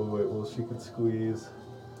 Oh wait, well she could squeeze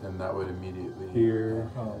And that would immediately. here.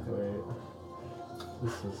 Oh, Wait.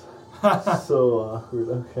 This is so awkward.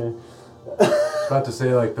 Okay. I was about to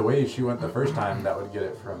say, like, the way she went the first time, that would get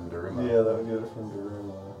it from Daruma. Yeah, that would get it from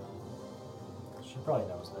Daruma. She probably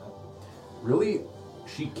knows that. Really,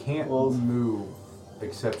 she can't Well, move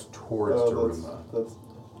except towards Daruma. That's.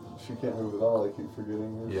 She can't move at all. I keep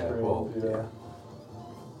forgetting. Her Yeah, strength. well, yeah.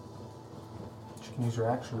 you can use your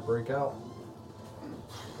action to break out.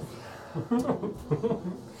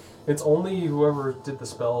 It's only whoever did the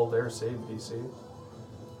spell their save DC.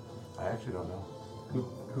 I actually don't know.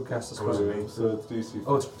 Who cast the It was spell? me. So it's DC 15.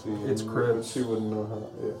 Oh, it's But cribs. she wouldn't know how.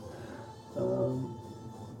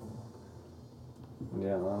 Yeah.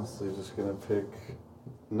 Yeah, honestly, just gonna pick.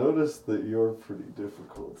 Notice that you're pretty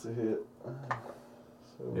difficult to hit.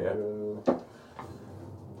 So Yeah. we'll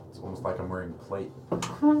It's almost like I'm wearing plate.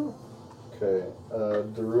 go. Okay.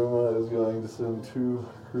 Daruma is going to send 2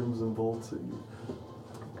 crimson bolts at you.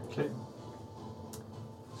 Okay.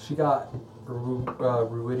 She got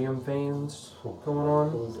ruidium veins going It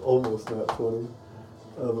on. was almost not 20,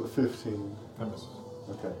 but 15. That misses.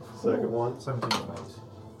 Okay. Second one. 17 points.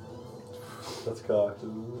 That's cocked,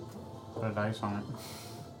 isn't it? Put a dice on it.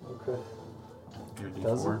 Okay. Your D4.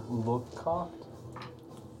 Doesn't look cocked.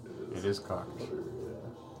 It is cocked. Sure,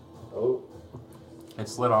 yeah. Oh. It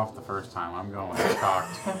slid off the first time. I'm going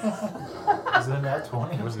cocked. Is it a nat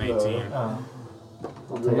 20? It was an 18. Oh.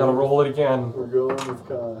 I gotta roll it again. We're going with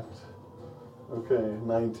cocked. Okay,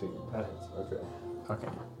 19. That hits. Okay. Okay,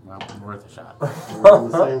 well, worth a shot. We're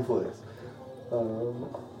in the same place. So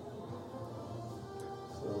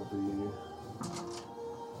it'll be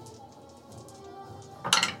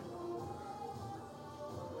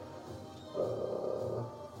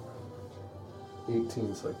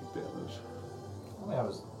 18 psychic damage. Well, that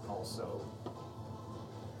was also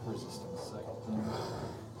resistance second thing.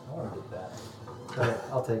 I want to get that. But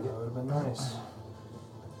I'll take That it. would have been nice.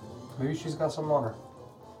 Maybe she's got some on her.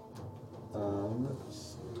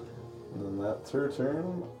 And then that's her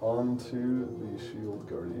turn. On to the Shield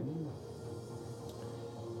Guardian.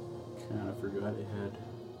 Kind of forgot it had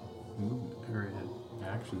movement or it had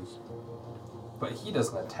actions. But he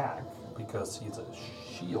doesn't attack because he's a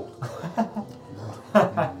shield.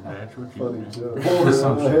 That's what you Funny do. joke. Bold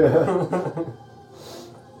assumption. Yeah.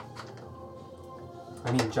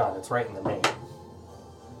 I mean, John, it's right in the name.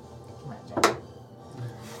 Come on, Johnny.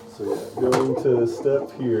 So yeah, going to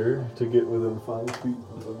step here to get within 5 feet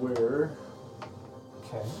of the wearer.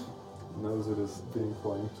 Okay. Knows it is being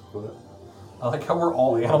flanked, but I like how we're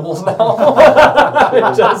all animals now.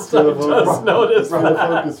 I just noticed. Full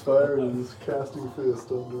focus fire and is casting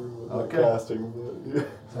fist under. Not Okay. casting, but yeah.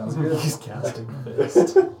 Sounds good. He's casting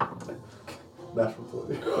fist. Natural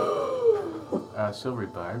 20. Silvery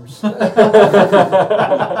barbs.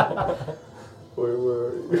 Where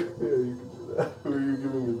are you? Yeah, you can do that. Who are you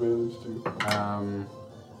giving advantage to?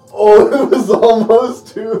 Oh, it was almost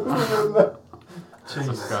 2. It's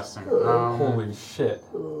disgusting. Holy shit.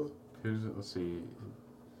 Let's see.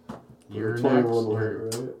 You're 21 next. will You're,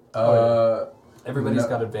 hit, right? Everybody's No,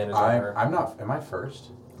 got advantage on her. I'm not. Am I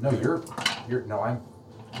first? No, you're. No, I'm.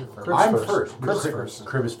 You're Crib's I'm first. first. Crib's Crib- first.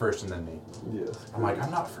 Crib is first, and then me. Yes. I'm like, I'm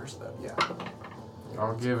not first though. Yeah.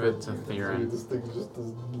 I'll give it to Dude, Theron. this thing just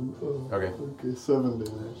does. Okay. Okay, 7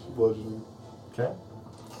 damage. Bludgeoning. Okay.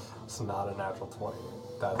 It's not a natural 20.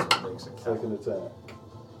 That's what makes it count. Second attack.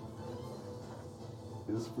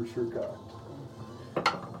 Is for sure cocked.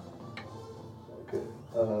 Okay.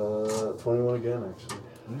 21 again, actually.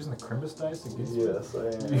 I'm using the Crimbus dice against Yes, I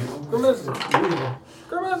am. Grimace!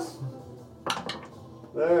 Grimace!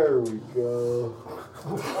 There we go.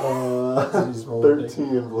 He's rolling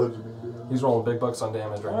 13 bludgeoning damage. He's rolling big bucks on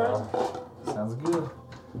damage right now. Sounds good.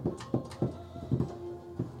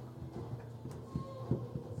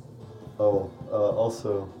 Oh,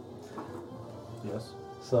 also, Yes.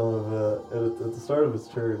 some of at the start of its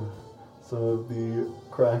turn, some of the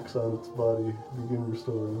cracks on its body begin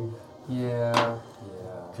restoring. Yeah.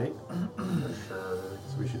 Okay. For sure.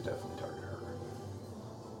 So we should definitely target her.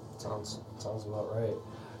 Sounds about right.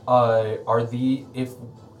 Are the if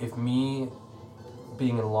me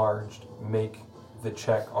being enlarged make the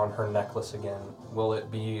check on her necklace again, will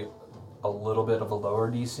it be a little bit of a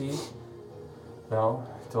lower DC? No?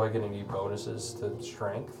 Do I get any bonuses to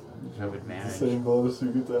strength? You have It's advantage. the same bonus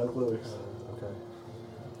you get to athletics. Okay.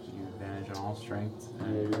 You have advantage on all strength.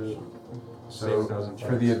 Yeah, So Save those in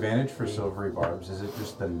for the checks. advantage for silvery barbs, is it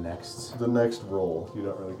just the next? the next roll, you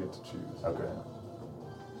don't really get to choose. Okay.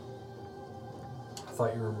 I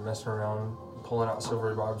thought you were messing around pulling out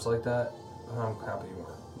silvery barbs like that. I'm happy you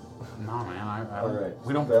weren't. No, man. I All right.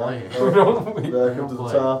 We don't back, play. We don't- we Back don't up to the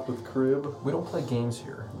play. top with crib. We don't play games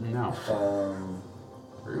here. No.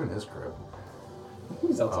 Or even his crib.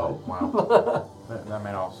 He's outside. Oh, wow. that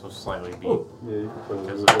might also slightly be Yeah, you can play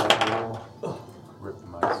Because with that roll. rip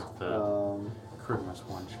mice. The Christmas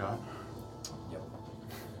one shot. Yep.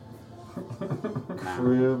 Nah,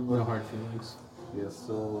 Crib. no hard feelings. Yeah,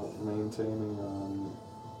 still maintaining on.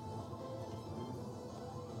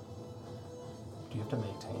 Do you have to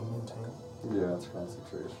maintain? Yeah, it's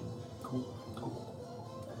concentration. Cool.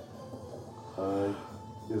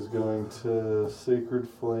 Is going to Sacred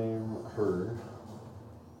Flame her.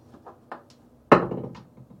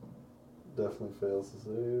 Definitely fails to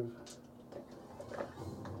save.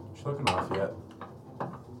 She's looking off yet. 9,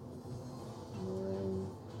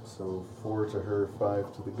 so 4 to her,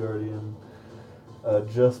 5 to the Guardian.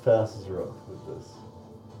 Just passes her off with this.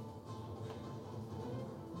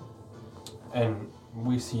 And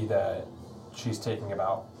we see that she's taking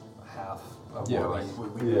about half of Yeah, what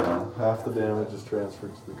like we Yeah, half the damage is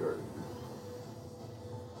transferred to the Guardian.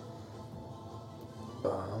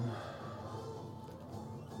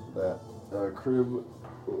 That crib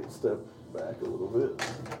will step back a little bit.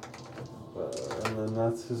 And then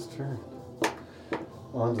that's his turn.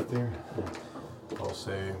 On to Theron. I'll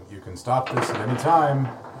say you can stop this at any time,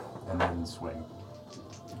 and then swing.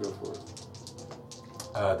 Go for it.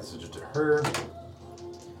 This is just to her.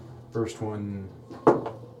 First one,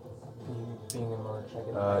 being enlarged.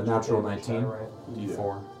 I get natural damage, 19. right?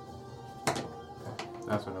 D4.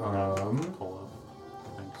 That's what I was Um, pull up.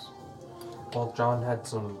 Thanks. Well, John had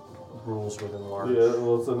some rules within large. Yeah,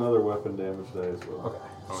 well, it's another weapon damage die as well. Okay.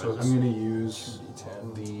 Oh, So is it's I'm going to use 2d10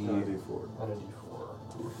 And a the D4. and a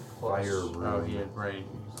d4. fire Plus room. Oh, yeah, right.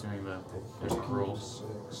 He's doing the different rules.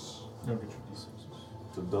 6. Don't get your d6s.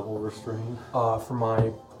 It's a double restrain. For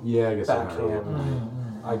my Yeah, I guess I'm not really-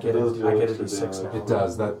 backhand, I get It does do I get a extra d6 now. damage. It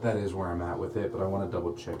does. That is where I'm at with it, but I want to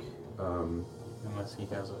double check. Unless he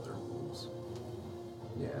has other rules.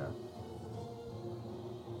 Yeah.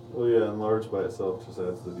 Well, yeah, and large by itself just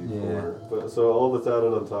adds the D4. Yeah. But so all that's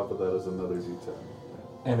added on top of that is another D10.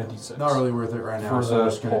 And a d6. Not really worth it right now, For so I'm the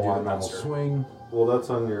just going to do the pole-arm normal master. swing. Well, that's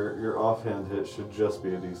on your offhand hit should just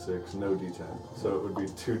be a D6, no D10. So it would be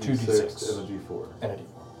two Two D6 D6. and a D4. And a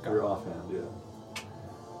d4. Got Your it. offhand, yeah.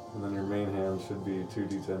 And then your main hand should be two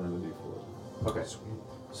D10 and a D4. Okay.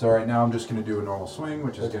 So right now I'm just going to do a normal swing,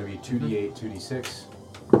 which is going to be 2d8, 2d6.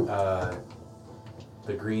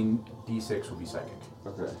 The green d6 will be psychic.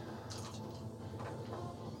 Okay.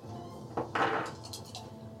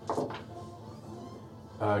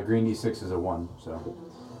 Green d6 is a 1, so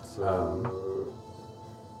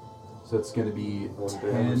so it's going to be one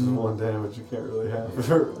damage is 10. one damage. You can't really have. Do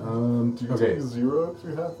you Okay. take 0 if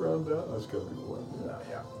you half round down? That's gotta be 1.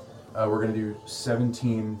 Yeah. We're going to do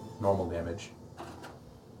 17 normal damage,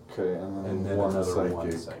 Okay, and then one another psychic.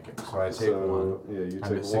 1 psychic. So I take So, 1. yeah, you I'm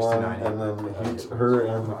take at 69 1, and then her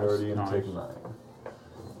and the guardian Nice. take 9.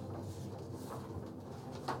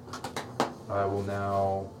 I will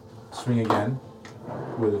now swing again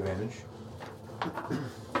with advantage.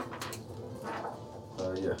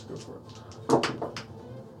 Yeah, go for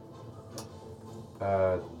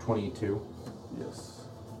it. 22, Yes.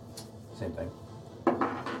 same thing.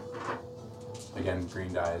 Again,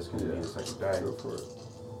 green die is going to be Yeah. the second die. Go for it.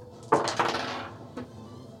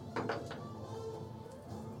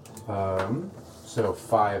 So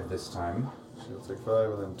 5 this time. She'll take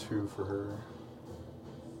 5, and then 2 for her.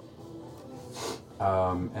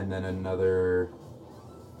 And then another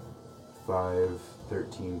 5,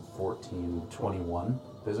 13, 14, 21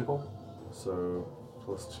 physical. So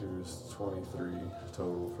plus 2 is 23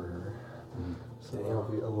 total for her. Mhm. So that'll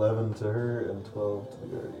be 11 to her and 12 to the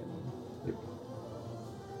guardian. Yep.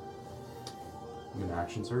 I'm going to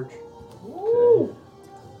action surge. Okay.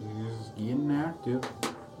 He's getting active.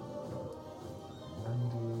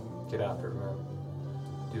 90. Get after it, man.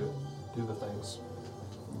 Do it. Do the things.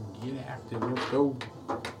 Get active. Let's go.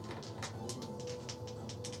 I'm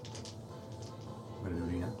going to do it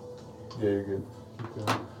again. Yeah, you're good. Keep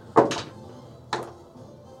going.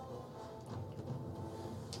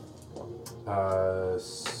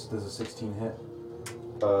 Does a 16 hit?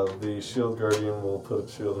 The shield guardian will put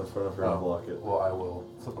its shield in front of her and block it. Well, I will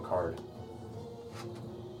flip a card.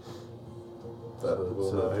 That So-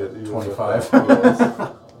 will so not hit you. 25.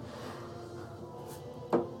 Yes.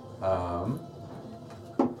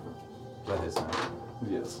 That is now.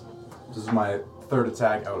 Yes. This is my third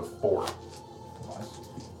attack out of 4.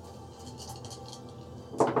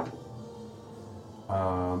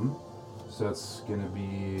 So it's gonna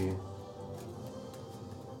be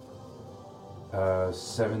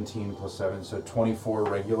 17 plus 7, so 24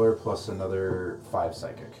 regular plus another 5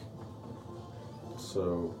 psychic.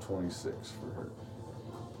 So 26 for her.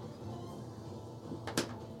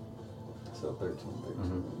 So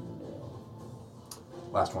 13.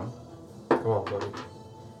 Last one. Come on, buddy.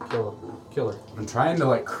 Kill her. Kill her. I'm trying to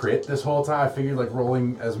like crit this whole time. I figured like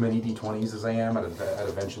rolling as many d20s as I am, I'd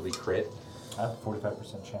eventually crit. I have a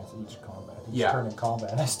 45% chance each combat. Each Yeah. turn in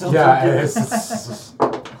combat. I still Yeah, don't get it's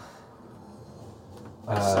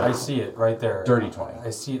I see it right there. dirty 20. I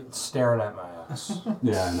see it staring at my ass.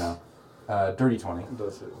 Yeah, I know. Dirty 20.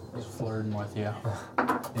 That's it. He's flirting with you.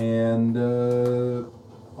 And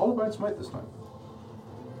all bites might this time.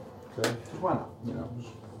 Okay. Why not? You know.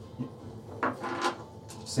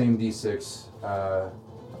 Same d6.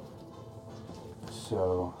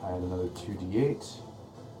 So I had another 2d8.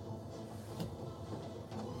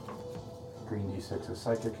 Green d6 is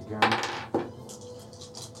psychic again. How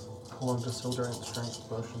long does Hildrite strength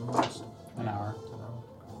potion last? An hour.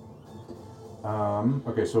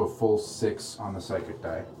 Okay, so a full 6 on the psychic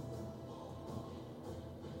die.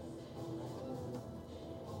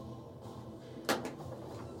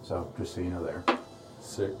 So just so you know there.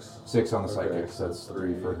 6. 6 on the Okay, psychic, so so that's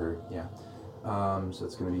 3 for her. Yeah. So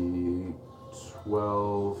it's going to be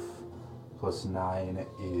 12 plus 9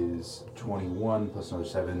 is 21 plus another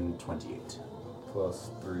 7, 28. Plus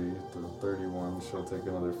 3 to 31. She'll take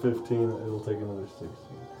another 15. It'll take another 16.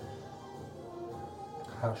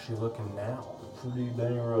 How's she looking now? Pretty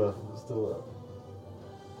dang rough. It's still up.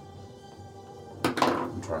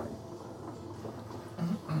 I'm trying.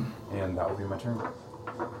 And that will be my turn.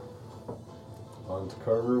 On to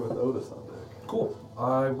Carver with Otis on deck. Cool.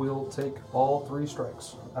 I will take all 3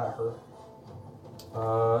 strikes at her.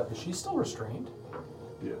 Is she still restrained?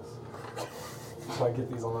 Yes. So I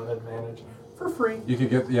get these on an advantage for free. You could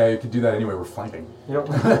get, you could do that anyway. We're flanking. Yep.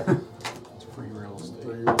 It's free real estate.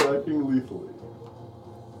 So you're attacking lethally.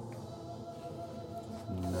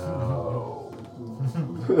 No.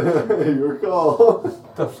 Your call.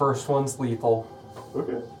 The first one's lethal.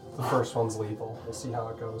 Okay. The first one's lethal. We'll see how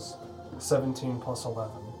it goes. 17 plus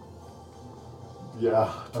 11.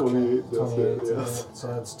 Yeah, 28. That's 28. it. Yes. So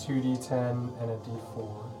that's 2d10 and a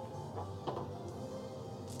d4.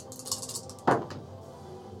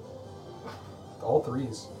 All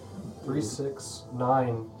 3s. 3, 6,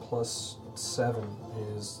 9 plus 7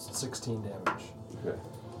 is 16 damage. Okay.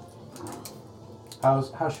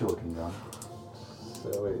 How's she looking, John? So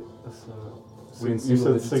wait. We didn't You see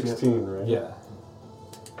said what digits yet? 16, right? Yeah.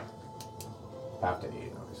 Half to 8,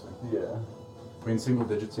 obviously. Yeah. We in single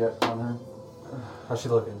digits yet on her? How's she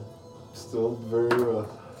looking? Still very rough.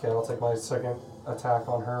 Okay, I'll take my second attack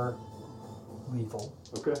on her. Lethal.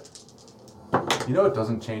 Okay. You know it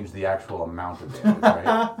doesn't change the actual amount of damage,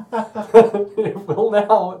 right? It will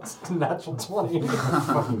now. It's a natural 20.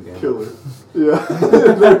 Fucking damn. Killer. Yeah.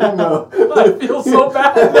 There you go. I feel so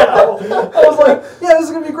bad now. I was like, yeah, this is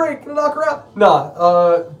going to be great. Gonna knock her out.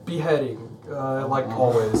 Nah, beheading. Like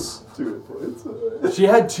always. 2 hit points. She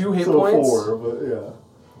had 2 hit so points. 4, but yeah.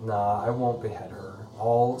 Nah, I won't behead her.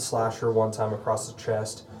 I'll slash her one time across the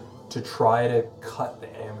chest to try to cut the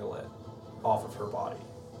amulet off of her body.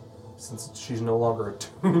 Since she's no longer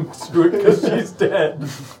attuned to it because she's dead.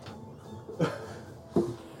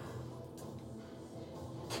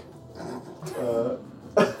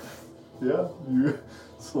 Yeah, you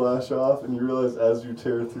slash off, and you realize as you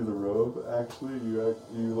tear through the robe, actually, you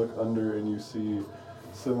look under and you see,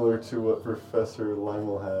 similar to what Professor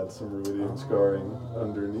Lymel had, some Ruidian scarring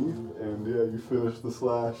underneath, and yeah, you finish the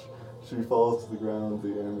slash. She falls to the ground. The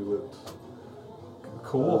amulet.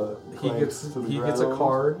 Cool. He clanks gets to the a ground.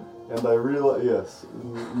 card. And I realize, yes,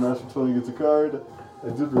 Natural 20 gets a card. I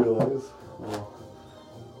did realize. Well,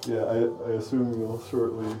 yeah, I assume you'll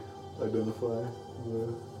shortly identify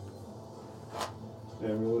the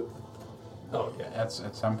amulet. Oh yeah. At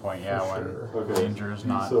some point, yeah, For when sure. Okay. danger is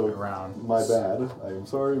not So, around. My bad. I am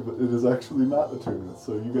sorry, but it is actually not attunement.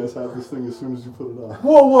 So you guys have this thing as soon as you put it on.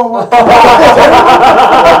 Whoa, whoa, whoa! I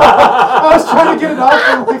was trying to get it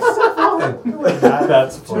off and like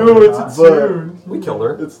That's funny. No, it's attuned. We killed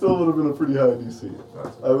her. It still would have been a pretty high DC.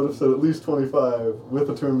 I would have said at least 25. With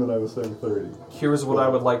attunement, I was saying 30. Here's what I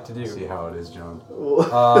would like to See do. how it is, John.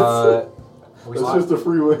 Well, Are it's just a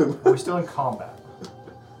free win. Are we still in combat?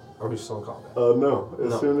 we still in combat? No. As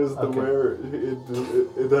No. soon as the Okay. wearer, it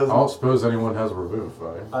doesn't. I don't suppose anyone has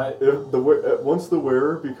Revivify. If once the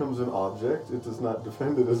wearer becomes an object, it does not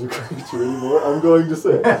defend it as a creature anymore. I'm going to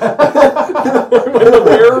say. When the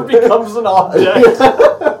wearer becomes an object.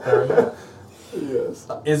 Fair enough. Yes.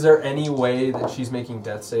 Is there any way that she's making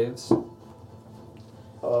death saves?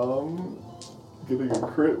 Getting a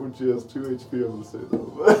crit when she has 2 HP, I'm going to say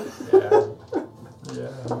no. Yeah.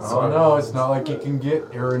 Oh no, it's not like you can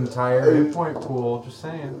get your entire hit point pool, just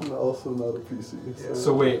saying. And also not a PC.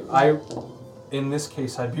 So wait, in this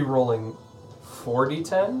case, I'd be rolling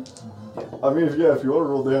 4d10? I mean, if you want to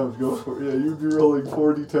roll damage, go for it. Yeah, you'd be rolling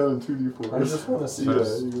 4d10 and 2d4. I just want to see. Yeah,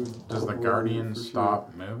 Does- you would Does the roll guardian for sure.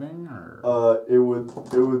 stop moving, or? It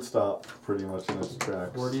would stop pretty much in its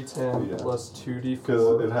tracks. 4d10 Yeah. plus 2d4.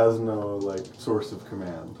 Because it has no like source of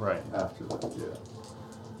command. Right. After that, yeah.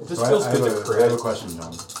 It just So feels I good to have a crit. question,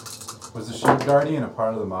 John. Was the Shield Guardian a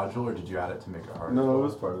part of the module, or did you add it to make it harder? No, it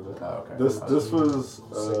was part of it. Oh, okay. This was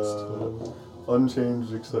 16.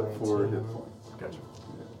 unchanged except for 19. hit points. Gotcha.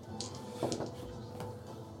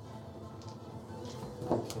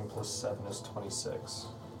 19 plus 7 is 26.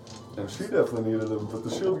 And she definitely needed them, but the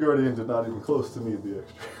Shield Guardian did not even close to need the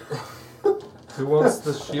extra. Who wants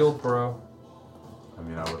the shield, bro? I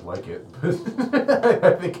mean, I would like it, but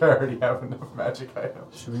I think I already have enough magic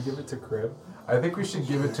items. Should we give it to Crib? I think we should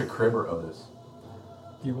give it to Crib or Otis.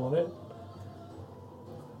 Do you want it?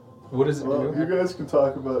 What does it Well, do? you guys can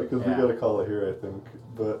talk about it because Yeah. we gotta call it here, I think.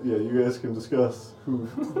 But yeah, you guys can discuss who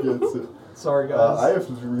gets it. Sorry, guys. I have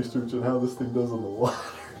to do research on how this thing does on the water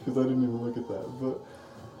because I didn't even look at that. But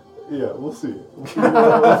yeah, we'll see. We'll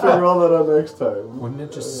figure all that out next time. Wouldn't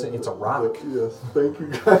it just say it's a rock? But yes, thank you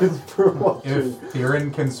guys for watching. If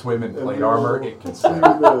Theron can swim in And plate we armor, will it can see swim.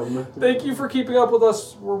 you then. Thank you for keeping up with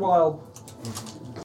us. We're wild.